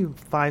are you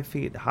 5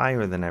 feet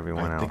higher than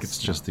everyone else? I think it's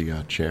just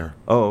the chair.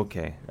 Oh,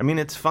 okay. I mean,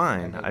 it's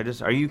fine.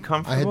 Are you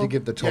comfortable? I had to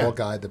give the tall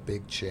guy the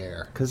big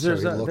chair. Because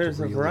there's a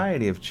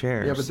variety of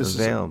chairs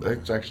available.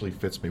 It actually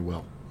fits me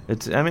well.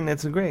 It's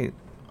a great.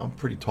 I'm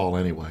pretty tall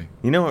anyway.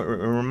 You know what it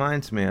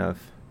reminds me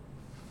of?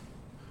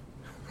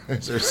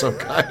 Is there some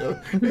kind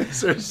of?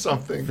 Is there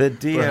something? The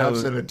Dio,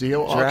 perhaps in a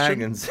Dio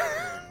Dragons.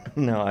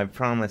 auction? No, I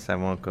promise I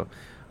won't go.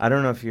 I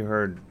don't know if you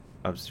heard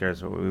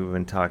upstairs what we've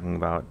been talking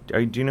about.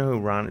 Do you know who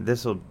Ron?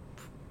 This will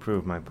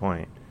prove my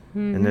point.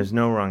 Mm-hmm. And there's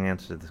no wrong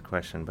answer to this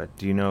question. But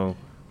do you know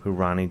who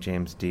Ronnie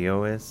James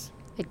Dio is?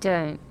 I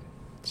don't.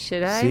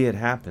 Should I? See, it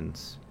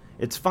happens.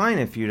 It's fine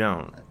if you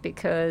don't.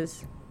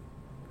 Because.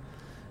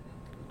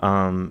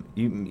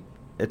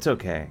 It's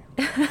okay.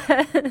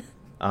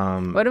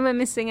 What am I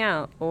missing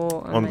out?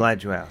 I'm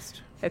glad you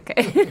asked.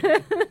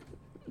 Okay.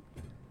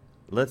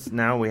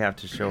 Now we have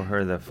to show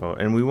her the photo.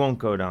 And we won't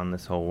go down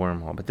this whole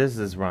wormhole. But this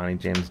is Ronnie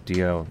James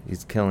Dio.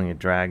 He's killing a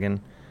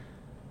dragon.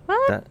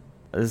 What?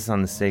 This is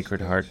on the Sacred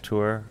Heart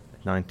Tour,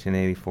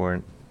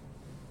 1984,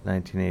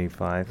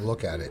 1985.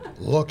 Look at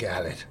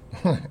it.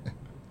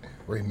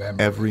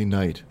 Remember. Every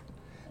night.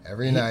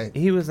 Every night.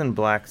 He was in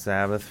Black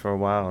Sabbath for a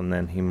while, and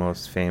then he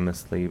most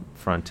famously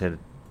fronted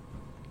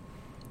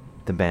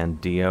the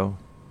band Dio.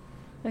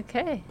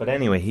 Okay. But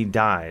anyway, he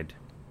died.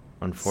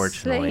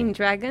 Unfortunately. Slaying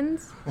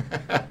dragons?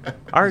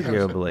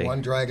 Arguably.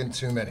 One dragon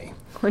too many.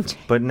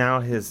 But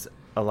now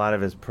a lot of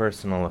his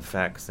personal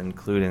effects,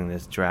 including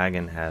this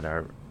dragon head,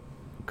 are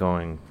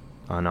going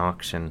on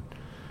auction.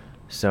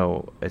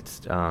 So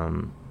it's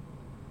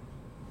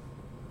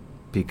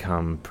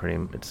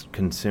it's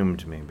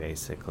consumed me,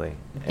 basically.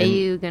 Are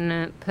you going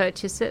to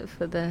purchase it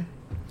for the...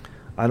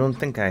 I don't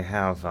think I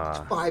have... It's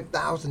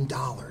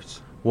 $5,000.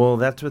 Well,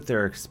 that's what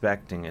they're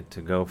expecting it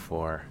to go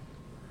for.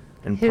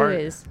 And Who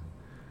is?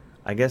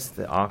 I guess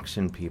the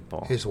auction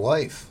people. His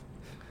wife.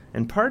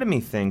 And part of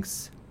me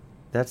thinks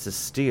that's a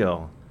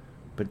steal,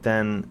 but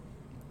then,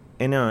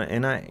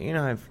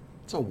 I've...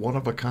 It's a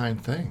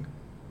one-of-a-kind thing.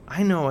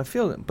 I know, I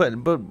feel it. But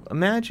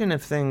imagine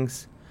if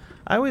things...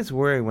 I always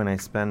worry when I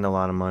spend a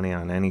lot of money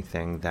on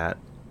anything that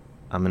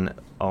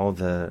all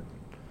the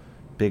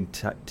big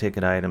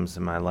ticket items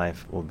in my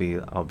life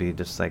I'll be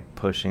just like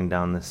pushing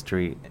down the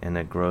street in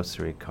a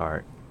grocery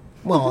cart.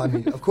 Well, I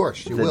mean, of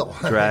course, you will.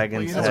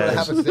 Dragon's head. That's what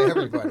happens to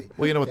everybody.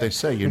 Well, you know what they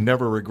say, you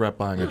never regret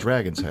buying a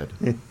dragon's head.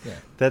 Yeah.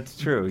 That's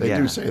true, They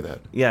do say that.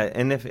 Yeah,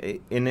 and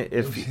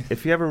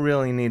if you ever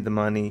really need the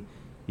money,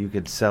 you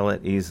could sell it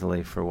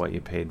easily for what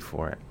you paid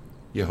for it.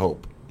 You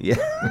hope. Yeah.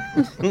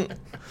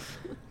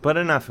 But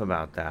enough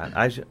about that.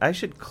 I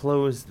should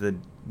close the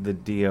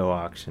Dio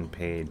auction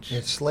page.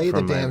 It's slay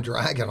the damn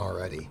dragon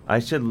already.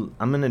 I'm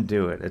going to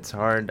do it. It's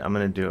hard. I'm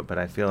going to do it, but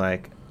I feel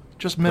like...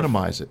 Just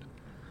minimize it.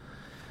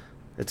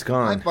 It's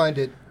gone. I find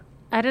it...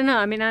 I don't know.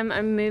 I mean,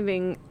 I'm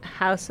moving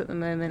house at the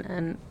moment,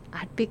 and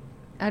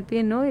I'd be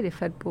annoyed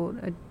if I'd bought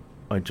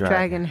a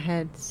dragon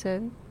head.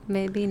 So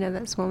maybe,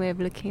 that's one way of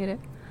looking at it.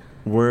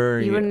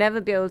 You would never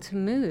be able to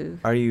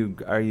move. Are you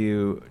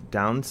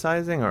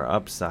downsizing or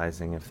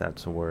upsizing, if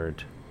that's a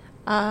word?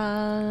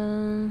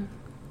 Because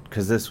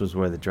this was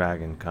where the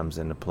dragon comes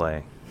into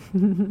play.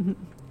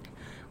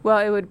 Well,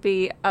 it would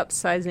be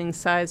upsizing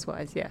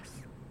size-wise, yes.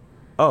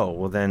 Oh,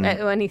 well then...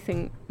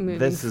 anything moving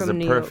this is from a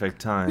New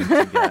perfect York. time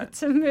to get...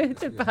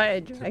 to buy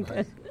a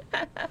dragon.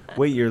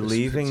 Wait, you're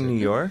leaving New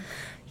York?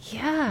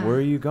 Yeah. Where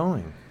are you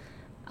going?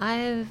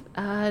 I've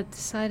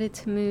decided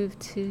to move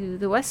to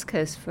the West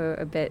Coast for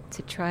a bit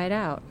to try it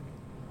out.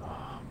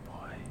 Oh,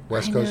 boy.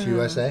 West Coast,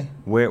 USA?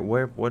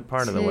 What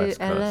part of the West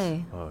Coast?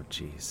 LA. Oh,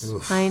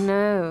 jeez. I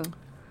know.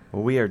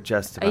 Well, we are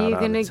just about Are you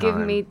going to give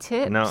me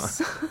tips no.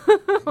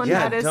 on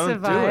how to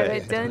survive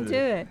it? Don't do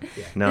it.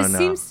 Yeah. No, this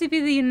seems to be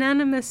the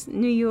unanimous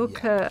New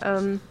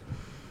Yorker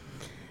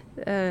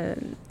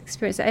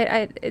experience.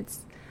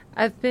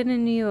 I've been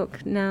in New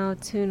York now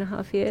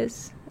 2.5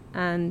 years,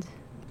 and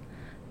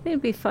I think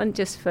it'd be fun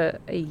just for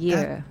a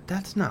year.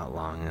 That's not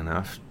long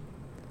enough.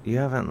 You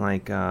haven't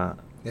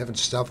you haven't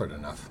suffered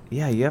enough.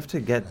 Yeah, you have to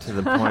get to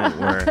the point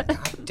where...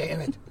 God damn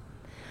it.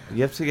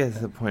 You have to get to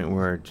the point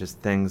where just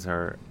things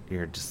are...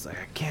 You're just like,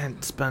 I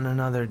can't spend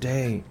another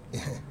day.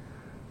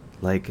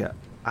 I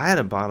had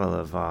a bottle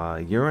of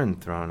urine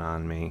thrown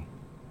on me,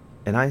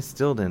 and I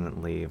still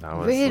didn't leave. I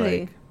was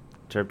really?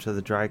 Trip to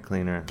the dry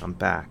cleaner. I'm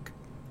back.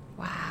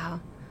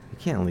 Wow. You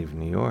can't leave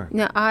New York.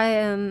 No,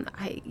 I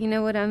you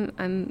know what?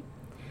 I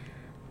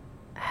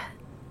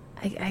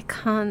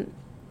can't.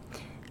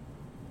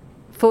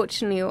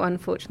 Fortunately or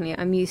unfortunately,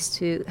 I'm used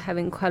to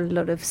having quite a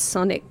lot of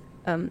sonic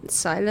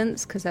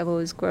silence because I've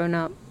always grown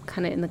up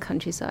kind of in the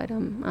countryside.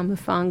 I'm a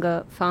farm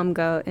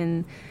girl.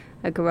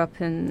 I grew up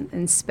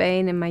in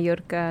Spain, in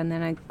Mallorca, and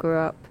then I grew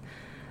up.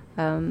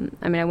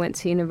 I went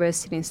to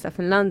university and stuff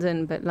in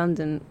London, but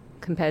London,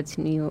 compared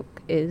to New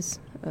York, is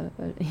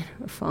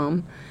a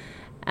farm.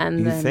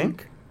 And you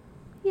think?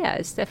 Yeah,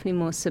 it's definitely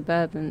more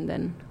suburban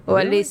than, or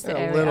at least the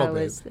area I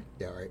was.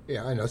 Yeah, right.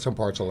 Yeah, I know some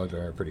parts of London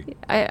are pretty.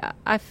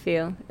 I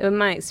feel, in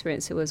my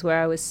experience, it was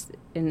where I was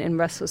in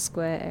Russell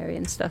Square area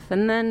and stuff,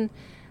 and then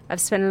I've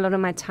spent a lot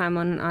of my time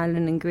on an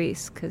island in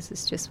Greece because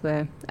it's just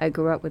where I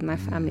grew up with my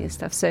family and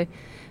stuff. So,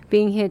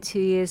 being here 2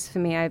 years for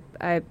me,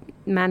 I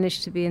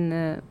managed to be in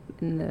the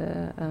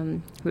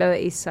Lower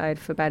East Side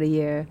for about a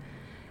year,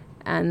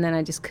 and then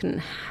I just couldn't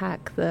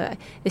hack the.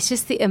 It's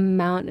just the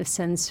amount of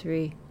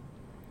sensory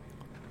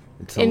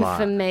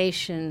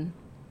information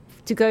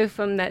to go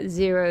from that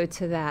zero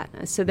to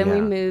that. So then we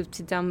moved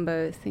to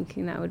Dumbo,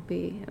 thinking that would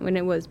be when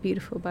it was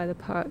beautiful by the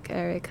park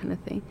area kind of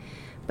thing.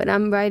 But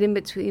I'm right in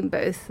between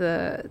both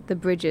the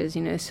bridges,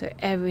 So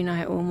every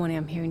night, all morning,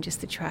 I'm hearing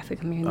just the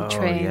traffic. I'm hearing the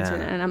trains,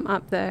 and I'm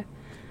up there.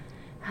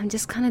 I'm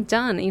just kind of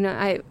done.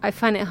 I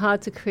find it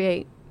hard to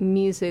create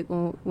music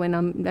when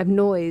I have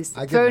noise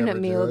thrown at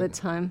me all the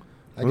time.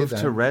 I get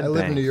that. To Red I live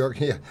in Bank. New York.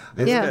 Yeah,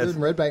 I live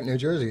in Red Bank, New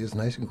Jersey. It's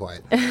nice and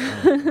quiet.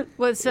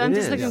 Well, so I'm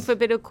just looking for a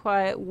bit of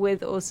quiet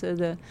with also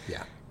the.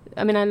 Yeah.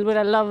 What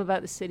I love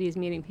about the city is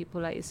meeting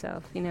people like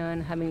yourself,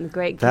 and having the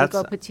great gig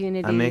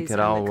opportunities. I make it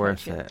all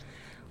worth it.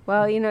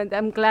 Well,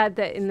 I'm glad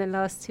that in the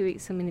last 2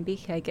 weeks I'm going to be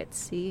here. I get to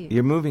see you.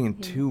 You're moving in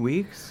 2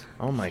 weeks?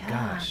 Oh my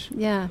gosh.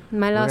 Yeah,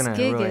 my last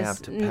gig really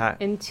is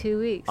in 2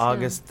 weeks.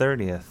 August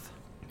 30th.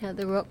 At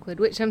the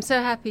Rockwood, which I'm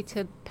so happy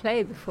to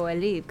play before I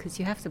leave, because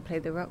you have to play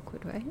the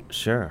Rockwood, right?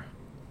 Sure.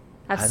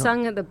 I've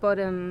sung at the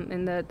bottom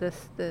in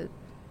the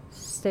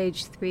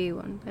stage 3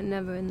 one, but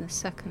never in the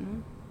second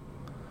one.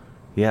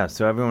 Yeah,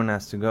 so everyone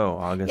has to go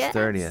August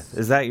 30th.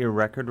 Is that your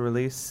record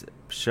release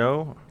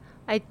show?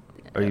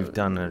 Or you've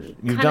done a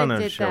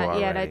show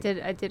already? Yeah,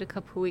 I did a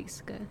couple of weeks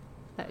ago.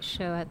 That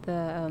show at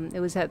the it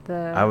was at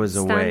the I was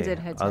away. Standard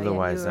Hotel.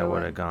 Otherwise, I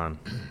would have gone.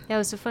 Yeah, it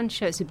was a fun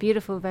show. It's a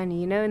beautiful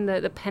venue. In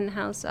the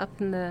penthouse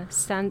up in the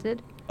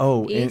Standard.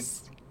 Oh,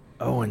 East.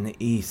 In the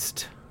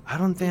East. I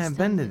don't think I've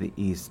been to the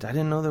East. I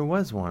didn't know there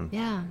was one.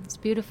 Yeah, it's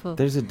beautiful.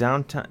 There's a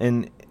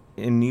downtown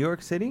in New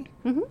York City.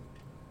 Mhm.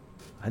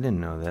 I didn't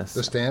know this.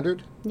 The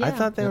Standard? Yeah. I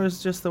thought there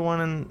was just the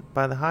one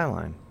by the High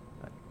Line.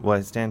 Well,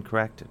 I stand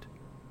corrected.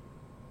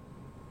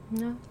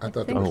 No, I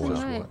thought there was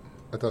just one.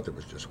 I thought there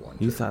was just one.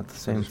 You thought the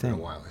same thing. It's been a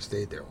while. I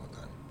stayed there one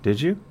time.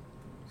 Did you?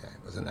 Yeah,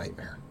 it was a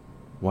nightmare.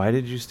 Why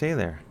did you stay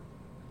there?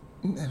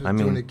 I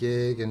was doing a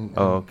gig and.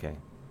 Oh, okay.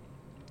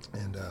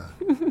 And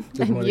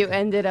and you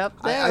ended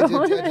up there. I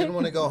didn't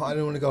want to go. I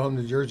didn't want to go home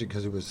to Jersey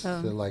because it was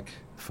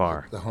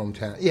far. The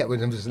hometown. Yeah, it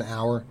was an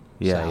hour.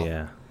 Yeah, south.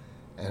 yeah.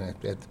 And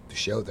at the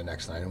show the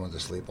next night, I didn't want to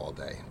sleep all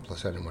day.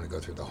 Plus, I didn't want to go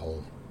through the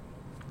whole.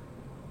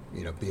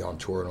 Be on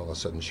tour and all of a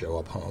sudden show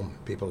up home.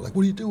 People are like,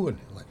 "What are you doing?"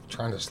 I'm like,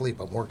 trying to sleep.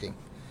 I'm working.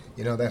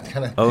 That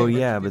kind of. Oh thing,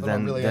 yeah, but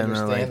then really they're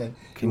like,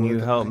 "Can you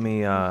help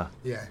me?" Yeah.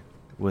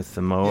 with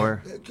the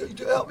mower.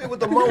 Yeah, help me with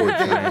the mower,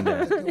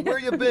 Dave. Where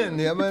you been?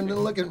 Yeah, man,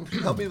 looking.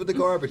 Help me with the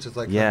garbage. It's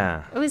like,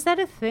 yeah. Oh, is that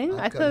a thing?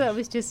 I thought that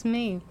was just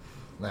me.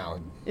 Now,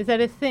 is that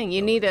a thing?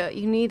 You need a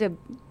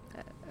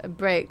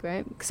break,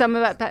 right? Because I'm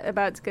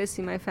about to go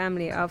see my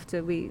family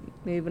after we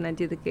move and I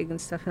do the gig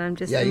and stuff, and I'm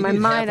just in my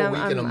mind.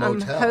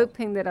 I'm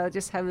hoping that I'll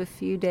just have a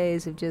few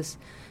days of just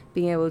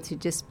being able to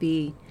just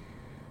be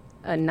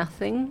a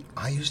nothing.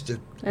 I used to.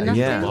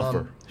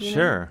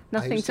 Sure.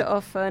 Nothing to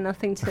offer,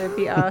 nothing to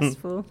be asked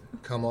for.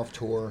 Come off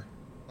tour,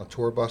 a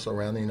tour bus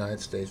around the United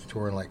States,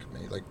 touring like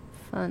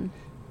fun.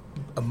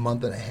 A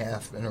month and a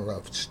half in a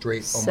row,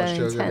 straight, So almost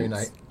shows every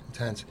intense. night.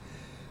 Intense.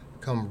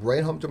 Come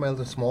right home to my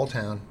little small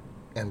town,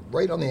 and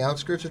right on the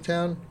outskirts of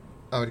town,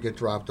 I would get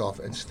dropped off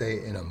and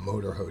stay in a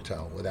motor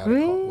hotel without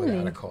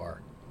a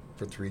car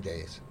for 3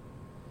 days.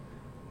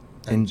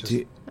 And just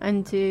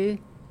do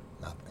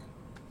nothing.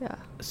 Yeah.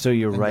 So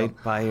you're right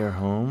by your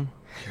home?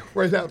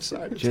 Right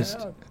outside of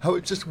town. I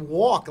would just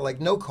walk, like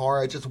no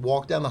car. I'd just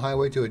walk down the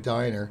highway to a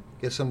diner,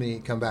 get something to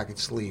eat, come back and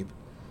sleep.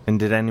 And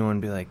did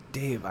anyone be like,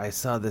 Dave, I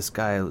saw this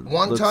guy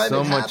One look time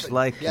so it much happened.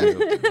 like Yeah,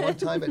 you? one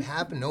time it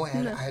happened. No, I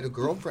had a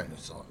girlfriend who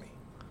saw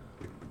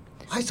me.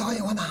 I saw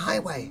you on the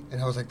highway.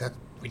 And I was like, that's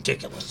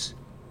ridiculous.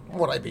 What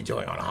would I be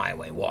doing on a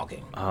highway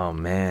walking? Oh,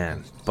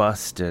 man.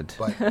 Busted.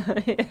 But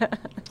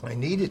I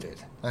needed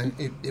it.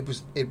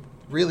 It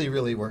really,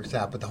 really works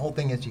out. But the whole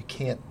thing is you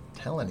can't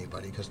tell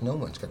anybody because no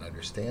one's going to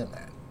understand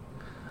that.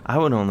 I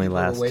would only People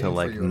are last waiting till for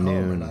like you at home.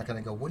 They're noon. not going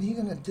to go, what are you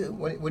going to do?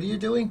 What are you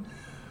doing?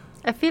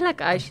 I feel like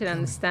I should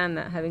understand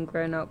that, having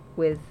grown up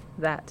with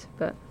that,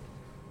 but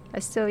I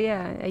still,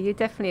 you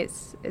definitely.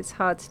 It's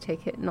hard to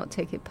not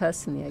take it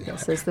personally, I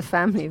guess, as the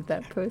family of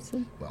that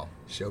person. Well,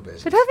 show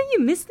business. But haven't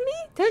you missed me?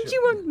 Don't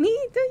you want me?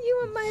 Don't you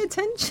want my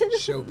attention?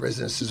 Show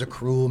business is a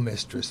cruel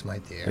mistress, my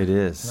dear. It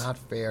is. It's not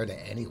fair to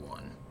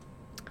anyone.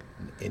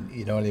 And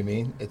you know what I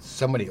mean? It's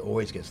somebody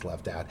always gets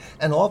left out,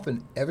 and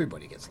often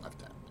everybody gets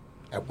left out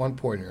at one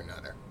point or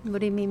another. What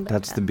do you mean by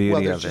That's that? the beauty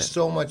Well, of there's it. just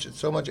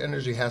so much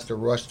energy has to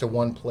rush to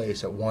one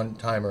place at one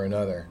time or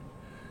another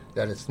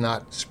that it's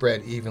not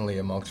spread evenly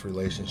amongst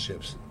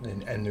relationships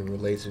and the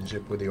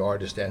relationship with the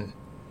artist and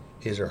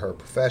his or her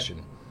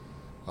profession.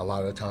 A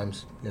lot of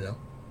times,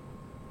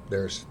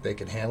 they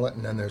can handle it,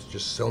 and then there's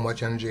just so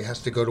much energy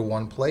has to go to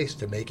one place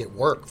to make it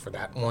work for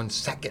that 1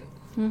 second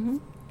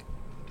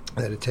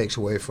that it takes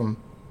away from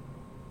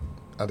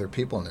other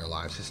people in their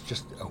lives. It's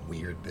just a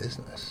weird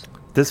business.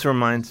 This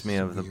reminds me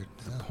of the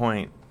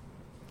point.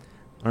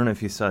 I don't know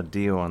if you saw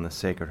Dio on the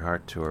Sacred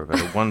Heart tour, but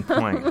at one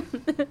point,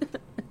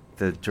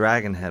 the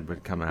dragon head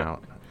would come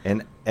out,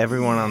 and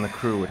everyone on the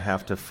crew would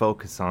have to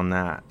focus on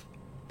that.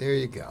 There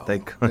you go. They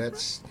couldn't.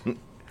 That's.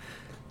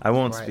 I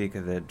won't Right. speak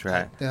of the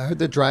dragon. I heard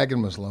the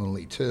dragon was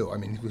lonely too. I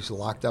mean, he was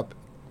locked up,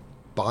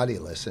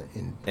 bodiless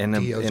in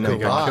Dio's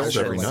garage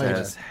every night.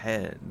 His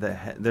head.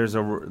 There's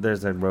a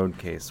road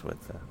case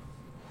with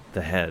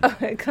the head. Oh,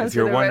 it comes If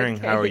you're with a road wondering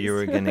how case. you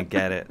were going to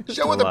get it,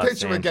 Show to her the Los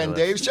picture again,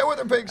 Angeles. Dave. Show her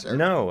the picture.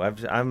 No,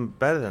 I'm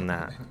better than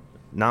that.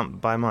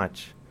 Not by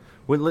much.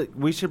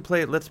 We should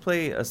play. Let's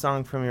play a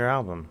song from your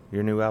album,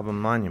 your new album,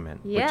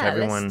 Monument, which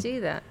everyone let's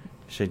do that.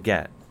 should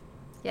get.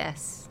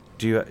 Yes.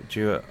 Do you have?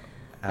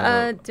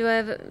 Do I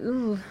have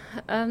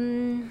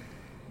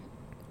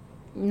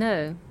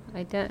no,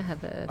 I don't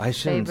have a I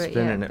shouldn't favorite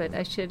spin yet, it. but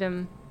I should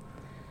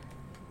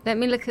let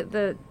me look at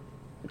the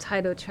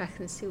title track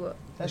and see what.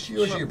 That's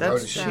yours. You wrote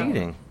That's it.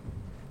 cheating.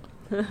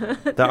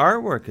 The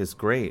artwork is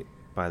great,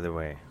 by the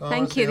way.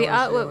 Thank you. The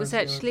artwork was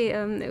actually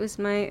it was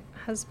my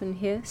husband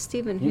here,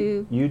 Stephen,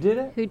 who You did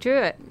it? who drew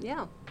it.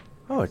 Yeah.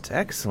 Oh, it's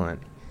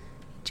excellent.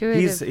 Drew it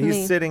He's of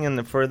me. sitting in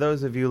the. For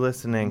those of you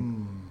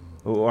listening,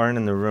 who aren't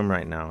in the room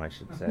right now, I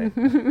should say,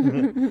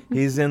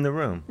 he's in the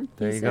room.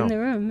 There He's you go. in the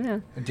room, yeah.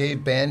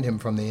 Dave banned him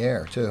from the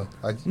air too.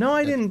 No,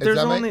 I didn't. Is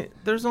that right?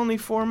 There's only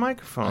 4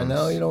 microphones. I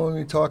know you don't want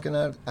to be talking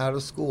out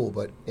of school,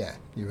 but yeah,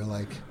 you were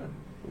like,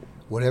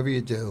 whatever you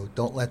do,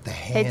 don't let the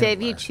Hey, hand.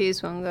 Dave, you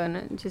choose one. Go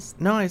on,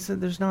 just. No, I said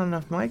there's not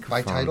enough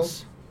microphones. By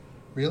titles?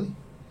 Really?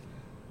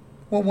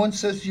 Well, one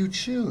says you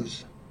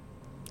choose.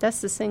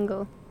 That's the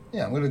single.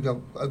 Yeah, I'm gonna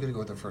go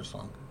with the first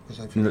song because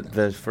I figured that.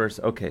 The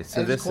first. Okay, so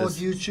And this it's called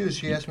is. You Choose.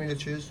 She asked me to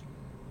choose,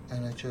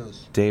 and I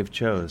chose. Dave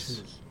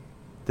chose.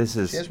 This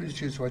She is asked me to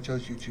choose, so I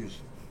chose You Choose.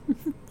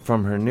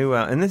 from her new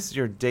album, and this is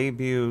your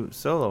debut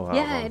solo album.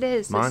 Yeah, it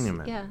is.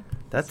 Monument. That's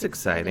That's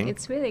exciting.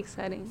 It's really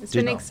exciting. It's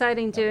Did- been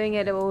exciting doing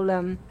it all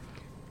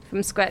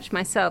from scratch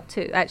myself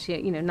too.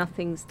 Actually,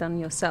 nothing's done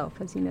yourself,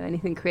 as you know,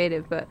 anything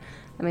creative. But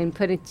I mean,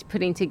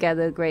 putting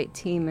together a great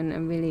team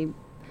and really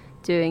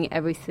doing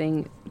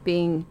everything,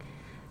 being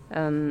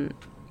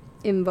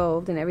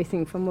involved in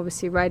everything from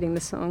obviously writing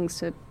the songs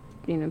to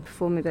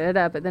performing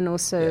but then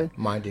also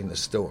Minding the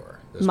store.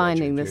 That's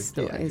minding what the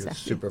store, you're exactly.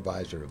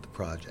 supervisor of the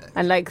project.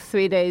 And like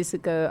 3 days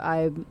ago,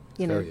 I'm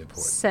Very important.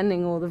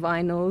 sending all the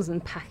vinyls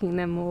and packing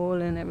them all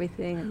and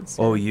everything. And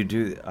so Oh, you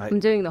do.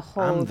 I'm doing the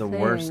whole I'm the thing.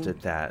 worst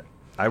at that.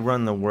 I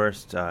run the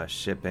worst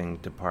shipping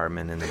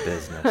department in the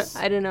business.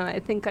 I don't know. I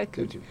think I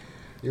could.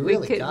 You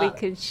really got we it.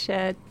 could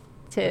share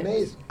tips.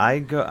 Amazing. I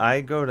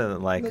go to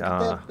like Look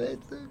at that.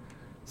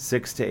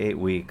 6 to 8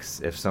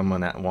 weeks if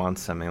someone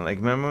wants something. Like,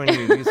 remember when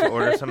you used to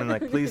order something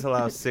like, please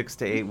allow 6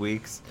 to 8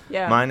 weeks?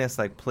 Yeah. Mine is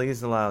like,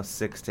 please allow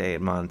 6 to 8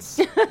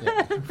 months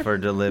for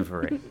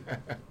delivery.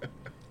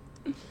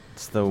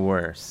 It's the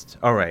worst.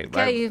 All right.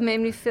 Okay, you've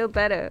made me feel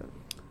better.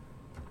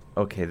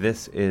 Okay,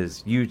 this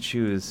is You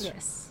Choose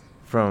Yes.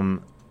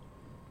 from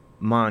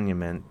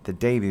Monument, the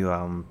debut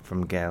album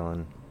from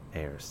Galen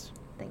Ayers.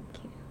 Thank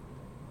you.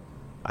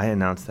 I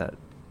announced that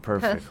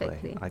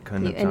perfectly. I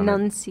couldn't You have done it.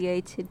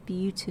 enunciated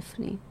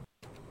beautifully.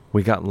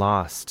 We got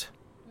lost.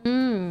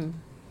 Mm.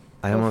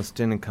 I almost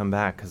didn't come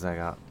back because I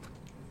got...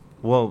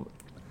 Well,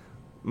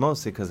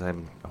 mostly because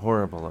I'm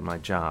horrible at my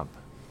job.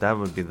 That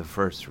would be the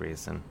first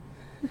reason.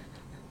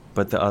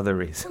 But the other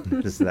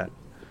reason is that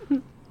I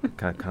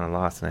got kind of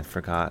lost and I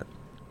forgot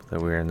that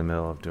we were in the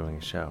middle of doing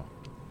a show.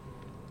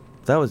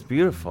 That was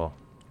beautiful.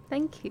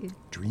 Thank you.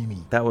 Dreamy.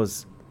 That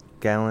was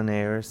Galen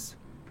Ayers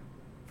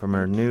from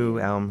her new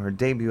album, her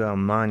debut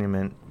album,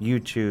 Monument,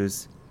 You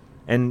Choose.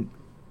 And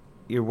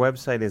your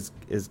website is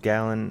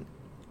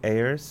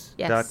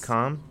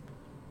galenayers.com.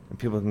 And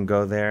people can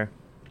go there.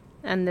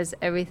 And there's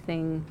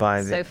everything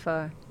so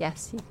far.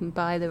 Yes, you can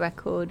buy the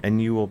record.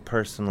 And you will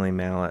personally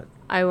mail it.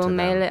 I will to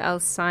mail them. it, I'll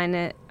sign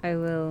it, I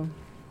will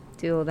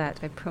do all that,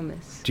 I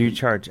promise. Do you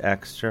charge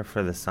extra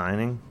for the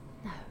signing?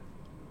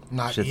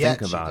 Not Should yet,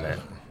 think she about it.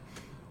 doesn't.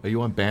 Are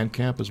you on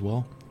Bandcamp as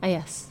well?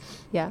 Yes,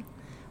 yeah.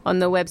 On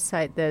the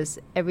website, there's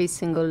every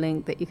single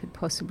link that you could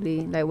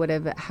possibly, like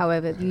whatever,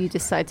 however you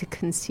decide to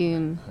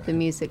consume the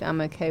music, I'm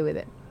okay with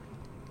it.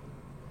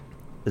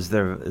 Is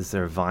there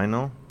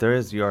vinyl? There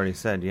is, you already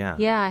said, yeah.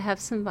 Yeah, I have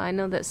some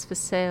vinyl that's for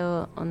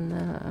sale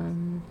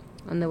on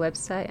the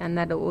website, and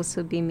that'll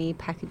also be me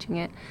packaging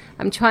it.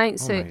 I'm trying.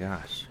 So oh my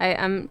gosh!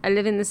 I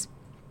live in this,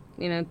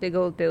 big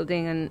old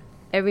building, and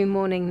every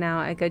morning now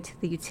I go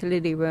to the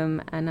utility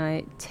room and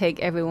I take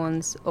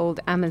everyone's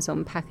old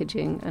Amazon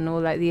packaging and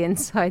all like the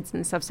insides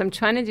and stuff. So I'm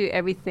trying to do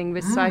everything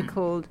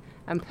recycled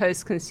and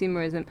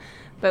post-consumerism.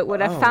 But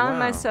what I found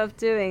myself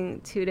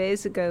doing 2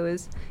 days ago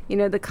is,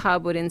 the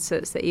cardboard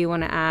inserts that you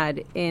want to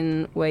add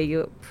in where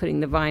you're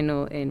putting the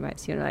vinyl in, right?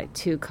 So, like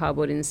 2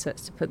 cardboard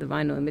inserts to put the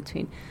vinyl in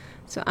between.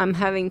 So I'm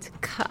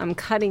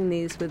cutting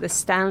these with a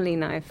Stanley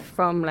knife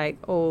from like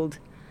old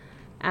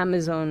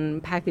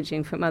Amazon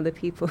packaging from other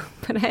people.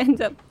 But I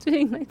end up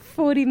doing like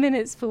 40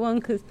 minutes for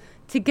one to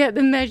get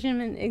the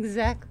measurement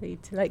exactly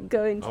to like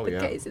go into the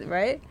case,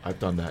 right? I've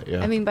done that,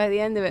 yeah. I mean, by the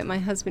end of it, my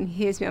husband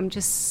hears me. I'm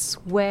just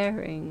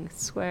swearing.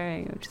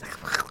 I'm just like...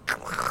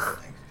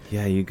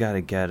 Yeah, you got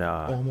to get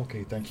I'm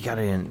okay, thank you. You got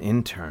to get an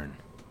intern.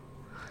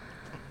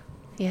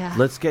 Yeah.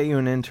 Let's get you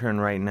an intern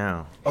right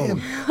now. Oh.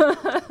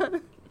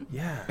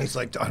 Yeah. He's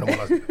like, I don't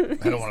want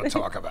to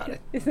talk about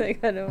it. He's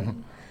like, I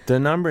don't. The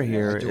number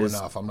here I do is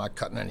enough. I'm not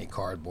cutting any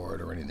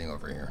cardboard or anything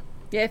over here.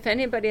 Yeah, if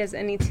anybody has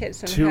any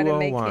tips on how to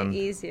make it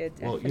easier,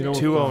 definitely. Well,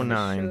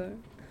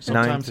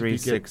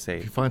 209-9368.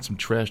 If you find some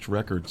trashed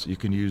records, you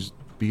can use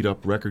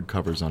beat-up record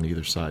covers on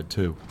either side,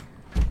 too.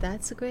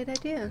 That's a great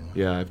idea.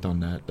 Yeah, I've done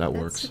that. That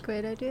works. That's a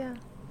great idea.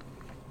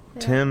 Yeah.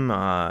 Tim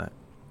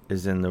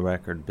is in the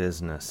record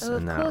business. Oh,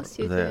 of course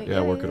you do. Yeah,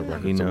 I work at a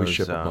record, He so knows, we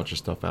ship a bunch of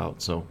stuff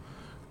out. So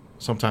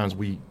sometimes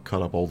we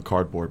cut up old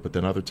cardboard, but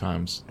then other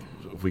times,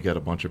 if we get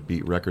a bunch of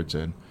beat records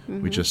in,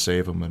 we just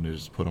save them and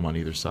just put them on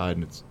either side,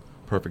 and it's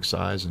perfect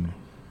size and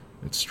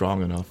it's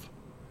strong enough.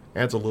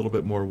 Adds a little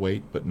bit more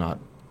weight, but not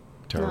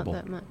terrible.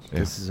 Not that much. Yeah.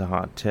 This is a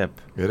hot tip.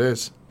 It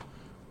is.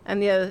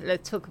 And the other,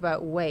 let's talk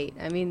about weight.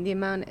 I mean, the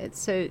amount,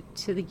 to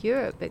the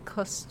Europe, it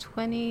costs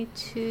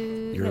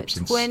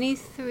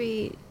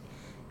 $23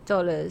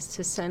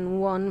 to send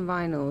one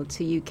vinyl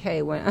to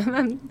UK when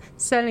I'm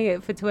selling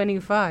it for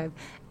 25.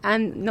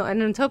 And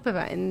on top of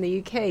that, in the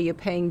UK, you're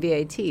paying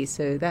VAT,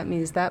 so that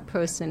means that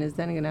person is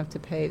then going to have to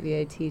pay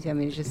VAT. I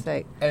mean, it's just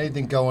like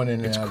anything going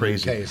in and out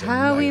crazy. of the UK is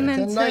how are we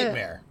meant to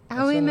nightmare.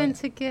 How are we meant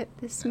to get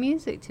this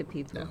music to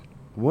people? Yeah.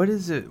 What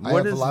is it?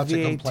 What does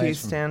VAT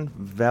stand?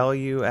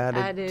 Value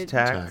added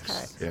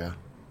tax. Yeah.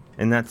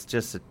 And that's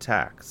just a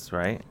tax,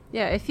 right?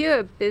 Yeah. If you're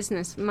a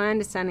business, my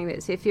understanding of it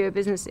is, if you're a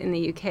business in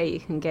the UK, you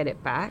can get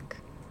it back.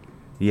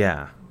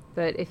 Yeah.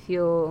 But if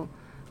you're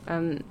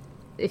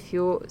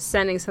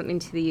sending something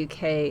to the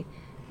UK,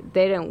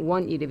 they don't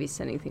want you to be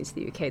sending things to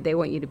the UK. They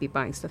want you to be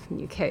buying stuff in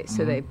the UK.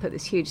 So they put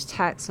this huge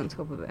tax on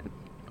top of it.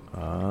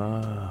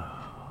 Oh.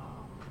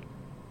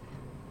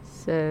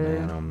 So,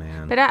 man, oh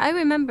man. But I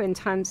remember in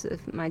times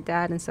of my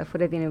dad and stuff,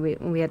 whatever,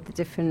 when we had the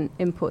different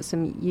imports,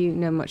 and you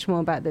know much more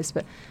about this,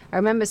 but I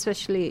remember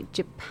especially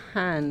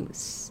Japan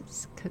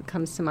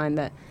comes to mind,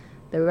 that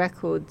the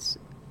records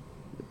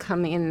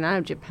coming in and out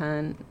of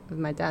Japan with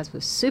my dad's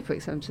was super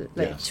expensive,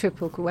 like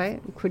triple,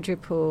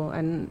 quadruple,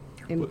 and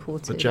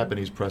imported. The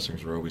Japanese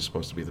pressings were always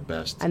supposed to be the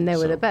best. And they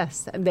were the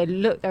best. And they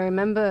looked, I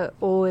remember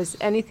always,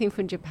 anything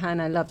from Japan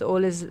I loved. All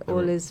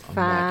his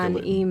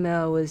fan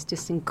email was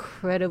just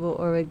incredible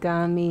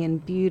origami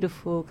and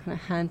beautiful, kind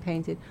of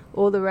hand-painted.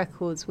 All the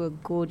records were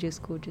gorgeous,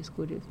 gorgeous,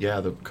 gorgeous.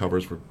 Yeah, the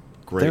covers were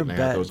great. They're And they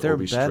had those they're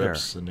Obi better.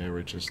 strips, and they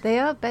were just... They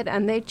are better,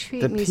 and they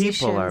treat The people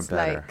musicians are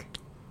better. like,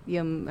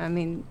 I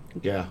mean,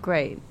 Yeah.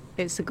 great.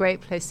 It's a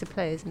great place to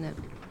play, isn't it?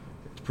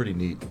 It's pretty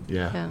neat.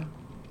 Yeah. Yeah.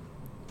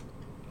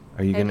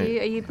 Are you gonna?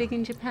 Are you big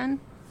in Japan?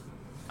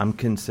 I'm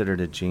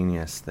considered a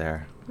genius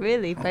there.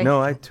 Really?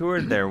 No, I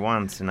toured there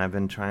once, and I've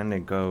been trying to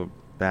go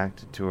back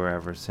to tour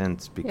ever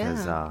since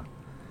because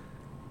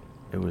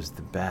it was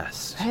the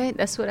best. Right,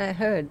 that's what I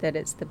heard. That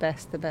it's the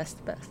best.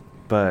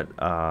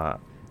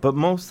 But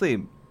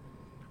mostly,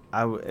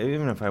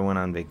 even if I went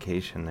on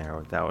vacation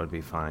there, that would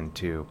be fine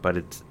too. But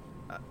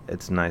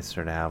it's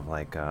nicer to have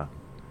like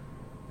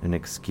an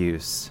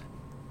excuse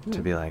to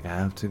be like, I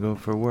have to go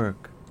for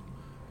work.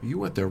 You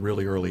went there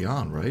really early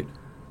on, right?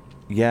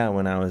 Yeah,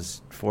 when I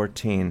was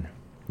 14.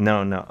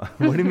 No.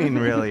 What do you mean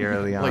really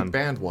early on? Like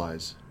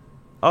band-wise.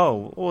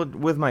 Oh, well,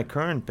 with my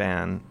current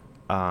band,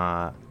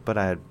 but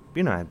I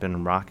had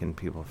been rocking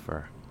people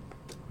for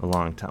a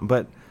long time.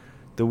 But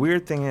the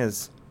weird thing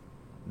is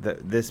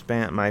that this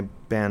band, my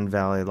band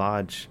Valley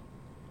Lodge,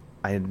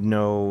 I had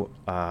no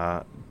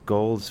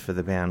goals for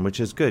the band, which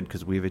is good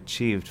because we've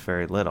achieved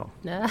very little.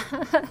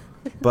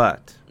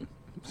 But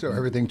so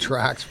everything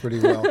tracks pretty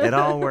well. It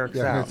all works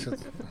out.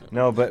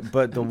 No,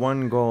 but the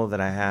one goal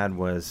that I had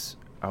was,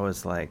 I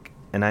was like,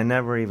 and I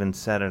never even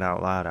said it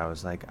out loud. I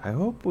was like, I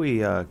hope we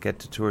get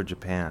to tour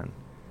Japan.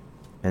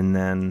 And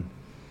then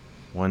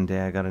one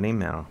day I got an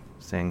email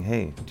saying,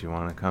 hey, do you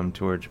want to come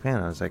tour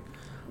Japan? I was like,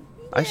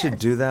 I should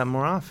do that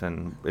more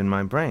often in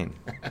my brain.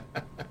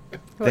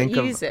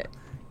 Use it.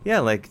 Yeah,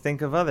 like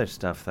think of other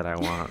stuff that I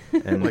want.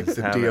 And Like just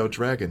the have Dio it.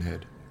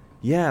 Dragonhead.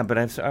 Yeah, but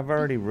I've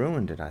already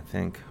ruined it, I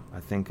think.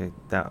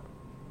 That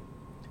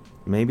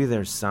maybe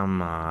there's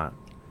some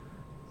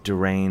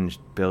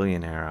deranged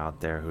billionaire out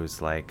there who's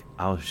like,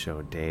 I'll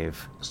show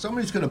Dave.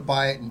 Somebody's going to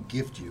buy it and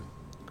gift you.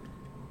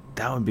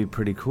 That would be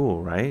pretty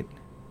cool, right?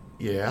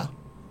 Yeah.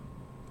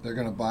 They're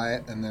going to buy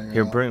it and they're going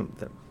Here, to... bring...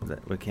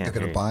 we can't They're going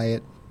hear to you. buy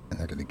it and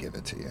they're going to give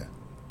it to you.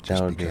 Just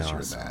That would be because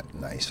awesome. you're that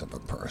nice of a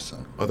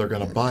person. Or they're going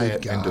to You're a buy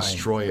good it and guy.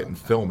 destroy it and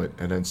film it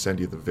and then send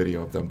you the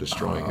video of them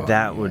destroying it.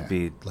 That would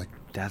be...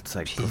 That's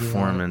like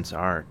performance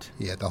art.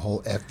 Yeah, the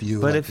whole F you.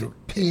 But like if you're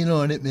peeing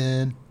on it,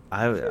 man.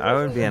 I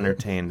would be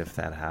entertained if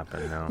that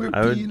happened, though. We're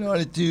I would, peeing on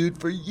it, dude,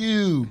 for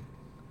you.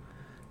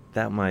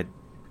 That might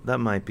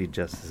be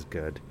just as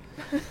good.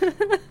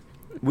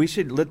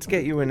 Let's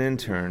get you an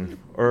intern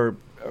or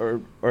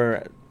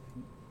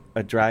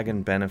a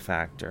dragon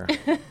benefactor.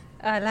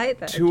 I like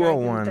that.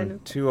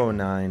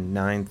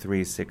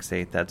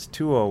 201-209-9368. That's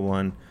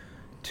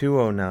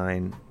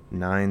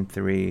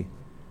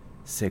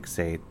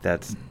 201-209-9368.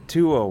 That's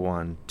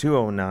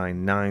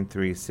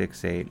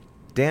 201-209-9368.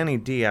 Danny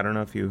D, I don't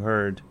know if you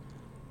heard,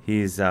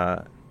 he's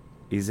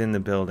in the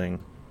building.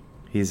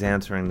 He's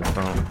answering the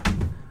phone.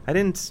 I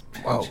didn't.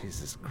 Oh,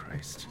 Jesus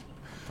Christ!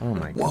 Oh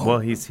my God! Well,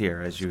 he's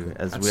here as we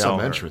all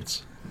heard.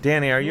 Entrance.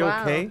 Danny, are you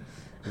okay?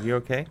 Are you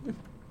okay?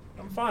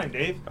 I'm fine,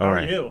 Dave. All How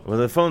right. are you? Well,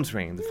 the phone's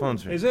ringing.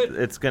 Is it?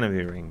 It's gonna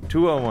be ringing.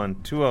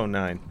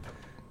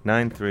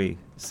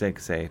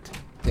 201-209-9368.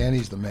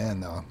 Danny's the man,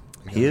 though.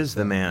 He is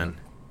the man.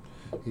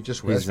 He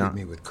just He's rescued not-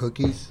 me with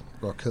cookies.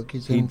 Brought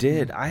cookies in. He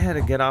did. I had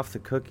to get off the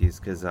cookies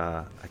because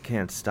I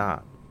can't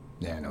stop.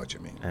 Yeah, I know what you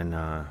mean. And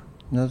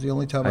That's the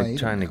only time I I'm eat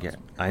trying them to now. get.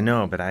 I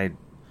know, but They're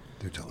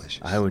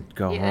delicious. I would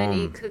go You home.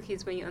 only eat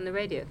cookies when you're on the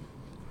radio.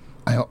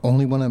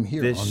 Only when I'm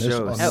here. This on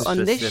show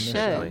on this show.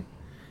 specifically.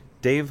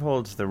 Dave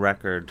holds the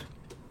record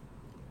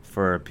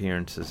for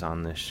appearances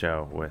on this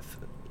show with,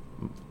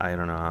 I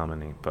don't know how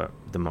many, but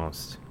the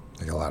most.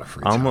 Like a lot of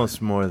free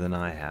Almost more than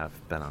I have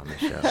been on the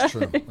show. That's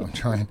true.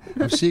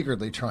 I'm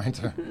secretly trying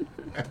to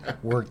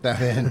work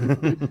that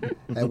in.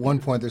 At one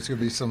point, there's going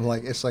to be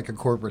it's like a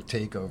corporate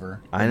takeover.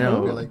 I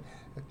know. He'll,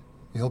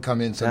 he'll come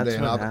in someday, That's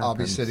and what I'll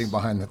be happens. sitting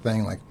behind the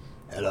thing like,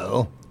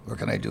 hello, what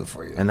can I do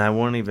for you? And I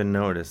won't even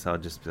notice. I'll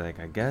just be like,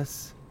 I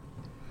guess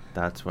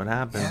that's what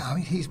happened. Yeah, I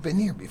mean, he's been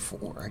here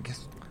before, I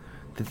guess.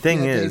 The thing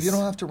Dave, is, you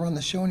don't have to run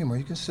the show anymore.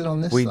 You can sit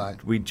on this we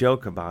side. we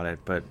joke about it,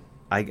 but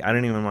I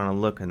don't even want to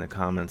look in the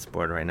comments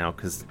board right now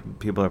because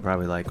people are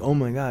probably like, "Oh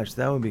my gosh,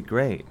 that would be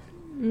great."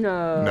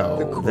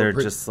 No, They're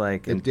just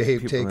like the and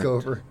Dave people are-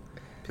 takeover.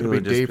 people It'll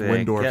would be just Dave like,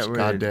 Wyndorf's "Get rid of-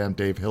 goddamn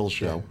Dave Hill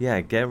show.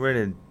 Yeah, get rid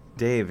of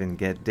Dave and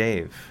get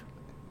Dave.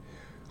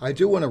 I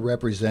do want to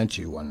represent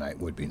you one night.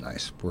 Would be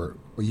nice. Where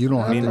you don't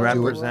I have mean, to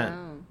represent. do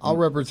it. I'll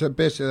represent.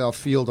 Basically, I'll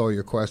field all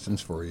your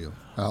questions for you.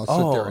 I'll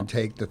sit there and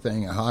take the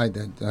thing and hide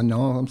it.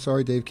 No, I'm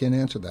sorry, Dave can't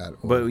answer that.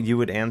 But you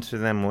would answer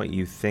them what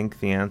you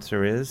think the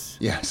answer is.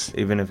 Yes.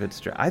 Even if it's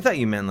true. I thought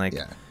you meant like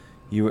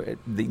you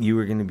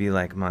were going to be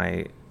like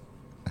my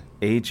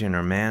agent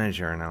or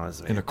manager, and I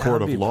was like, In a court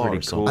that would of be law pretty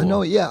or cool. something. I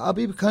know. Yeah, I'll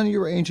be kind of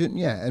your agent.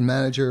 Yeah, and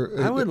manager.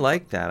 I would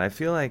like that. I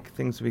feel like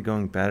things would be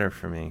going better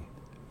for me.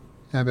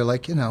 I'd be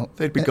like,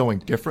 they'd be going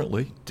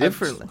differently.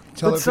 Differently.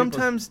 tell But people-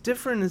 sometimes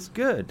different is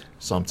good.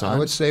 Sometimes. I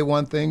would say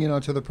one thing,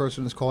 to the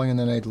person that's calling, and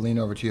then I'd lean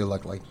over to you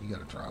like you got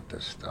to drop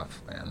this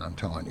stuff, man. I'm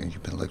telling you,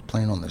 you've been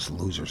playing on this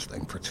losers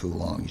thing for too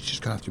long. You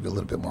just have to be a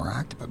little bit more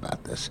active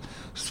about this.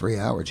 It's 3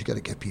 hours. You got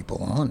to get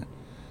people on.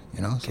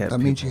 You know, so that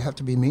means you have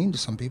to be mean to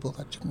some people.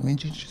 That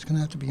means you're just going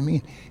to have to be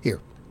mean. Here,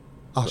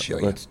 I'll show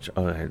you. Let's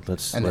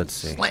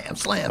see.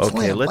 Slam,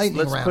 okay, lightning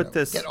let's around put it.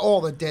 this. Get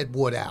all the dead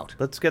wood out.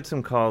 Let's get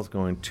some calls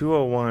going.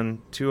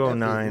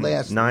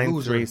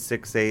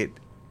 201-209-9368.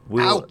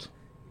 Out.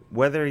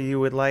 Whether you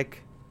would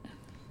like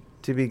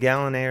to be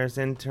Galen Ayers'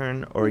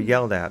 intern or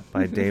yelled at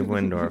by Dave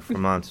Wyndorf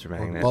from Monster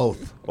Magnet.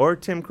 Both. Or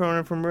Tim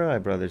Cronin from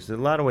Ribeye Bros. There's a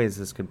lot of ways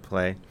this could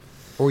play.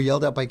 Or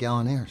yelled at by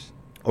Galen Ayers.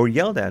 Or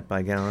yelled at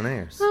by Galen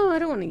Ayers. Oh, I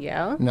don't want to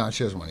yell. No,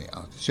 she doesn't want to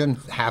yell. She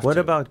shouldn't have what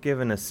to. about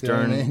giving a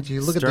stern,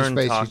 you look at this stern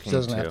face, talking she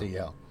doesn't to? have to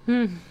yell.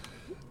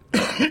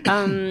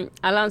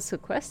 I'll answer a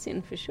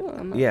question for sure.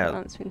 I'm Yeah.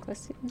 answering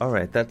questions. All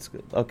right, that's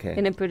good. Okay.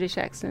 In a British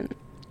accent.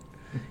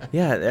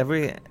 Yeah,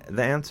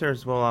 the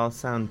answers will all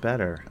sound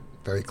better.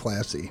 Very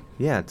classy.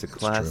 Yeah, it's a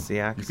classy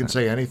accent. You can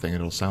say anything;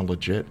 it'll sound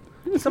legit.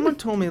 Someone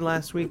told me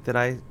last week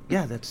that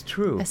that's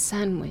true. A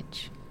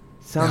sandwich.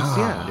 Sounds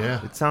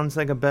yeah. It sounds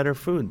like a better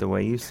food the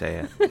way you say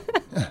it.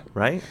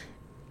 Right?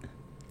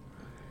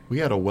 We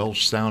had a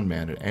Welsh sound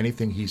man, and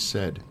anything he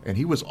said, and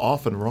he was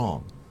often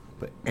wrong,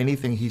 but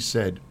anything he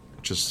said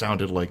just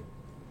sounded like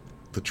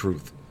the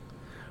truth.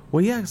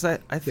 Well, yeah, because I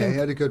think... Yeah, he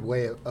had a good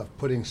way of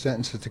putting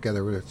sentences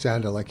together where it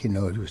sounded like he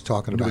knew what he was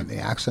talking about, and the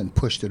accent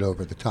pushed it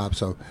over the top,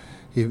 so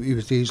he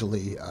was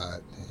easily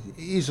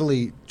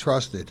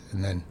trusted,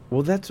 and then...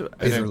 Well, that's... And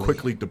then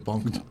quickly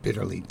debunked.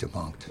 Bitterly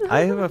debunked.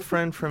 I have a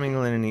friend from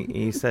England, and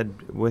he said,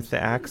 with the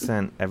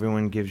accent,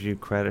 everyone gives you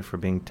credit for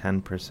being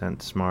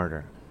 10%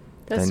 smarter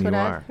That's than what you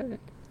I've are. heard.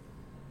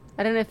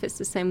 I don't know if it's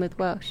the same with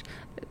Welsh.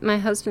 My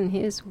husband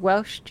here is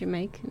Welsh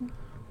Jamaican.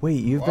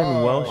 Wait, you've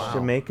been Welsh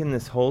Jamaican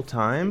this whole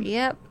time?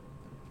 Yep.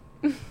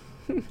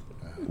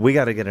 We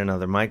got to get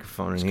another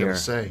microphone in here.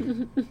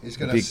 He's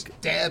going to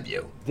stab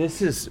you.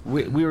 This is...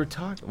 We were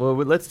talking... Well,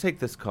 let's take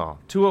this call.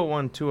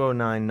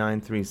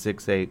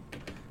 201-209-9368.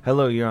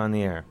 Hello, you're on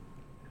the air.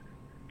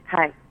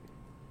 Hi.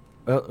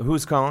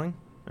 Who's calling?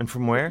 And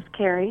from where?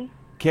 Carrie.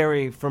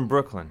 Carrie from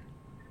Brooklyn.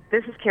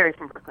 This is Carrie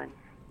from Brooklyn.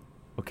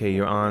 Okay,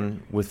 you're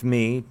on with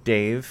me,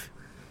 Dave,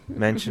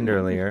 mentioned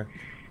earlier,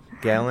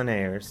 Galen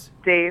Ayers.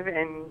 Dave,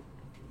 and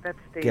that's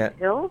Dave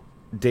Hill?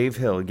 Dave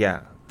Hill,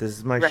 yeah. This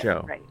is my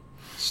show. Right.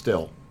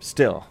 Still.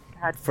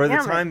 God For the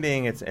damn time it.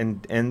 being, it's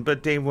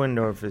but Dave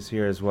Wyndorf is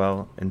here as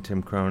well, and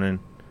Tim Cronin,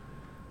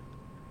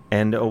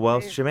 and a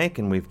Welsh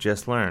Jamaican. We've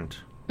just learned.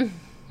 He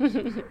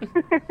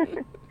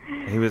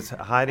was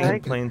hiding in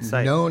plain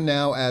sight. Known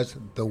now as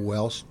the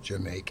Welsh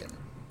Jamaican,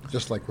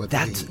 just like what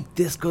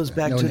This goes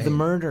back to the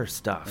murder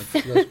stuff.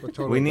 We're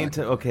totally We need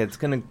to. Okay, it's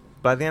gonna.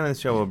 By the end of the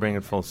show, we'll bring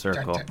it full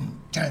circle.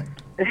 Yeah,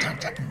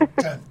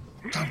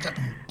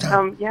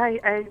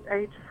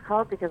 I just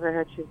called because I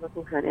heard she's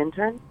looking for an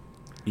intern.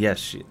 Yes,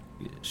 she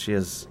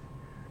is.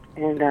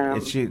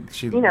 And she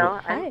you know,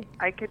 I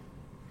could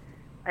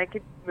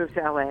move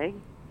to LA.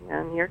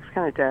 Yeah, New York's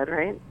kind of dead,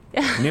 right?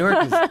 New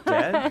York is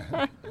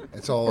dead.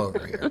 It's all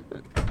over here.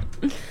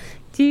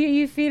 Do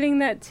you feeling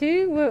that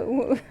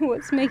too?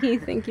 What's making you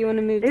think you want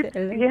to move to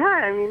LA? Yeah,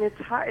 I mean it's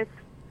hot.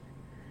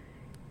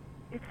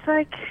 It's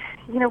like,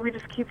 you know, we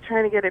just keep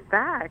trying to get it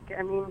back.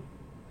 I mean,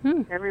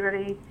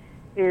 everybody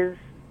is.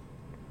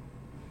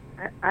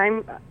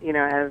 I'm, you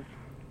know,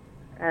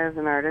 as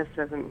an artist,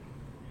 as an,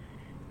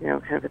 you know,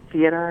 kind of a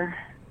theater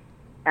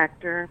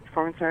actor,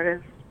 performance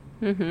artist.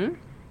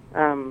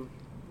 Mm-hmm.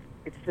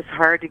 It's just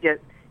hard to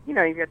get. You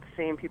know, you've got the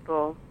same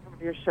people come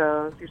to your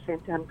shows, your same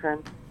 10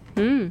 friends.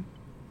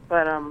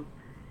 But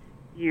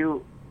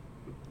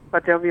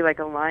but there'll be like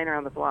a line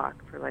around the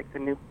block for like the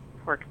new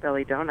pork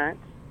belly donuts.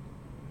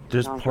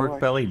 There's pork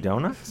belly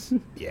donuts?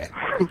 Yeah.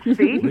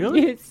 See?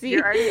 Really?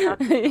 You're already out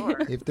the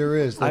door. If there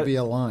is, there'll be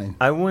a line.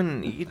 I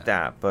wouldn't eat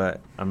that,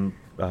 but I'm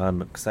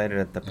excited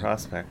at the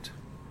prospect.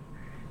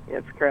 Yeah,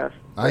 it's gross.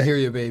 I hear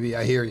you, baby.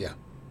 I hear you.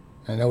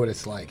 I know what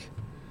it's like.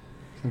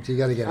 You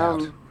got to get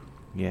out.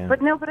 Yeah.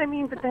 But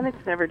then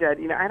it's never dead.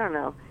 You know, I don't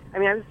know. I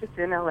mean, I was just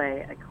in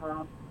LA. I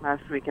called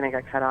last week and I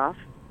got cut off.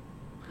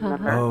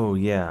 Oh,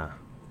 yeah.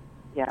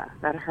 Yeah,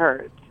 that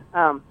hurt.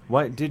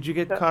 What, did you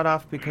get cut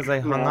off because I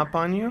hung up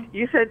on you?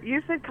 You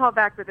said call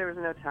back, but there was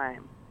no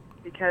time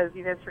because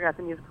you guys forgot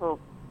the musical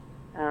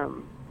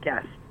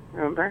guest.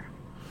 Remember?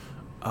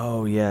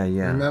 Oh, yeah.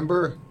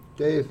 Remember,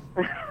 Dave?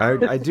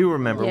 I do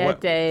remember. Yeah,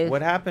 Dave.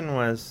 What happened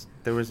was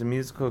there was a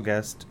musical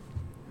guest,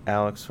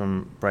 Alex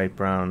from Bright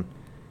Brown,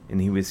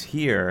 and he was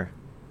here,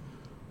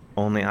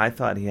 only I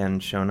thought he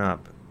hadn't shown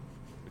up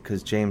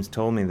because James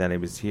told me that he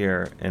was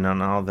here, and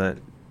on all the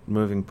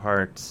moving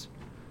parts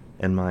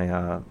and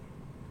my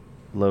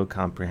low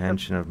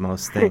comprehension of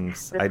most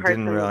things, I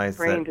didn't realize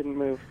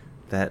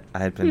that I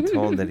had been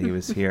told that he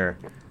was here.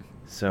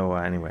 So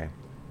anyway,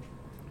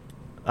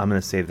 I'm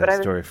going to save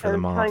that story for the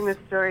mom. I was telling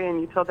this story,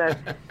 and you told that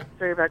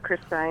story about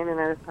Chris Stein, and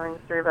I was telling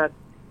the story about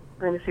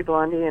going to see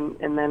Blondie, and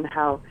then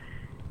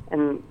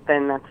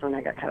that's when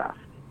I got cut off.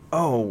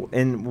 Oh,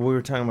 and we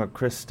were talking about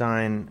Chris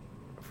Stein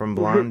from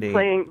Blondie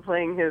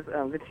playing his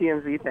the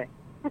TMZ thing.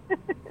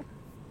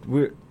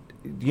 One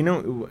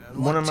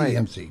of my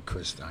TMZ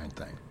Chris Stein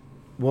thing.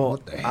 Well,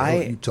 what the hell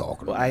are you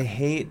talking about? I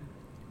hate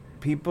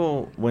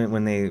people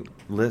when they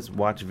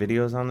watch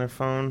videos on their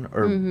phone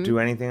or do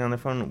anything on their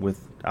phone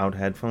without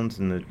headphones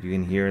and you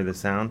can hear the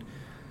sound,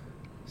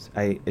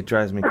 it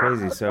drives me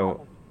crazy.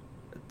 So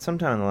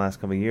sometime in the last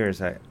couple of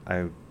years,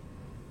 I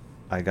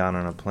got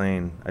on a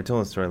plane. I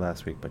told the story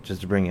last week, but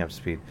just to bring you up to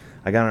speed,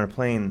 I got on a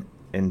plane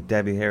and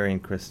Debbie Harry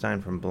and Chris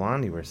Stein from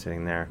Blondie were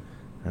sitting there.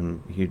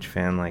 I'm a huge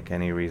fan, like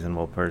any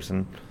reasonable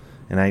person,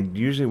 and I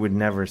usually would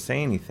never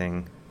say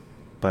anything,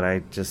 but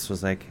I just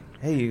was like,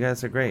 "Hey, you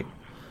guys are great,"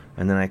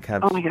 and then I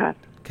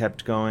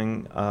kept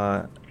going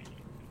to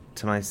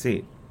my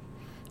seat,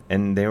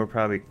 and they were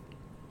probably,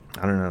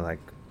 I don't know, like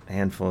a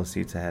handful of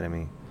seats ahead of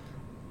me,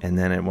 and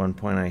then at one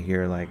point I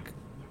hear like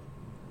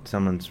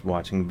someone's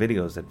watching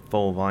videos at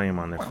full volume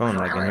on their phone.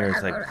 I can hear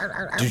it's like,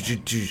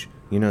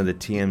 you know, the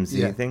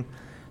TMZ thing.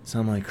 So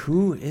I'm like,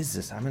 who is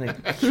this? I'm going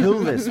to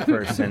kill this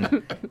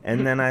person.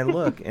 And then I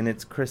look, and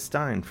it's Chris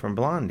Stein from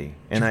Blondie.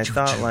 And I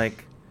thought,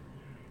 like,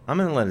 I'm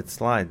going to let it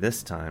slide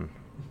this time,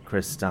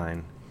 Chris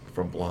Stein.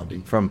 From Blondie.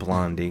 From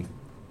Blondie.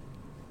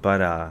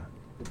 But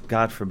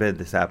God forbid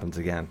this happens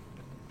again.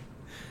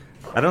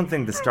 I don't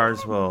think the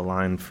stars will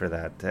align for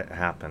that to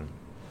happen.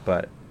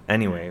 But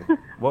anyway,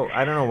 well,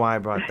 I don't know why I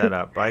brought that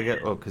up.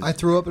 I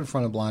threw up in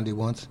front of Blondie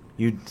once.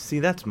 You see,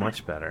 that's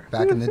much better.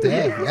 Back in the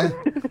day, yeah.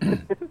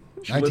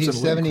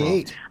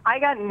 1978. I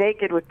got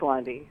naked with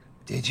Blondie.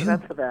 Did you? So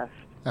that's the best.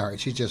 All right,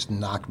 she just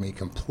knocked me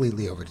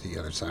completely over to the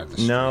other side of the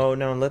street. No,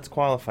 let's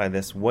qualify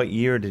this. What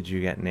year did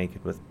you get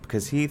naked with?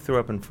 Because he threw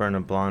up in front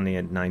of Blondie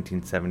in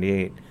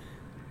 1978.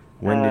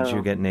 When did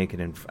you get naked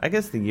in? I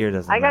guess the year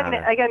doesn't matter.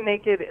 I got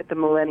naked at the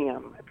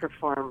Millennium. I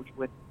performed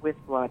with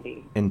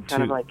Blondie. In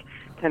kind of like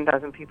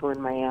 10,000 people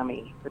in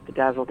Miami with the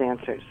Dazzle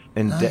Dancers.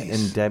 And,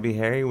 and Debbie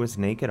Harry was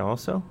naked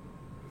also?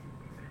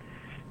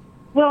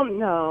 Well,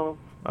 no.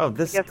 Oh,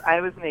 this. Yes,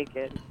 I was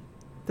naked.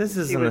 This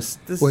isn't this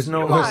is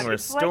no longer a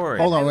story.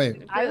 Hold on,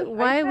 wait.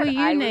 Why were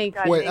you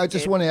naked? Wait, I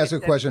just want to ask a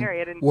question.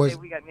 I didn't say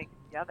we got naked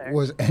together.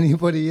 Was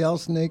anybody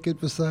else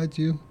naked besides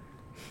you?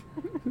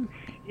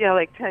 Yeah,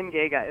 like 10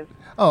 gay guys.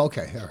 Oh,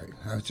 okay, all right.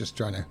 I was just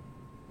trying to,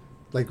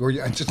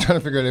 I'm just trying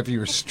to figure out if you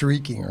were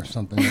streaking or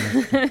something.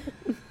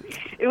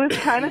 It was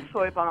kind of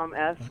soy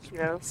bomb-esque, you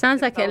know.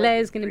 Sounds like LA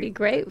is going to be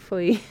great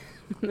for you.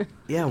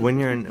 Yeah, when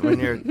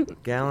you're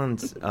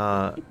Galen's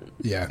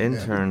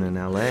intern in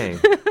LA.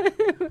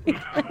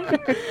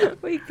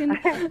 We can.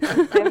 I'm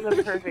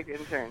the perfect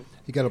intern.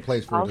 You got a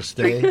place for her to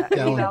stay,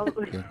 Galen?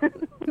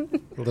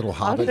 A little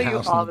hobbit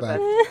house in the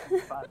back.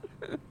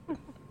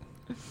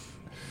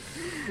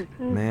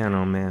 Man,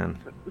 oh man.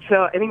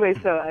 So anyway,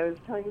 I was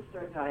telling the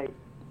story how I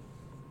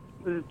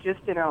was just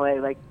in LA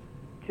like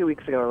 2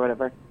 weeks ago or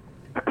whatever,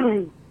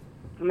 and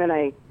then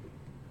I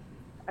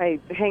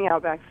hang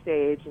out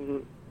backstage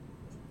and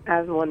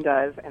as one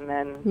does, and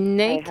then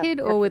naked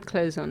or with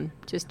clothes on?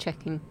 Just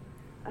checking.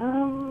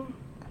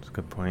 That's a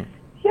good point.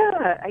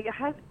 Yeah, I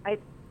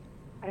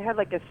had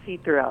like a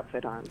see-through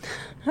outfit on.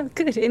 Oh,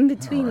 good, in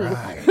between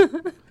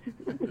them.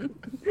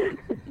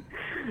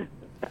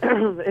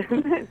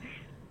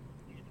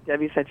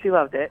 Debbie said she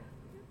loved it.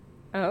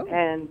 Oh.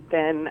 And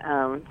then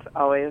it's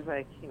always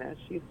like, you know,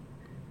 she's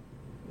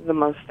the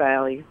most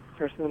stylish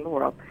person in the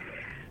world.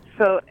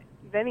 So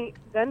then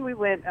we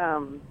went.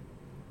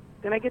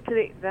 Then I get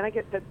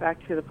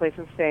back to the place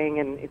I'm staying,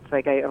 and it's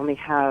like I only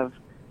have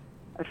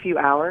a few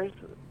hours.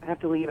 I have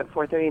to leave at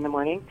 4:30 in the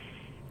morning,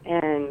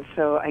 and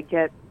so I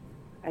get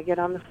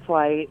on the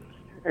flight,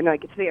 or no, I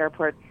get to the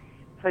airport.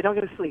 So I don't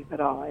get to sleep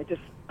at all. I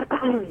just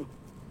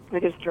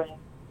drink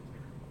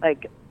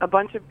like a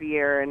bunch of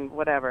beer and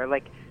whatever.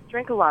 Like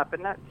drink a lot, but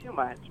not too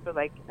much, but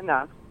like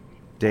enough.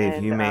 Dave,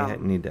 and, you may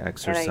need to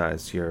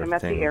exercise your I'm at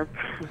thing. the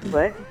airport.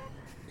 What?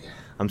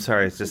 I'm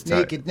sorry, it's just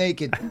naked.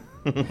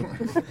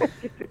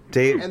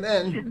 Dave. And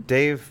then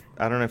Dave,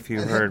 I don't know if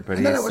you heard, but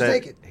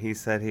he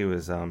said he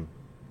was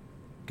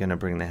gonna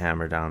bring the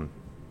hammer down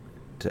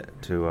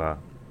to.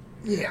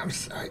 Yeah, I'm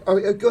sorry.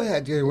 Oh, go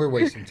ahead. We're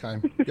wasting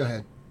time. Go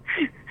ahead.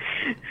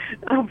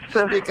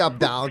 Speak up,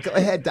 doll. Go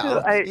ahead,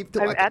 doll.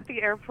 So I'm at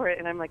the airport,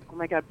 and I'm like, oh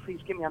my God, please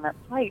get me on that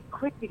flight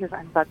quick because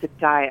I'm about to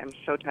die. I'm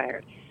so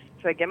tired.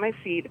 So I get my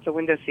seat. It's a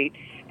window seat,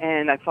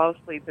 and I fall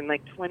asleep in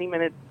like 20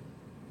 minutes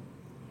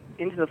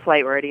into the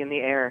flight. We're already in the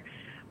air.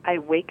 I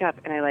wake up,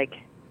 and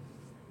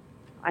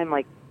I'm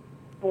like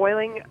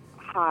boiling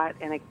hot,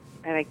 and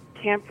I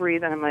can't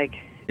breathe, and I'm like,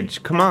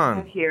 come on,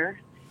 I'm here,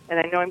 and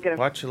I know I'm gonna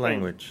watch your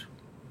language.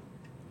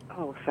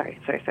 Oh, sorry.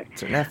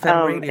 It's an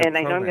FM radio and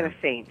I know I'm program.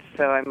 gonna faint,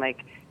 so I'm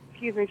like,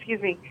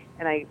 excuse me,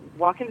 and I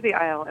walk into the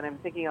aisle, and I'm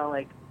thinking I'll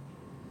like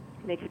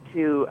make it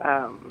to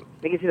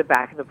the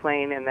back of the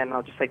plane, and then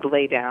I'll just like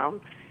lay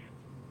down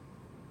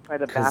by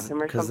the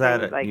bathroom or something. Because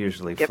that like,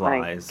 usually get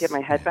flies. Get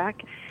my head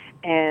back,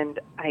 and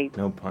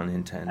No pun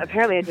intended.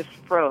 apparently I just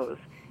froze,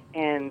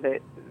 and the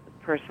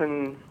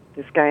person,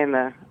 this guy in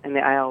the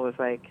aisle was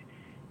like,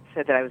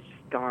 said that I was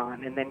just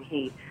gone, and then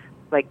he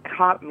like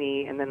caught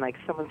me, and then like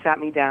someone sat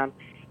me down,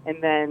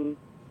 and then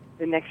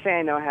the next thing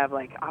I know, I have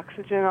like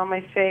oxygen on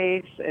my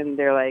face, and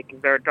they're like,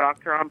 is there a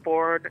doctor on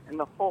board, and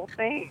the whole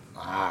thing.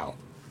 Wow.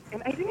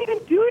 and I didn't even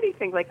do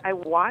anything. Like, I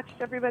watched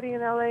everybody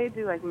in LA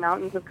do like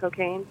mountains of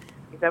cocaine.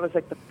 Like, that was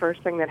like the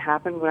first thing that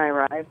happened when I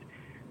arrived.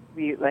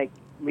 We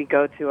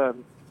go to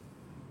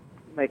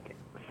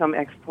some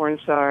ex-porn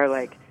star,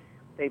 like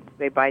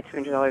they buy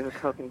 $200 of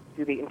coke and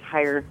do the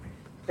entire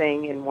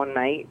thing in one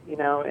night, you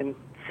know. And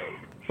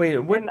wait,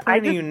 what point are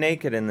you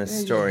naked in this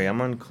story?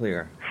 I'm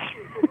unclear.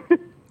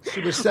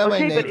 She was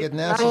semi-naked.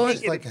 Now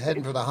she's like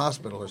heading for the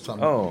hospital or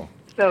something. Oh.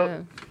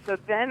 So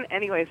then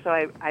anyway, so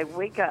I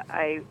wake up.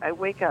 I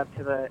wake up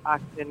to the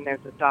oxygen. And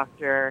there's a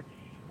doctor,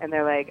 and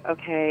they're like,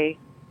 okay.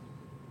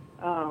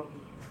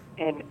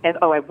 And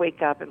I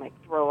wake up and like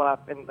throw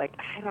up and like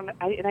I don't know.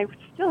 I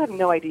still have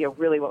no idea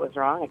really what was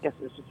wrong. I guess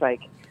it was just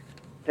like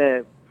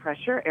the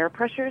pressure, air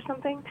pressure or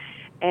something.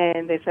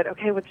 And they said,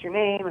 okay, what's your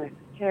name? And I said,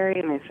 Carrie.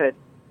 And they said,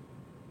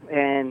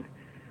 and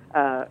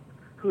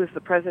who is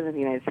the president of the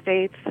United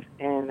States?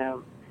 And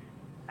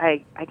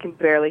I can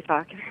barely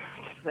talk.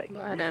 Like,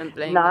 well, I don't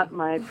blame not you.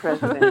 my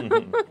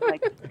president.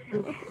 Like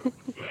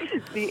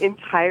the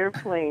entire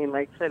plane,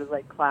 like started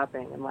like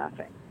clapping and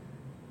laughing.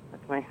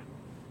 That's my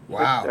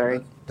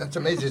story. That's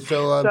amazing.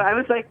 So I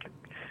was like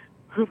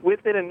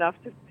with it enough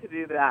to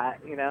do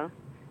that, you know.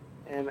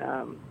 And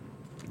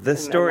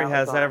this story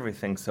has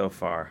everything so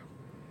far.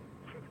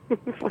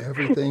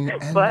 Everything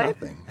and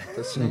nothing at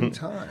the same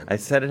time. I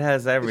said it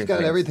has everything.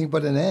 It's got everything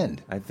but an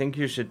end. I think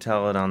you should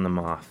tell it on the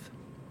Moth.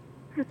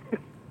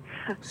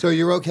 So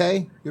you're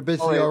okay? You're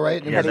basically all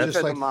right? And Yeah, it's that's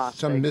just like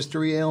some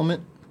mystery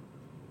ailment?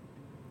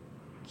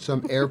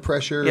 Some air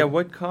pressure? Yeah,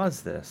 what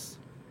caused this?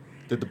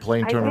 Did the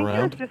plane I turn think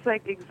around? it was just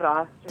like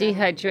exhaustion,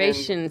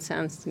 Dehydration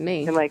sounds to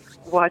me. and like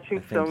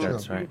watching so think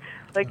that's right.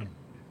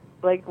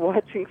 like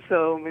watching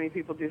so many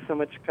people do so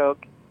much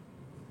coke.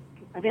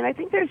 I mean, I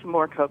think there's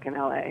more coke in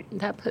LA.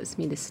 That puts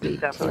me to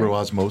sleep. Through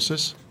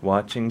osmosis?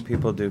 Watching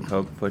people do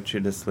coke put you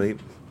to sleep?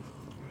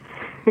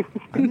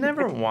 I've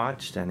never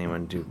watched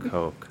anyone do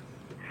coke.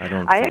 I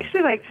think.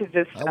 actually like to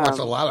just. I watched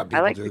a lot of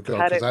people like do to coke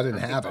cut because it I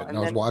didn't for have people, it, and I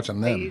was then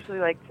watching I them. usually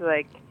like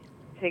to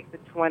take the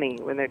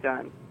 20 when they're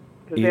done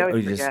because You- they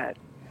always you just-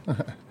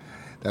 forget.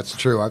 That's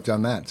true. I've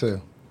done that,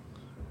 too.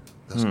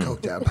 Those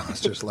coked out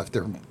monsters left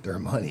their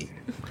money.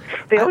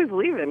 They always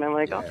leave it, and I'm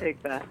like, I'll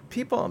take that.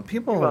 People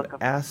welcome.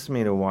 asked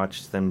me to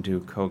watch them do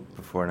coke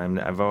before, and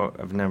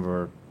I've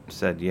never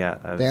said yeah.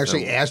 They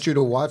actually asked you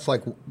to watch,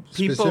 like,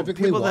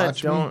 specifically people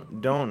watch that me?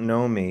 don't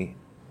know me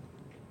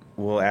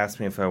will ask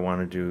me if I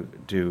want to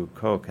do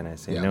coke, and I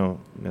say no,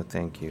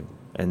 thank you.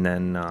 And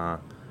then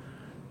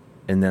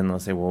they'll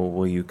say, well,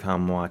 will you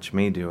come watch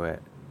me do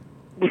it?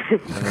 I'm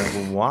like,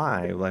 well,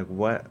 why? Like,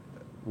 what?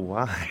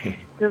 Why?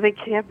 Because they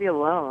can't be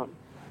alone.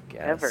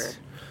 Ever.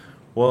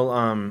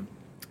 Well,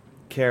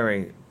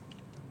 Carrie,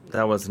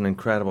 that was an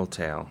incredible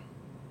tale.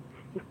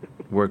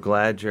 We're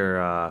glad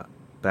you're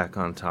back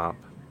on top.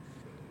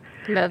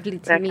 Lovely to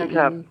Back meet on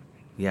top. you.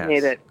 Yes.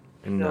 Made it.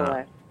 And, Still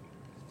alive.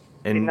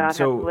 Did and not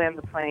so, have to land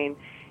the plane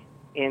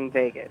in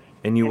Vegas.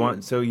 and you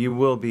want, so you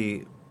will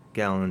be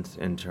Galen's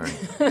intern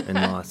in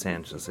Los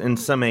Angeles. In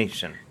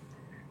summation.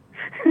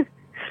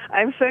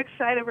 I'm so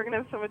excited. We're going to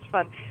have so much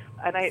fun.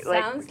 And I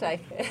Sounds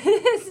like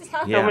it.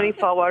 so Yeah. many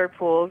saltwater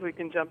pools. We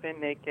can jump in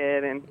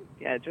naked and,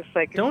 just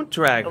like Don't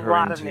drag a her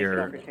lot of into naked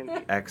your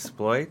opportunities. Oh,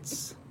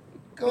 exploits.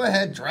 Go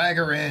ahead, drag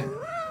her in.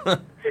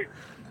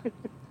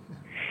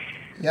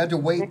 You had to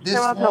wait Next this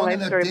time I'll tell long my in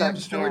the story damn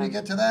about story to Cam.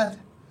 get to that?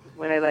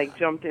 When I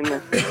jumped in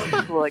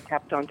the pool at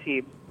Cap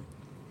Antibes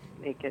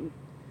naked.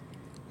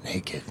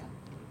 Naked.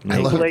 I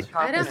love it.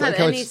 I don't It's have like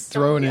how any it's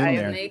thrown song in called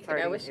there. Naked.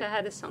 I wish I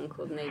had a song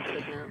called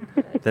Naked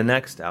now. The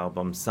next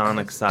album,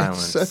 Sonic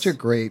Silence. It's such a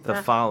great... The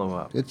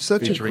follow-up. It's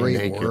such a featuring great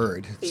Naked.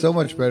 word. It's so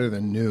much better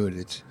than nude.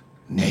 It's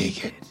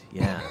naked.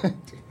 Yeah.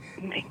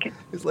 Naked.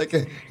 It's like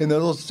in the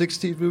little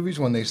 60s movies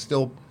when they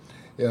still...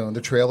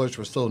 the trailers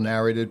were still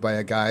narrated by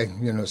a guy,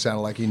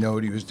 sounded like he knew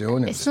what he was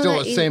doing. It's not still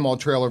like the you- same old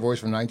trailer voice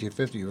from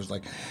 1950. It was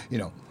like,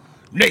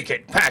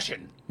 naked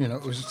passion.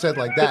 It was said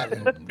like that.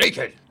 And,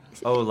 naked.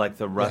 Oh, like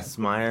the Russ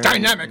Meyer?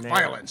 Dynamic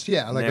violence.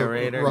 Yeah, like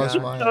narrator a Russ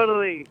guy? Meyer.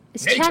 Totally.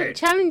 It's Naked.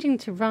 challenging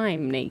to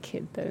rhyme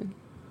naked, though.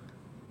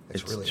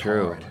 It's really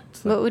true. hard.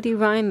 What would you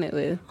rhyme it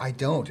with? I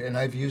don't, and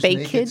I've used Baked?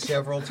 naked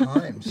several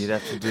times. You'd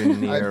have to do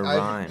near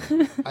I've-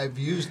 rhyme. I've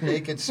used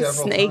naked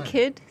several times.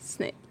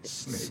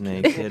 Snaked?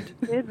 Naked.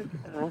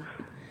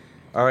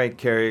 All right,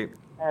 Carrie.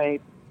 All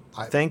right.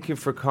 Thank you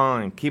for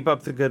calling. Keep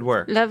up the good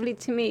work. Lovely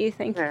to meet you.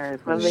 Thank you.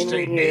 Lovely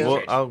to meet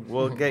you.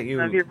 We'll get you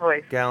Love your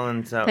voice.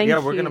 Galen's out. Thank Yeah,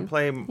 we're you. going to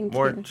play Thank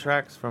more you.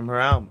 tracks from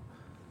her album.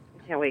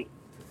 Can't wait.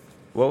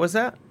 What was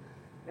that?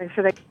 I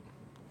said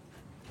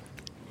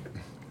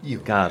You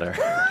got her.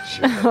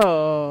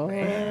 Oh.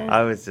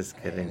 I was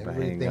just kidding by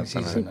hanging up thinks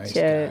on he's her. a nice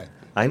guy.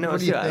 I know. What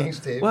do you see,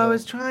 think, Dave? Well, I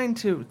was trying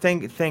to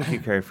thank you,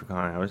 Carrie, for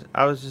calling.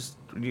 I was just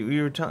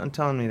you were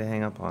telling me to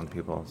hang up on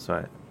people,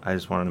 so I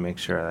just wanted to make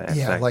sure that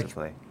Yeah, like-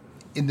 effectively.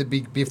 In the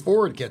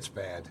before it gets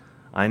bad.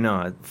 I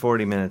know,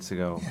 40 minutes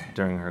ago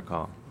during her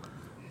call.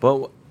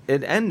 But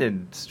it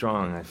ended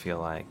strong, I feel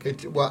like. I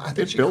think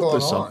It she built caught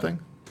to on. something.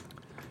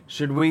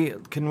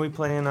 Can we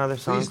play another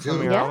song Please from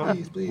do. your Yeah. album?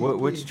 Please, please,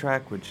 Which please.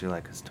 track would you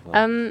like us to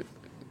play?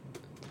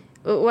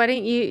 Why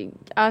don't you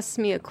ask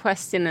me a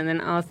question and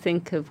then I'll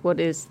think of what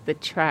is the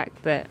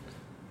track that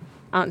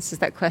answers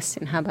that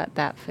question. How about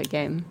that for a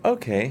game?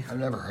 Okay. I've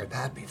never heard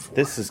that before.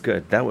 This is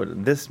good.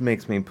 This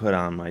makes me put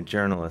on my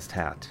journalist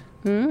hat.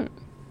 Mm.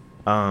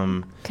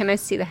 Can I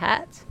see the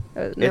hat?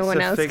 No one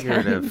else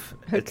figurative.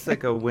 can. It's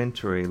like a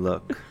wintry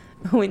look.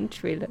 A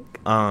wintry look.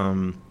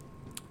 Well,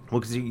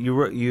 because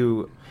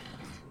you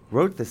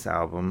wrote this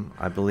album,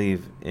 I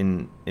believe,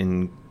 in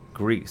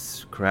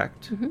Greece,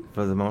 correct? Mm-hmm.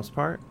 For the most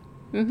part.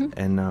 Mm-hmm.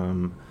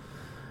 And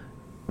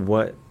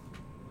what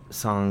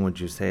song would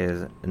you say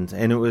is? And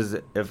it was,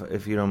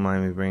 if you don't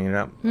mind me bringing it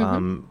up,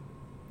 Mm-hmm.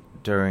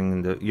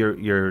 During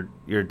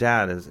your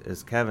dad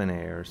is Kevin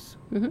Ayers,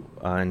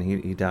 Mm-hmm. And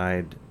he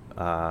died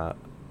a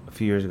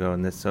few years ago.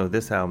 And this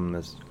album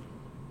is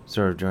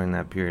sort of during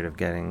that period of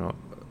getting,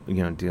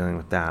 dealing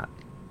with that.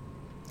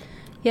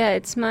 Yeah,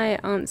 it's my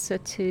answer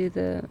to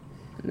the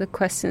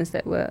questions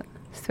that were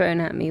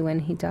thrown at me when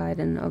he died,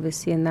 and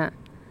obviously in that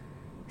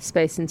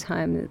space and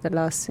time, the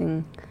last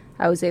thing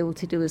I was able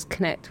to do was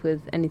connect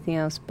with anything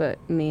else but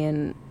me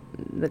and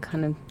the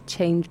kind of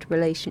changed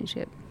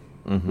relationship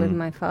with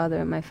my father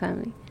and my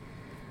family.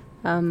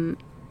 I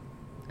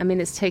mean,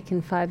 it's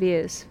taken 5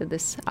 years for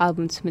this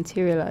album to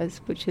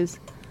materialize, which is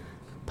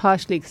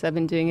partially because I've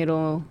been doing it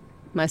all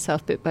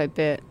myself bit by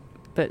bit,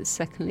 but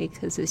secondly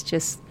because it's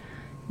just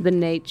the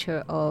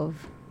nature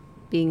of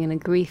being in a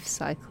grief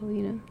cycle,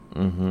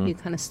 Mm-hmm. You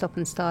kind of stop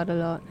and start a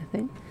lot, I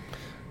think.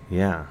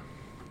 Yeah.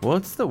 Well,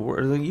 it's the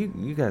worst.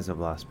 You guys have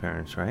lost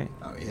parents, right?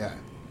 Oh, yeah.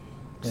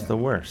 It's the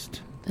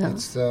worst. Yeah.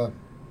 It's, well,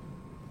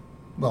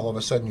 all of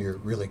a sudden you're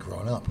really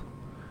grown up.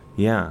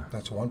 Yeah.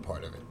 That's one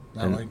part of it.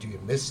 Not only do you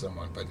miss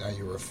someone, but now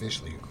you're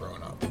officially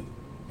grown up.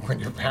 When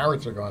your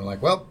parents are going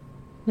like, well,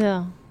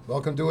 yeah,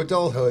 welcome to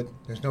adulthood.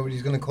 There's nobody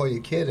who's going to call you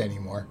kid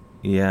anymore.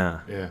 Yeah.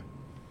 Yeah.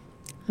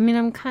 I mean,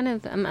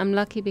 I'm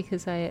lucky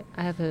because I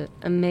have an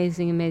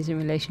amazing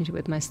relationship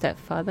with my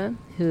stepfather,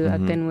 who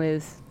I've been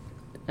with,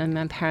 and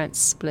my parents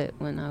split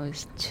when I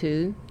was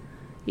 2,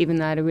 even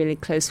though I had a really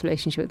close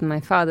relationship with my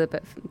father,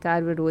 but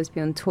Dad would always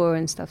be on tour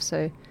and stuff,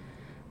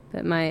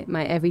 but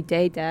my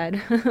everyday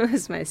dad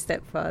was my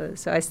stepfather,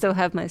 so I still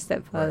have my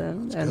stepfather,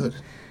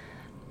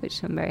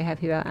 which I'm very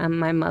happy about, and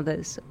my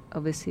mother's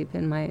obviously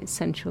been my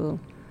central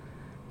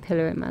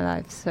pillar in my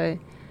life, so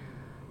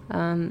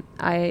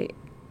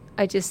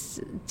I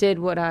just did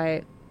what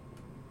I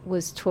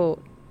was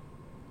taught,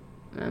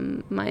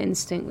 my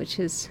instinct, which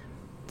is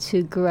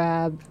to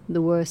grab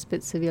the worst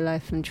bits of your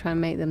life and try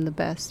and make them the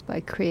best by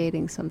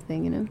creating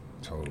something,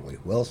 Totally.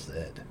 Well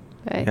said.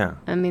 Right? Yeah.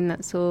 I mean,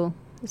 that's all.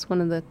 It's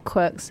one of the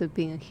quirks of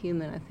being a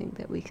human, I think,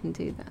 that we can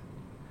do that.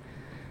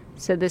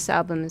 So this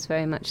album is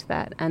very much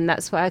that. And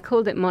that's why I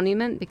called it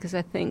Monument, because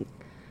I think,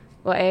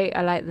 well,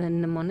 I like the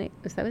mnemonic.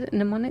 Was it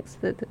mnemonics?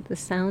 The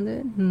sound of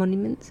it?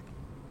 Monument?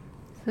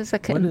 It's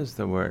like what is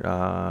the word?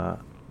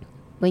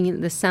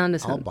 When the sound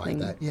of I'll something.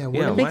 buy that. Yeah,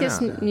 I think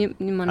it's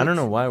mnemonics. I don't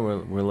know why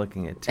we're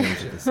looking at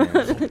Tinge at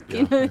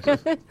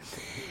the same.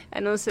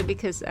 And also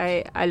because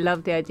I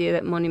love the idea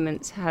that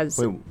Monuments has...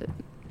 Oh,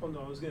 no,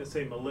 I was going to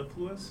say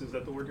mellifluous. Is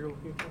that the word you're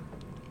looking for?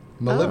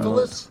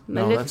 Mellifluous?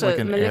 No, that's like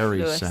an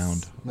airy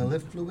sound.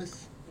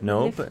 Mellifluous?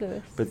 No,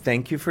 but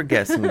thank you for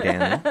guessing,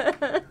 Galen.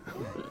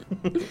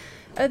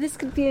 Oh, this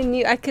could be a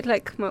new... I could,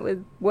 come up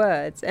with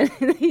words, and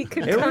you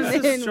could come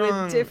in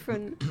with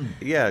different...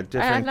 Yeah,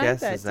 different I like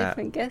guesses.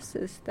 Different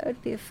guesses. That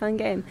would be a fun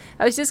game.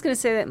 I was just going to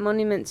say that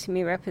monument to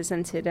me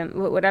represented...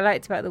 what I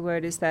liked about the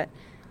word is that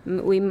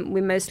we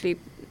mostly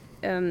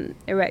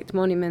erect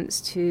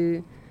monuments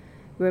to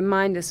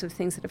remind us of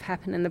things that have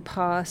happened in the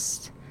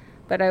past,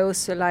 but I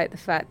also like the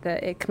fact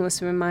that it can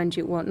also remind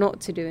you what not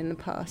to do in the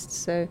past.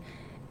 So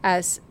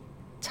as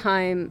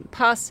time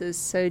passes,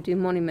 so do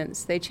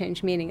monuments. They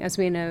change meaning, as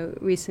we know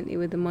recently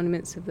with the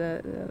monuments of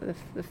the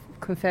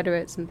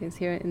Confederates and things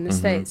here in the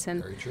States.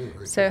 And very true,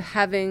 very so true.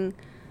 having...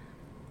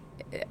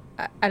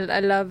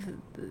 I love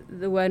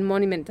the word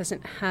monument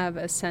doesn't have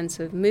a sense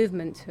of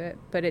movement to it,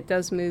 but it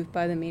does move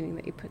by the meaning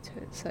that you put to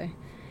it. So,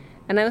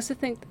 and I also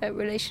think that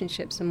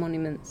relationships are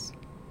monuments.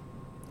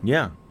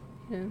 Yeah.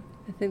 I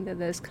think that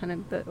there's kind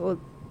of all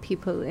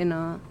people in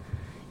our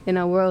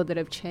world that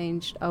have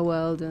changed our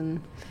world,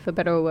 and for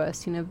better or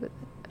worse, But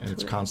And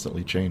it's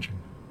constantly changing.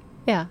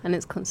 Yeah, and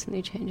it's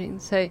constantly changing.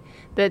 So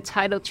the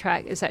title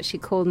track is actually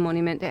called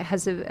Monument. It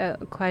has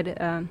quite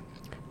a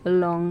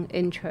long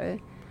intro,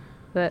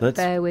 but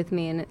bear with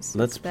me, and it's.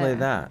 Let's it's play there.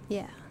 that.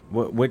 Yeah.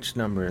 Which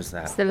number is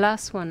that? It's the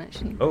last one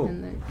actually. Oh.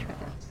 In the track.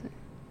 So,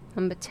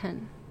 number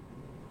 10.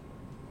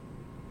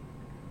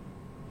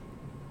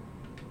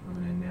 I'm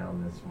gonna nail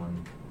this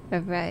one. Oh,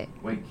 right.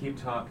 Wait, keep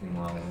talking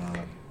while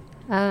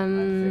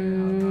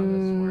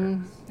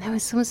No,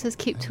 someone says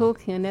keep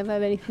talking. I never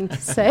have anything to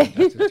say.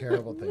 That's a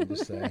terrible thing to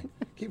say.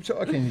 Keep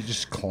talking, you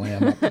just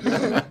clam up.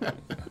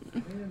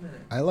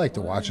 I like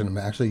to watch them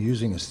actually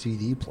using a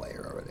CD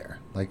player over there.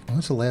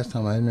 When's the last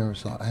time I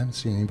haven't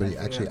seen anybody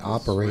actually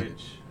operate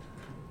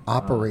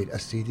a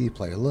CD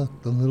player.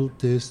 Look, the little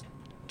disc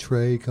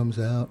tray comes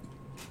out.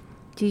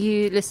 Do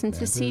you listen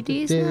to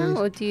CDs now,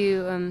 or do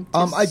you?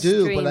 I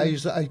do, stream?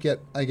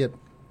 but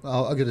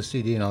I'll get a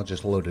CD and I'll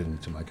just load it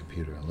into my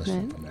computer and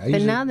listen from it.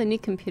 But now the new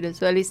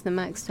computers, or at least the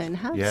Macs, don't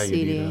have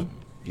CD.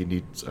 You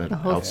need an The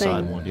whole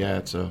outside thing. one. Yeah,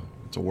 it's a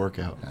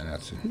workout. And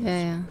that's it.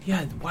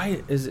 Yeah.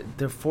 Why is it?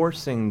 They're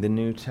forcing the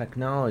new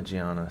technology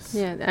on us.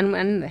 Yeah,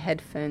 and the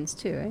headphones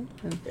too,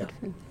 right?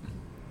 Headphones.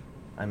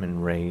 I'm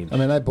enraged. I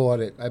mean, I bought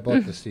it. I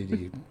bought the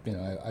CD.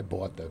 I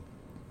bought the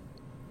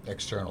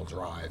external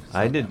drive.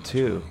 I did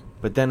too,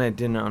 but then I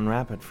didn't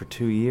unwrap it for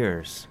 2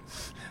 years.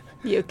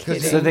 You're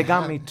kidding. So they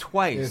got me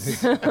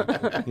twice. You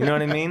know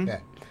what I mean? Yeah.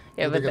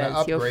 Yeah, They're but going to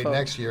that's your upgrade fault.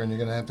 next year, and you're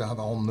going to have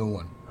a whole new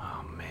one.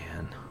 Oh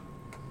man!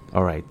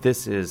 All right,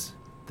 this is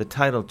the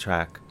title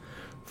track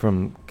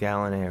from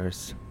Galen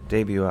Ayers'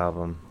 debut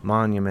album,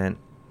 Monument.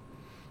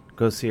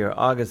 Go see her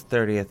August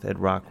 30th at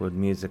Rockwood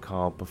Music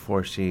Hall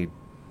before she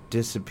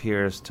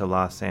disappears to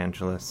Los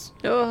Angeles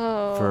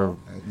for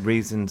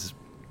reasons.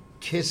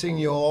 Kissing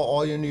you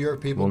all you New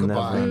York people. We'll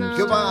Goodbye. never understand.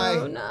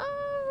 Goodbye. No.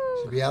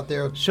 She'll be out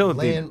there She'll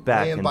laying, be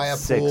back laying in by a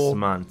 6 pool.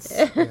 months.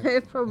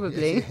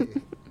 Probably.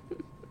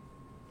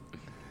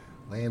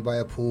 Laying by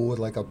a pool with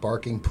like a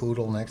barking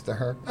poodle next to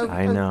her.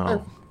 I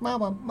know.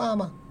 Mama,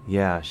 mama.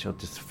 Yeah, she'll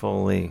just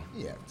fully.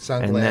 Yeah,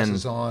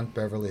 sunglasses on,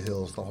 Beverly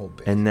Hills, the whole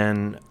bit. And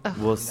then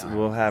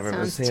we'll have her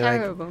Sounds say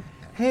terrible. like,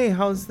 "Hey,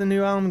 how's the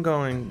new album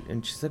going?"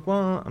 And she's like,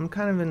 "Well, I'm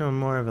kind of into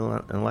more of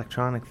an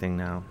electronic thing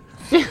now."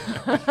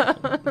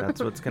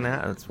 That's what's gonna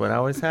happen. That's what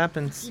always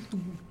happens.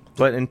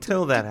 But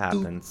until that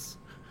happens,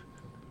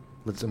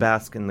 let's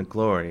bask in the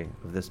glory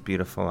of this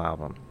beautiful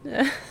album.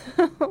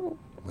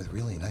 With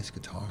really nice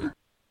guitar.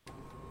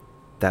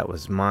 That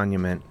was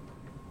Monument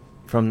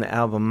from the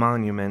album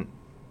Monument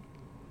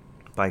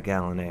by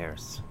Galen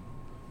Ayers.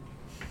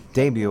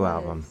 Debut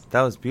album.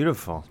 That was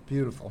beautiful.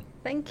 Beautiful.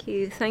 Thank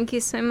you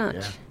so much.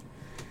 Yeah.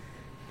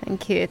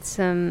 Thank you. It's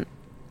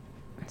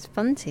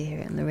fun to hear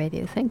it on the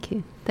radio. Thank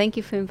you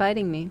for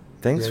inviting me.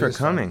 Thanks for it is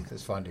coming. Fun.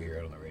 It's fun to hear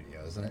it on the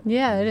radio, isn't it?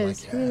 Yeah, it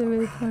is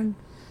really fun.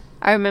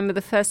 I remember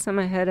the first time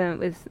I heard it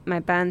with my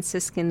band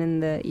Siskin in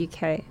the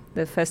UK.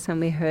 The first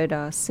time we heard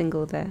our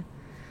single there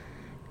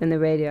in the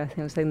radio. I think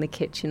it was like in the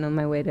kitchen on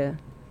my way to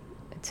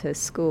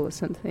school or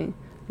something.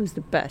 It was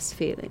the best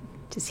feeling.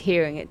 Just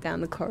hearing it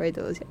down the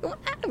corridors,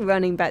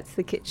 running back to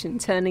the kitchen,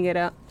 turning it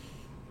up.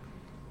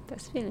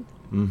 Best feeling.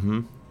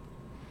 Mm-hmm.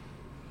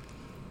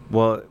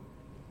 Well,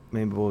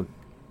 maybe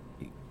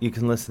you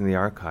can listen to the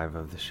archive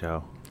of the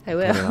show. I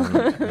will. Put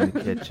it on in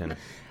the kitchen.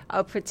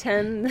 I'll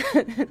pretend.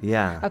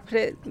 Yeah. I'll put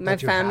it my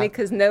That you family, have-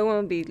 because no one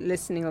will be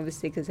listening,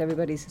 obviously, because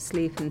everybody's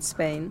asleep in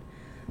Spain.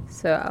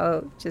 So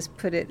I'll just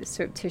put it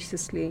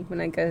surreptitiously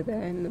when I go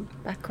there in the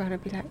background. I'll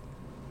be like,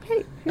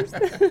 "Hey, who's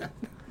that?"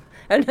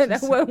 Oh no,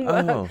 that won't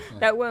work. Oh.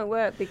 That won't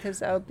work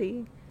because I'll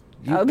be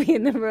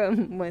in the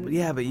room when.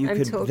 Yeah, but you I'm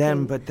could talking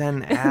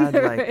then add on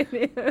the like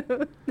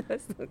radio.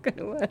 That's not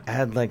gonna work.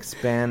 add like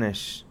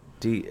Spanish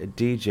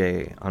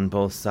DJ on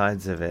both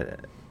sides of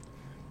it,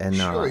 and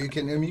Sure, you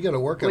can. I mean, you got to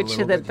work it a Which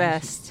little are the bit.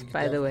 best,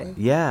 by the way.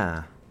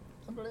 yeah.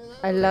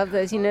 I love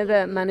those. You know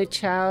the Manu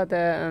Chao,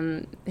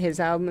 his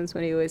albums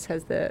when he always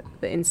has the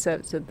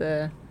inserts of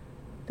the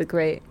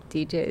great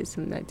DJs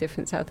from like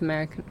different South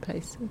American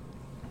places.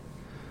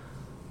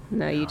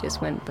 No, you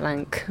just went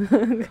blank.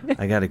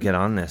 I got to get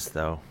on this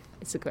though.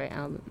 It's a great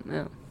album.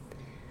 No.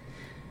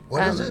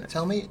 What is it?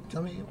 Tell me.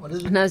 What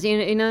is it? No,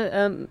 you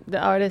know the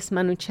artist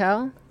Manu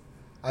Chao.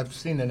 I've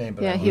seen the name,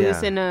 but Yeah, I don't he know.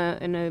 was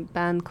in a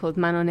band called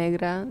Mano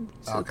Negra.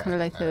 So Okay, kind of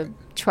like a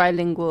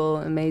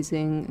trilingual,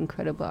 amazing,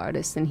 incredible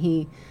artist, and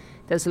he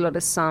does a lot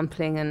of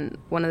sampling. And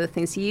one of the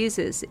things he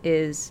uses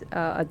is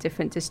are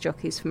different disc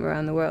jockeys from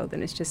around the world,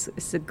 and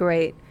it's a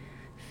great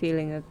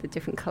feeling of the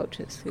different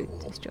cultures through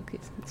disc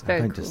jockeys. It's very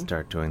I'd cool. like to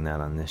start doing that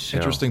on this show.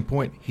 Interesting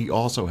point. He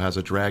also has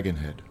a dragon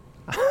head.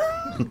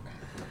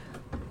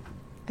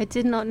 I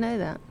did not know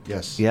that.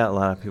 Yes. Yeah, a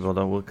lot of people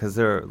don't. Well, because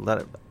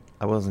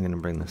I wasn't going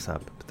to bring this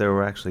up, but there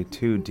were actually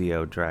 2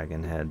 Dio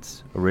dragon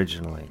heads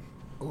originally.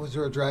 Was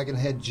there a Dragon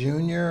Head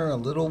Junior, a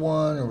little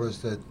one, or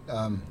was it?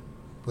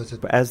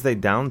 But as they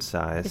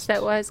downsized, Is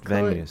that why it's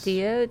called venues.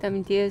 Dio? I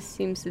mean, Dio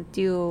seems to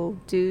do.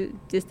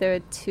 Is there a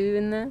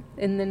 2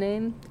 in the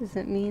name? Does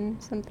it mean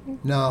something?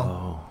 No.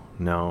 Oh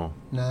no.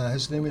 No,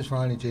 his name is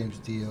Ronnie James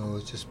Dio.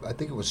 It's just, I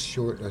think it was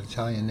short. An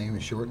Italian name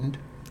is shortened.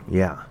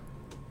 Yeah.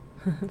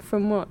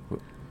 From what?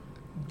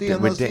 Dio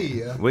We no did-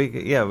 sia. we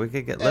could get. We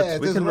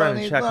can run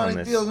a check on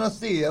this. Dio no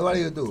sia. What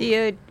do you do?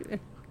 Dio.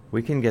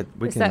 We can get.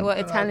 Is that what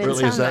Italians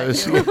Really, is sound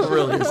that, like?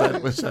 really,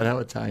 is that how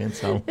Italians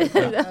sound? Is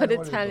that what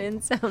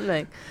Italians sound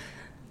like?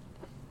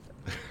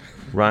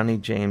 Ronnie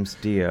James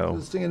Dio.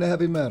 Singing the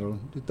heavy metal.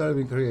 You're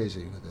driving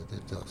crazy.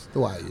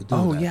 Why you do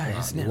Oh that?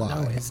 yeah,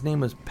 Ronnie? his name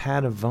was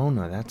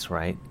Padavona. That's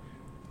right.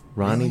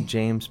 Ronnie Really?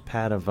 James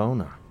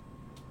Padavona.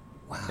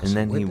 Wow. And so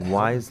then where he the hell-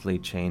 wisely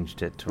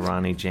changed it to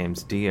Ronnie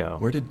James Dio.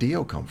 Where did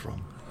Dio come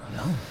from?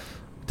 No.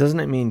 Doesn't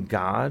it mean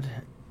God?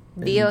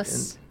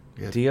 Dios.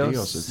 Yeah, Dios?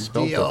 Dios is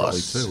spelled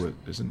Dios. differently too.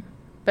 It isn't.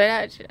 But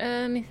actually,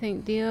 let me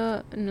think.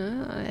 Dio.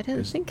 No, I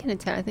don't think in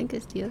Italian. I think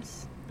it's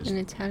Dios. In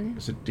Italian?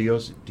 Is it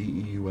Deus,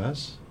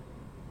 D-E-U-S?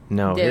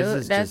 No, Dio, his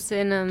is that's just.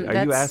 in,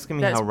 Are you asking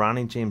me how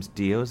Ronnie James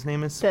Dio's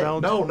name is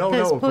spelled? No.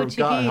 That's From God,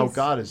 how Portuguese.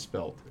 God is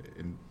spelled.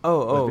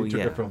 Oh, They took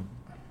yeah. it from.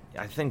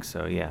 I think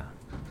so, yeah.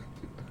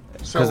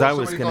 So Because I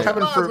was somebody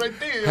going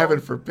goes, Heaven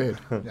forbid.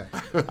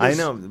 I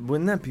know.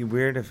 Wouldn't that be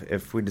weird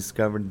if we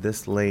discovered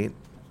this late?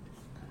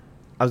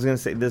 I was going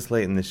to say this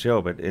late in the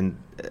show, but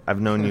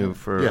I've known you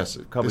for Yes,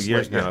 a couple this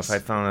years late, now. yes. If I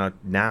found out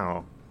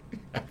now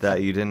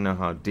that you didn't know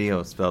how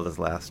Dio spelled his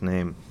last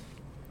name.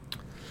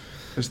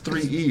 There's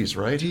 3 E's,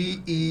 right?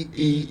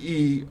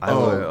 D-E-E-E-O.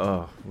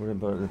 Oh, what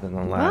about it in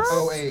the last?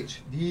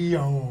 O-H.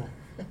 Dio.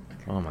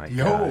 Oh my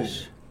Yo.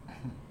 gosh.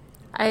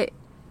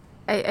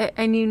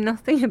 I knew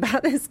nothing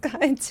about this guy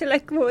until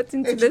I walked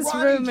into It's this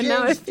Ronnie room, and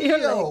now I James feel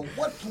Dio. like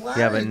What planet?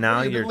 Yeah, but now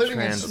What, you've been you're living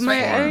in trans-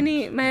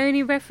 Spain? my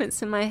only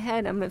reference in my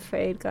head. I'm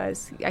afraid,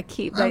 guys. I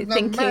keep I'm the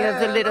thinking of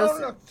the man little.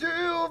 on the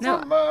silver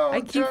No,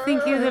 I keep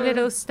thinking of the mountain.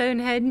 little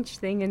Stonehenge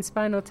thing in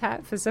Spinal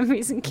Tap. For some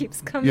reason,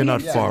 keeps coming. You're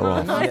not into far my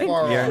off. mind.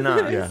 You're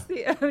not. Yeah. It's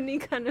the only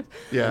kind of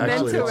Yeah,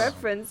 actually, mental it's-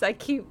 reference I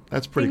keep.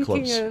 That's pretty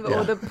thinking close, Of, yeah.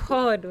 Or the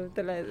pod, or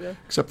the.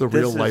 Except the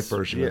This real life is-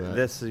 version yeah, of that.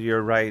 This is,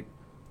 you're right.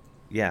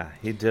 Yeah,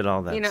 he did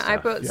all that You know, stuff. I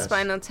brought Yes.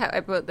 Spinal Tap. I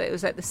brought it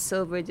was like the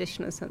silver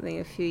edition or something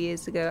a few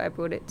years ago. I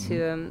brought it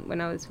to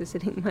when I was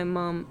visiting my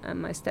mom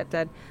and my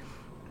stepdad,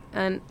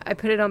 and I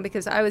put it on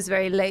because I was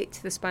very late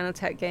to the Spinal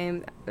Tap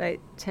game, like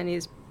 10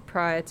 years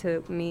prior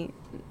to me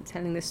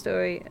telling the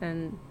story,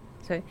 and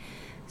so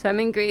I'm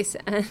in Greece,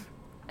 and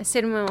I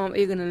said to my mom,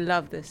 "You're gonna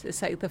love this.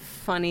 It's like the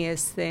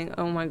funniest thing.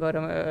 Oh my god!"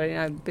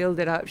 I build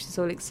it up. She's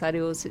all excited.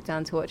 We'll sit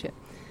down to watch it.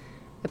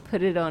 I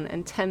put it on,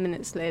 and 10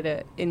 minutes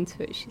later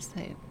into it, she's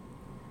like,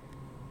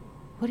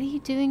 "What are you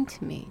doing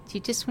to me? Do you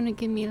just want to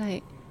give me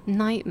like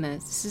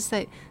nightmares? This is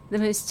like the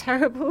most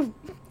terrible,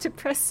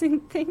 depressing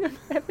thing I've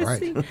ever Right.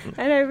 seen."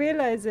 And I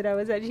realized that I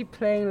was actually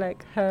playing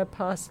like her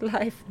past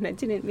life, and I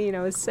didn't mean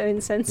I was so Yeah,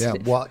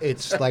 insensitive. well,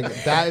 it's like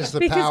that is the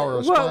Because power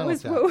of Spinal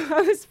Tap. what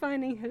I was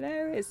finding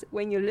hilarious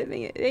when you're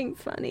living it ain't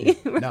funny.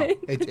 Right?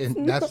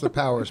 No, that's the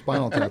power of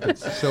Spinal Tap.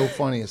 It's so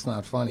funny, it's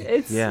not funny.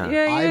 Yeah.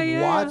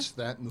 I watched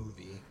that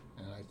movie,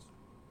 and I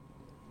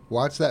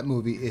watched that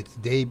movie, its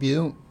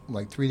debut,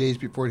 like 3 days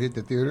before it hit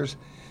the theaters,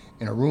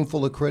 in a room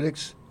full of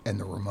critics and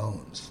the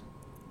Ramones.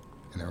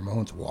 And the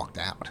Ramones walked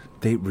out.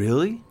 They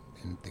really?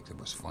 Didn't think it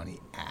was funny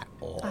at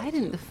all. I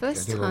didn't the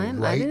first They were time.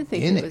 I right didn't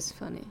think in it was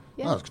funny.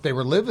 Yeah. No, 'cause they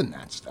were living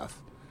that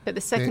stuff. But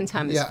the second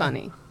time is yeah.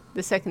 funny.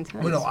 The second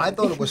time. Well, no, is I funny.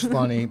 thought it was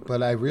funny,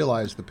 but I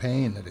realized the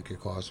pain that it could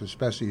cause,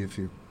 especially if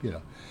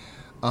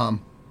the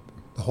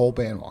whole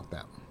band walked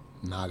out,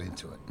 not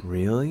into it.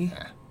 Really?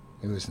 Yeah,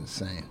 it was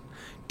insane.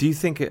 Do you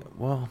think it?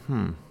 Well,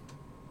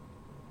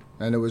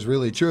 And it was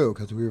really true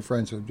because we were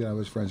friends with, I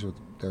was friends with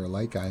their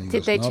light guy. And he Did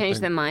goes, they "No, change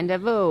their mind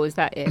ever, or was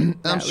that it? I'm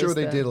That sure was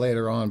they the- did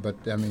later on, but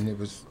I mean, it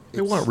was.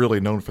 They weren't really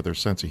known for their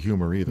sense of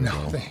humor either.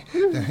 No, though.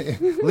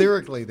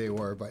 lyrically they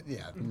were, but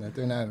yeah,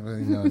 they're not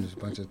really known as a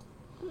bunch of.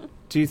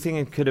 do you think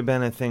it could have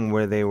been a thing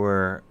where they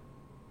were,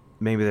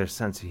 maybe their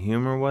sense of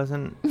humor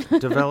wasn't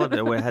developed?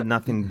 It had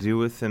nothing to do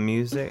with the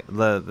music,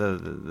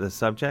 the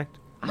subject.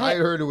 I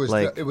heard it was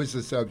like, it was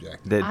the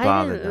subject. That I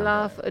bothered didn't them.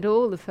 laugh at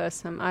all the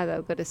first time either,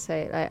 I've got to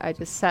say. I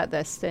just sat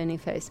there stony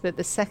faced. But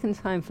the second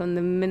time, from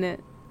the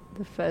minute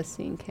the first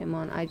scene came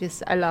on, I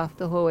laughed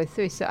the whole way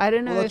through. So I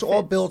don't know Well, it's if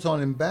all built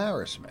on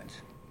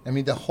embarrassment. I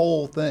mean, the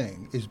whole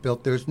thing is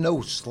built. There's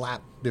no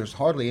there's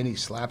hardly any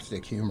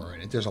slapstick humor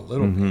in it. There's a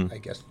little bit, I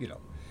guess,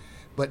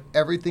 but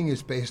everything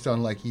is based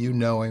on like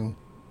knowing,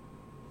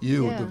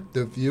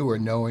 the viewer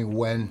knowing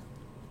when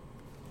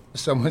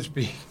someone's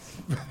being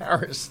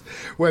embarrassed,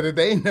 whether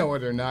they know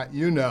it or not.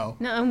 No,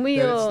 and we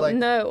that it's all like-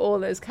 know all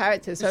those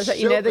characters. So It's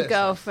it's like, show the business.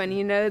 girlfriend,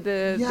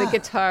 the Yeah.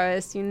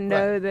 guitarist,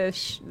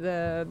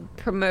 the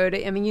promoter.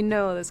 I mean,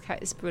 all those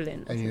characters. It's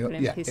brilliant. And It's a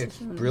brilliant piece it's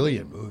of film.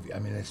 brilliant movie. I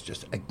mean, it's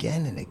just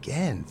again and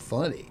again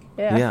funny.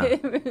 Yeah. Yeah.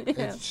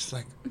 It's just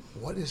like,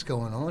 what is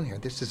going on here?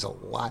 This is a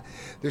lot.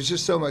 There's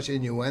just so much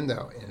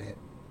innuendo in it,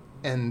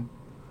 and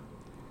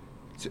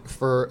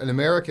for an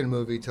American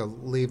movie to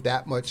leave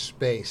that much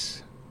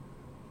space,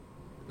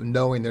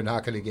 knowing they're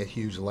not going to get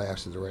huge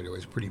laughs at the radio,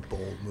 is a pretty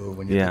bold move.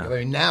 When you think of it. I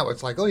mean, now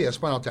it's like, oh yeah,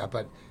 Spinal Tap,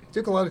 but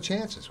took a lot of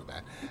chances with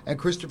that. And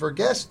Christopher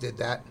Guest did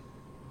that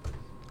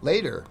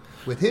later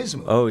with his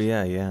movie. Oh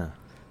yeah.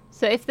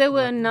 So if there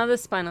were another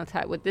Spinal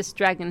Tap, would this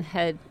dragon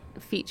head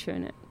feature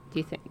in it, do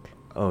you think?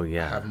 Oh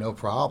yeah. I have no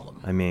problem.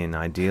 I mean,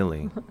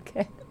 ideally.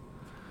 Okay.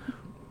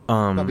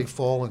 Probably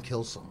fall and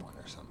kill someone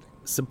or something.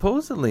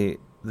 Supposedly,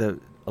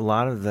 a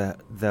lot of the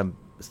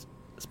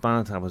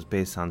Spinal Tap was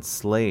based on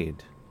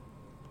Slade.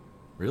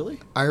 Really?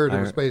 I heard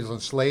it was based on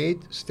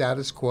Slade,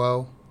 Status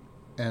Quo,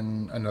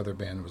 and another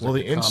band. It was Well,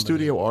 like the a comedy.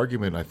 in-studio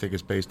argument, I think,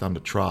 is based on the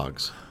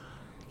Trogs.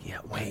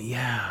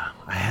 Yeah.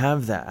 I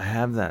have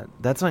that.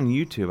 That's on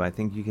YouTube. I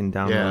think you can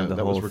download the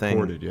that whole was thing.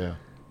 recorded, yeah.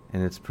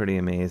 And it's pretty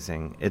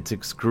amazing. It's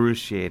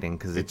excruciating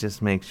because it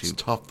just makes you...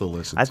 It's tough to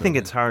listen I to. think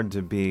it's hard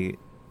to be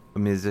a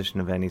musician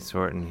of any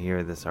sort and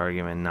hear this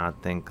argument and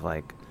not think,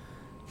 like,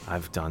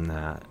 I've done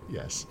that.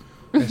 Yes.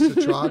 It's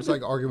the Trogs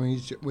like arguing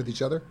with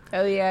each other.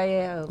 Oh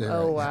yeah.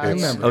 Oh wow. I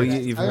remember. Oh,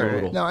 you've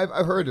heard it. No,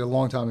 I've heard it a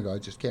long time ago. I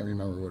just can't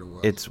remember what it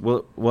was. It's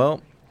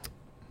well,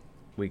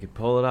 we could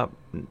pull it up.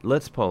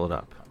 Let's pull it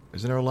up.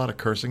 Isn't there a lot of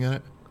cursing in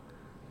it?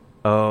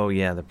 Oh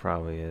yeah, there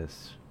probably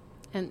is.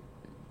 And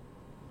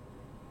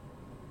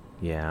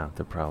yeah,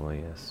 there probably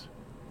is.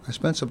 I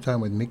spent some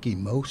time with Mickey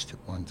Most at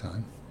one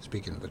time.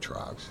 Speaking of the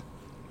Trogs,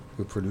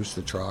 who produced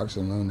the Trogs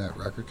and owned that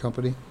record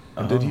company.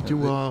 And did he do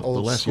the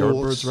last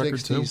Yardbirds record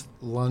too?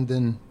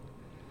 London.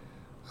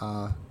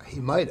 He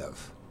might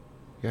have.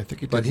 Yeah, I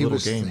think he did Little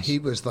Games. He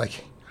was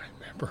like, I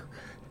remember,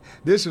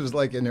 this was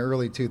like in the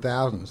early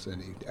 2000s,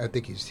 and I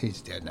think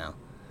he's dead now.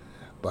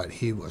 But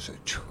he was a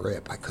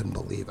trip. I couldn't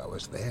believe I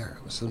was there.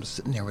 I was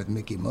sitting there with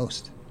Mickey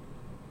Most,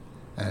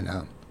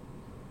 and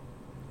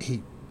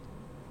he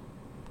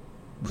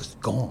was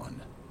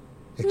gone,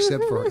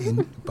 except for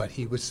but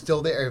he was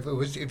still there.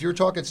 If you're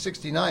talking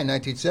 69,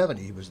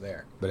 1970, he was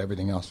there. But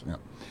everything else, you know.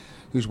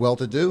 He was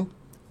well-to-do.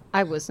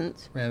 I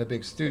wasn't. Ran a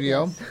big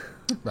studio. Yes.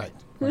 Right.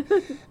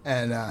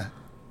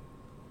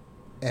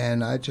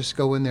 And I just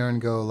go in there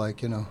and go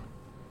like, you know,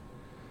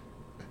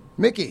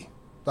 Mickey,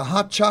 the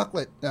hot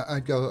chocolate.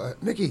 I'd go,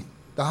 Mickey,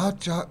 the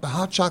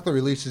hot chocolate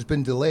release has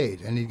been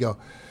delayed. And he'd go,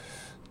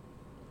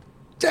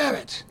 damn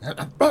it,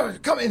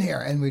 come in here.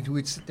 And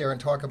we'd sit there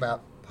and talk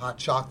about Hot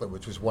Chocolate,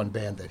 which was one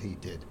band that he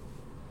did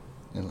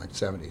in like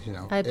 70s, you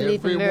know. I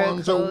believe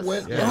Everyone's in a miracles.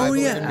 winner. Yeah. Oh,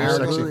 yeah. Your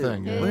sexy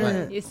thing.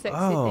 Yeah. Your sexy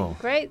thing.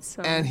 Great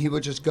song. And he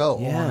would just go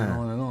on and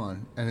on and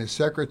on. And his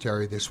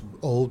secretary, this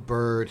old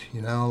bird,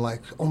 you know,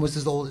 like almost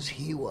as old as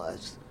he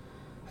was.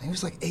 And he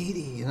was like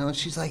 80, you know, and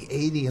she's like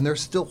 80, and they're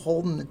still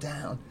holding it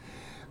down.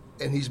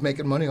 And he's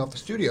making money off the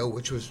studio,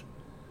 which was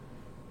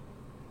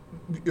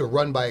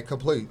run by a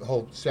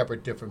whole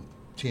separate, different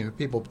team of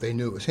people. But they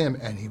knew it was him,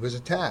 and he was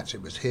attached.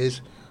 It was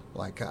his,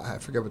 like, I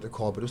forget what they're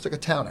called, but it was like a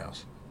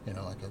townhouse. You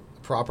know, like a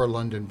proper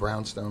London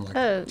brownstone. Like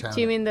townhouse.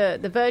 Do you mean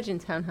the Virgin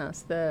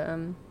Townhouse?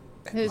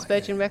 Who's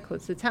Virgin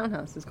Records? The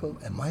Townhouse is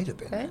called. It might have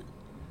been. Right?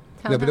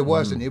 No, but it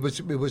wasn't. It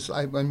was.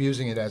 I'm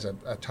using it as a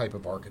type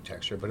of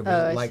architecture, but it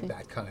was like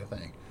that kind of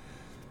thing.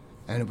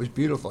 And it was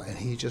beautiful. And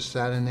he just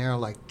sat in there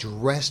like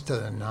dressed to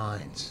the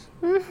nines,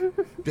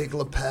 big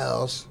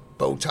lapels,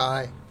 bow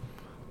tie.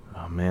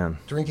 Oh man.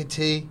 Drinking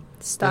tea.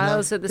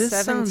 Styles of the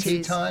 70s.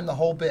 Tea time, the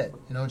whole bit.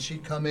 You know, and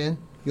she'd come in.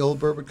 The old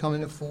bird would come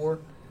in at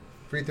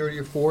 3:30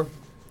 or 4,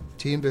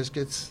 tea and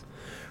biscuits,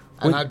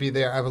 and I'd be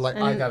there. I would like,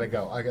 I gotta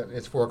go.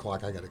 It's 4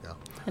 o'clock. I gotta go.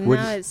 And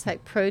now it's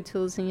like Pro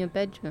Tools in your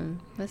bedroom.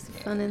 What's the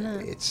fun in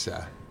that? It's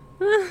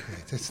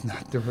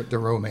not the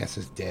romance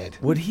is dead.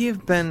 Would he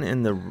have been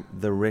in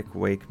the Rick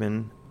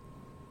Wakeman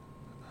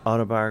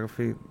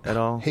autobiography at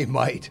all? He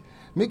might.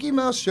 Mickey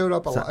Mouse showed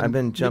up a lot. I've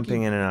been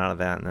jumping in and out of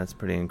that, and that's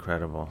pretty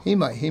incredible. He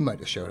might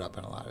have showed up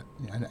in a lot of.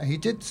 Yeah, he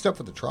did stuff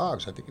with the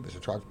Trogs. I think he was a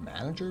Trogs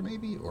manager,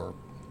 maybe, or.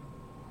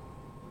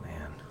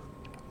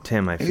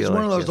 Tim, I feel he's like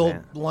one of those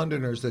old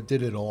Londoners that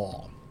did it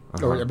all.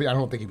 Or, I mean, I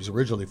don't think he was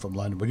originally from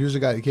London, but he was a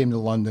guy who came to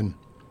London,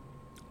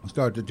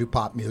 started to do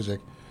pop music,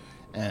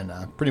 and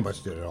pretty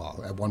much did it all.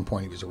 At one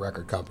point, he was a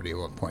record company. At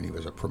one point, he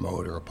was a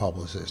promoter, a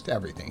publicist,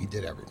 everything. He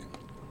did everything.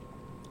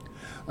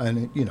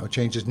 And, you know,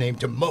 changed his name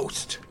to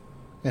Most.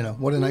 You know,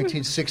 what a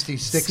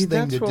 1966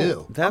 thing to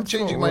do. I'm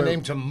changing my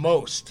name to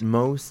Most.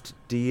 Most,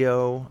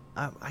 Dio.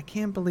 I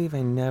can't believe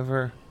I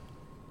never...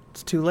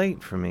 It's too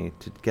late for me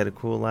to get a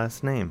cool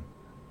last name.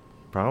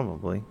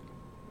 Probably,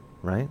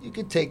 right? You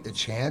could take the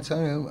chance. I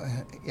mean,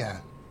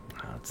 yeah.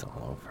 Oh, it's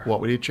all over.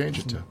 What would you change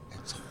it to?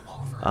 It's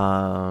all over.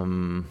 I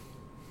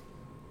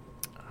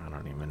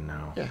don't even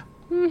know. Yeah.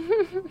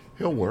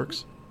 Hill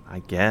works. I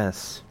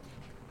guess.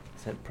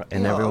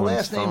 And a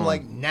last name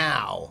like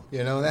Now.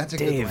 You know, that's a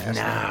Dave good last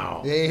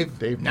Now. name.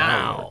 Dave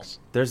Now. Works.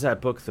 There's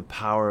that book, The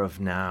Power of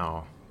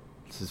Now.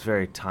 This is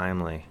very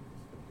timely.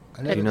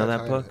 Do you know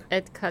that book?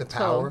 Ed Catmull. The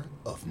Power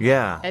of Now.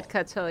 Yeah. Ed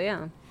Catmull,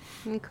 yeah.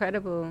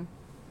 Incredible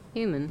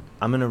human.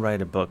 I'm going to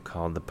write a book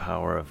called The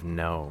Power of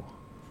No.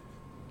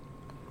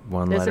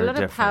 One There's letter a lot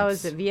difference. of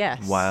powers of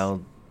yes.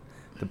 While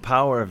the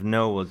power of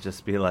no will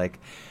just be like,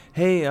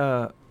 hey,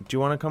 do you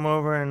want to come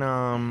over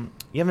and,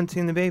 you haven't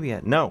seen the baby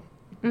yet? No.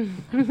 Do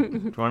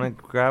you want to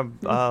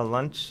grab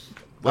lunch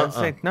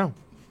Wednesday? No.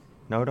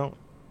 No, don't.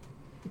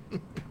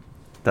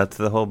 That's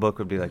the whole book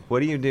would be like,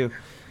 what do you do?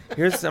 I'm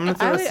going to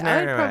throw a scenario at you.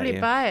 I would probably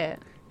buy it.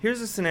 Here's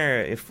a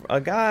scenario. If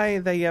a guy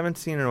that you haven't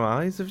seen in a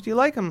while, if you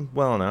like him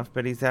well enough,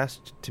 but he's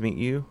asked to meet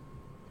you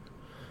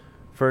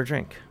for a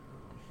drink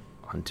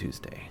on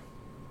Tuesday,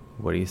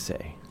 what do you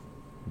say?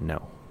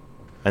 No.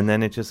 And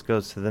then it just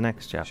goes to the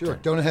next chapter. Sure,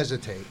 don't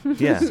hesitate.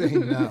 Yeah. Say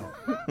no.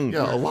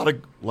 Yeah, a lot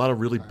of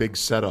really big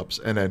setups,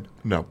 and then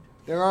no.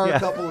 There are a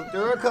couple.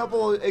 There are a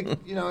couple.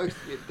 You know,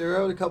 there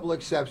are a couple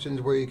exceptions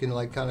where you can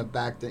like kind of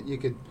back that you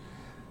could.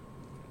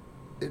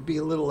 It'd be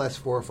a little less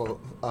forceful.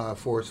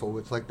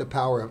 It's like the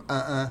power of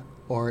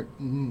or.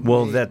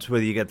 Well, that's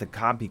where you get the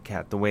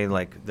copycat. The way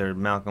like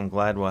Malcolm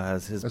Gladwell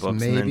has his books, and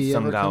then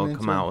some guy will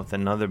come out with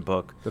another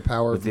book. The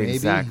power with of the maybe?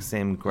 exact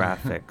same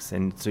graphics,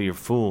 and so you're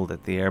fooled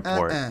at the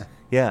airport.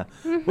 Yeah.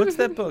 What's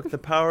that book? The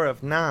Power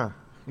of Nah.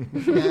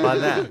 by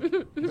that.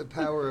 The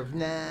power of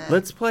nah.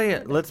 Let's play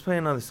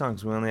another song.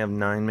 So we only have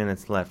 9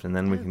 minutes left, and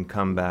then we can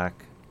come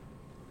back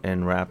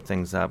and wrap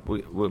things up.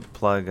 We'll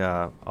plug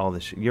all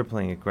the you're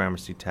playing at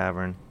Gramercy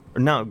Tavern.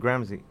 Or no,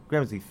 Gramercy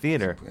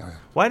Theater.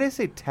 Why did I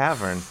say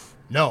tavern?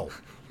 No.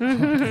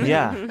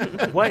 Yeah.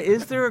 Why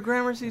is there a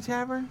Gramercy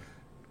Tavern?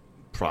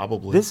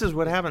 Probably. This is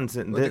what happens.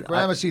 With the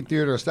Gramercy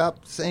Theater,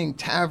 stop saying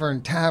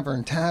tavern,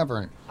 tavern,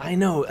 tavern. I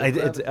know.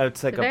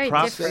 It's like a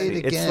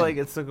prophecy. It's like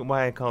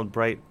why I called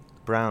Bright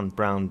Brown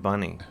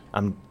Bunny.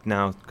 I'm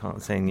now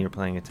saying you're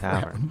playing a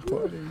tavern.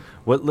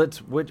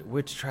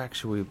 Which track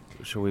should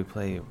we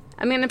play?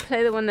 I'm going to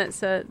play the one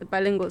that's the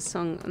bilingual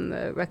song on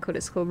the record.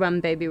 It's called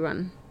Run Baby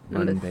Run,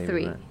 number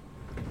 3.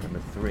 Number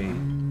 3.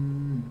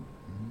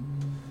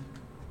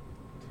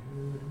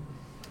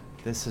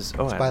 This is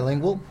it's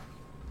bilingual?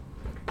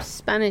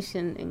 Spanish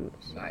and English.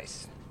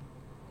 Nice.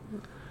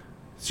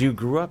 So you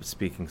grew up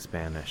speaking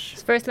Spanish?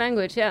 It's first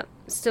language, yeah.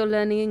 Still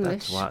learning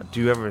English. Do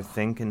you ever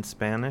think in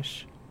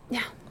Spanish?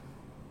 Yeah.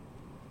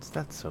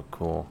 That's so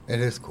cool. It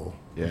is cool.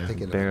 Yeah.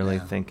 Barely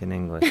think in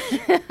English.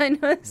 I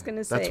know I was going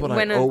to say. That's what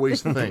I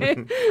always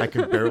think. I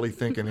can barely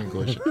think in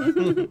English.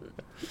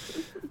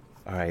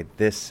 All right,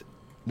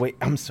 wait,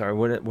 I'm sorry.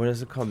 What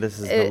is it called? This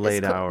is the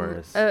late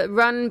hours.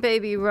 Run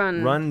Baby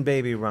Run. Run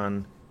Baby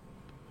Run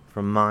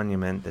from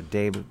Monument, the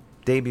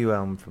debut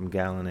album from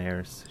Galen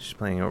Ayers. She's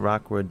playing at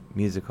Rockwood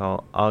Music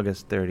Hall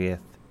August 30th.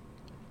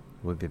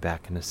 We'll be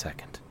back in a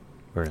second,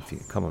 or a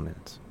couple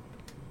minutes.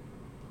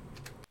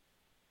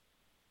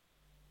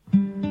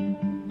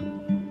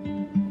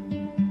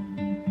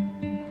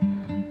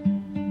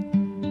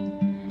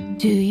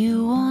 Do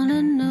you want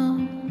to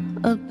know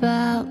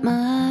about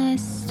my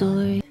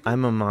story?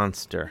 I'm a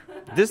monster.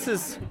 This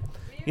is,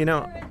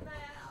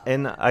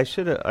 and I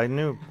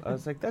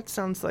was like, that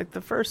sounds like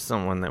the first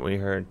someone that we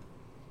heard.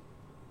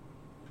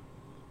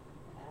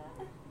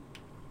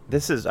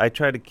 I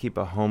try to keep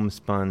a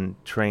homespun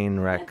train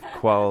wreck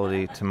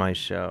quality to my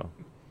show.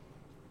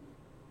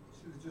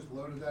 Should have just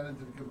loaded that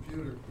into the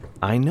computer.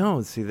 I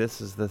know. See,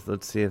 let's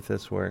see if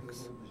this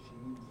works.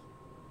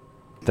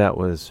 That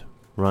was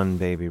Run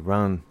Baby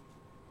Run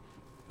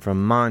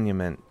from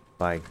Monument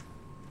by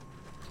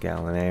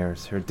Galen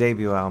Ayers. Her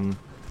debut album.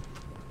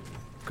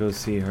 Go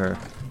see her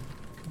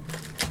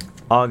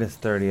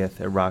August 30th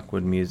at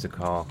Rockwood Music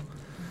Hall.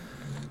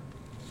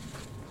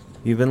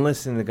 You've been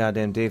listening to the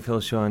Goddamn Dave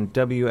Hill Show on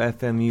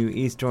WFMU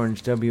East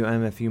Orange,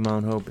 WMFU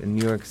Mount Hope in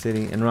New York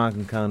City and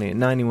Rockland County at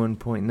 91.9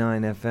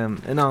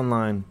 FM and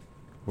online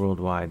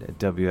worldwide at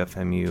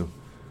WFMU.org.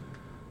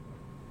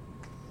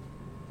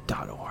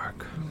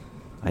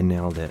 I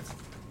nailed it.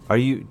 Are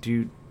you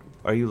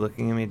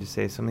looking at me to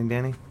say something,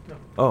 Danny? No.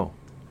 Oh.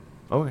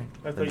 Okay.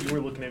 I thought you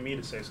were looking at me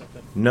to say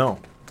something. No.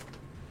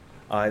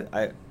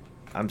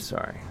 I'm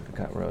sorry. I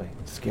got really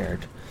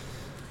scared.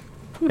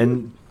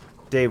 And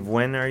Dave,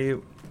 when are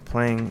you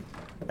playing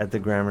at the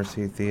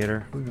Gramercy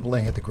Theater? We'll be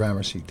playing at the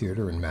Gramercy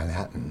Theater in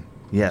Manhattan.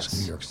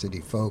 Yes. New York City,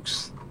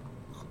 folks.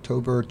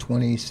 October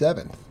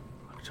 27th.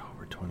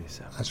 October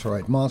 27th. That's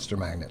right. Monster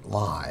Magnet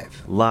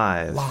live.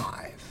 Live.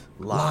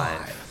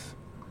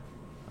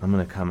 I'm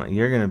going to come.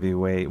 You're going to be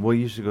well,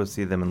 you should go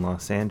see them in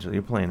Los Angeles.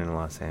 You're playing in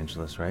Los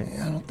Angeles, right?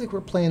 Yeah, I don't think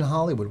we're playing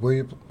Hollywood. Where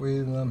you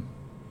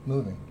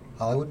moving?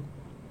 Hollywood?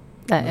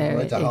 That area.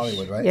 Right to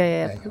Hollywood, right?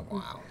 Yeah.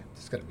 Wow.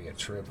 It's going to be a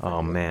trip.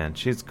 Oh, man.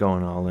 She's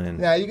going all in.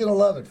 Yeah, you're going to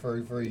love it for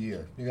a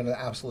year. You're going to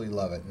absolutely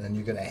love it. And then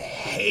you're going to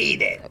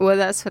hate it. Well,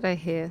 that's what I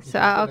hear. So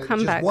I'll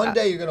come back. One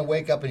day you're going to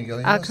wake up and you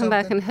go, I'll come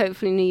back and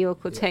hopefully New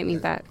York will take me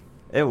back.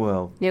 It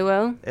will. You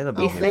will? It'll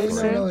be You think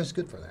so? No, it's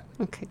good for that.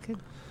 Okay, good.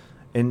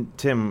 And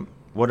Tim,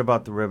 what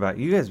about the Ribeye?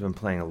 You guys have been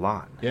playing a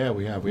lot. Yeah,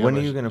 we have. When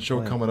are you going to show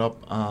play? Coming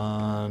up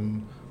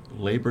on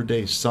Labor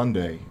Day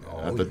Sunday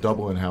at the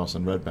Dublin House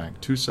in Red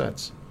Bank. 2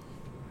 sets.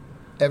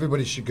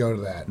 Everybody should go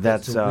to that.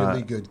 That's a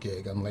really good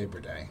gig on Labor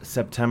Day.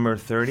 September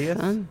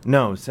 30th?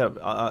 No,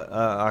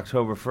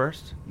 October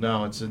 1st?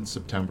 No, it's in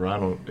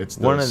September. It's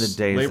one of the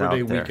days Labor out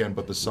Day there. Weekend,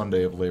 but the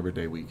Sunday of Labor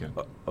Day weekend.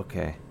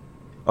 Okay.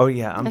 Oh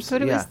yeah, I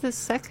thought it was the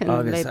second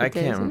August. Labor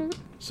Day, isn't it?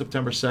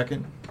 September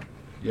 2nd.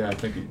 Yeah, I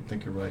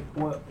think you're right.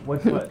 What?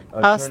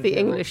 Ask the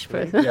English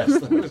person.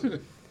 Yes.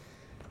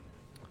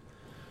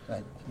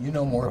 You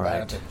know more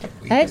about it.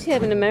 I actually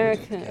have an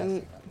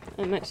American.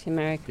 I'm actually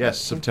American. Yes,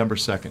 September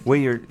 2nd.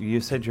 Wait, you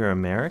said you're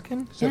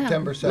American?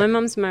 September 2nd. My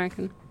mom's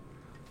American.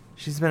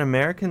 She's been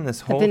American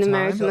this whole time? I've been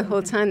American the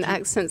whole time. The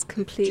accent's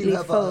completely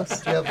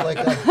false. Do you have like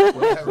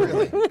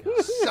really?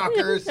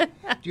 Suckers. Do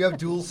you have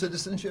dual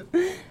citizenship?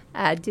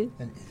 I do.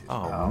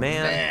 Oh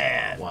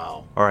man.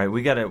 Wow. All right,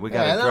 we got to.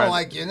 I don't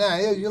like you now.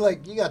 You're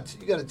like you got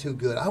it too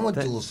good. I want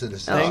dual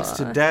citizenship. Thanks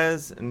to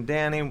Dez and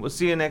Danny. We'll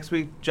see you next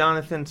week.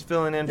 Jonathan's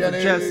filling in Danny.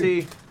 for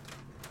Jesse.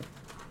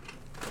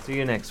 See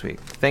you next week.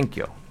 Thank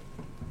you.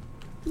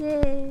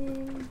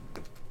 Yay.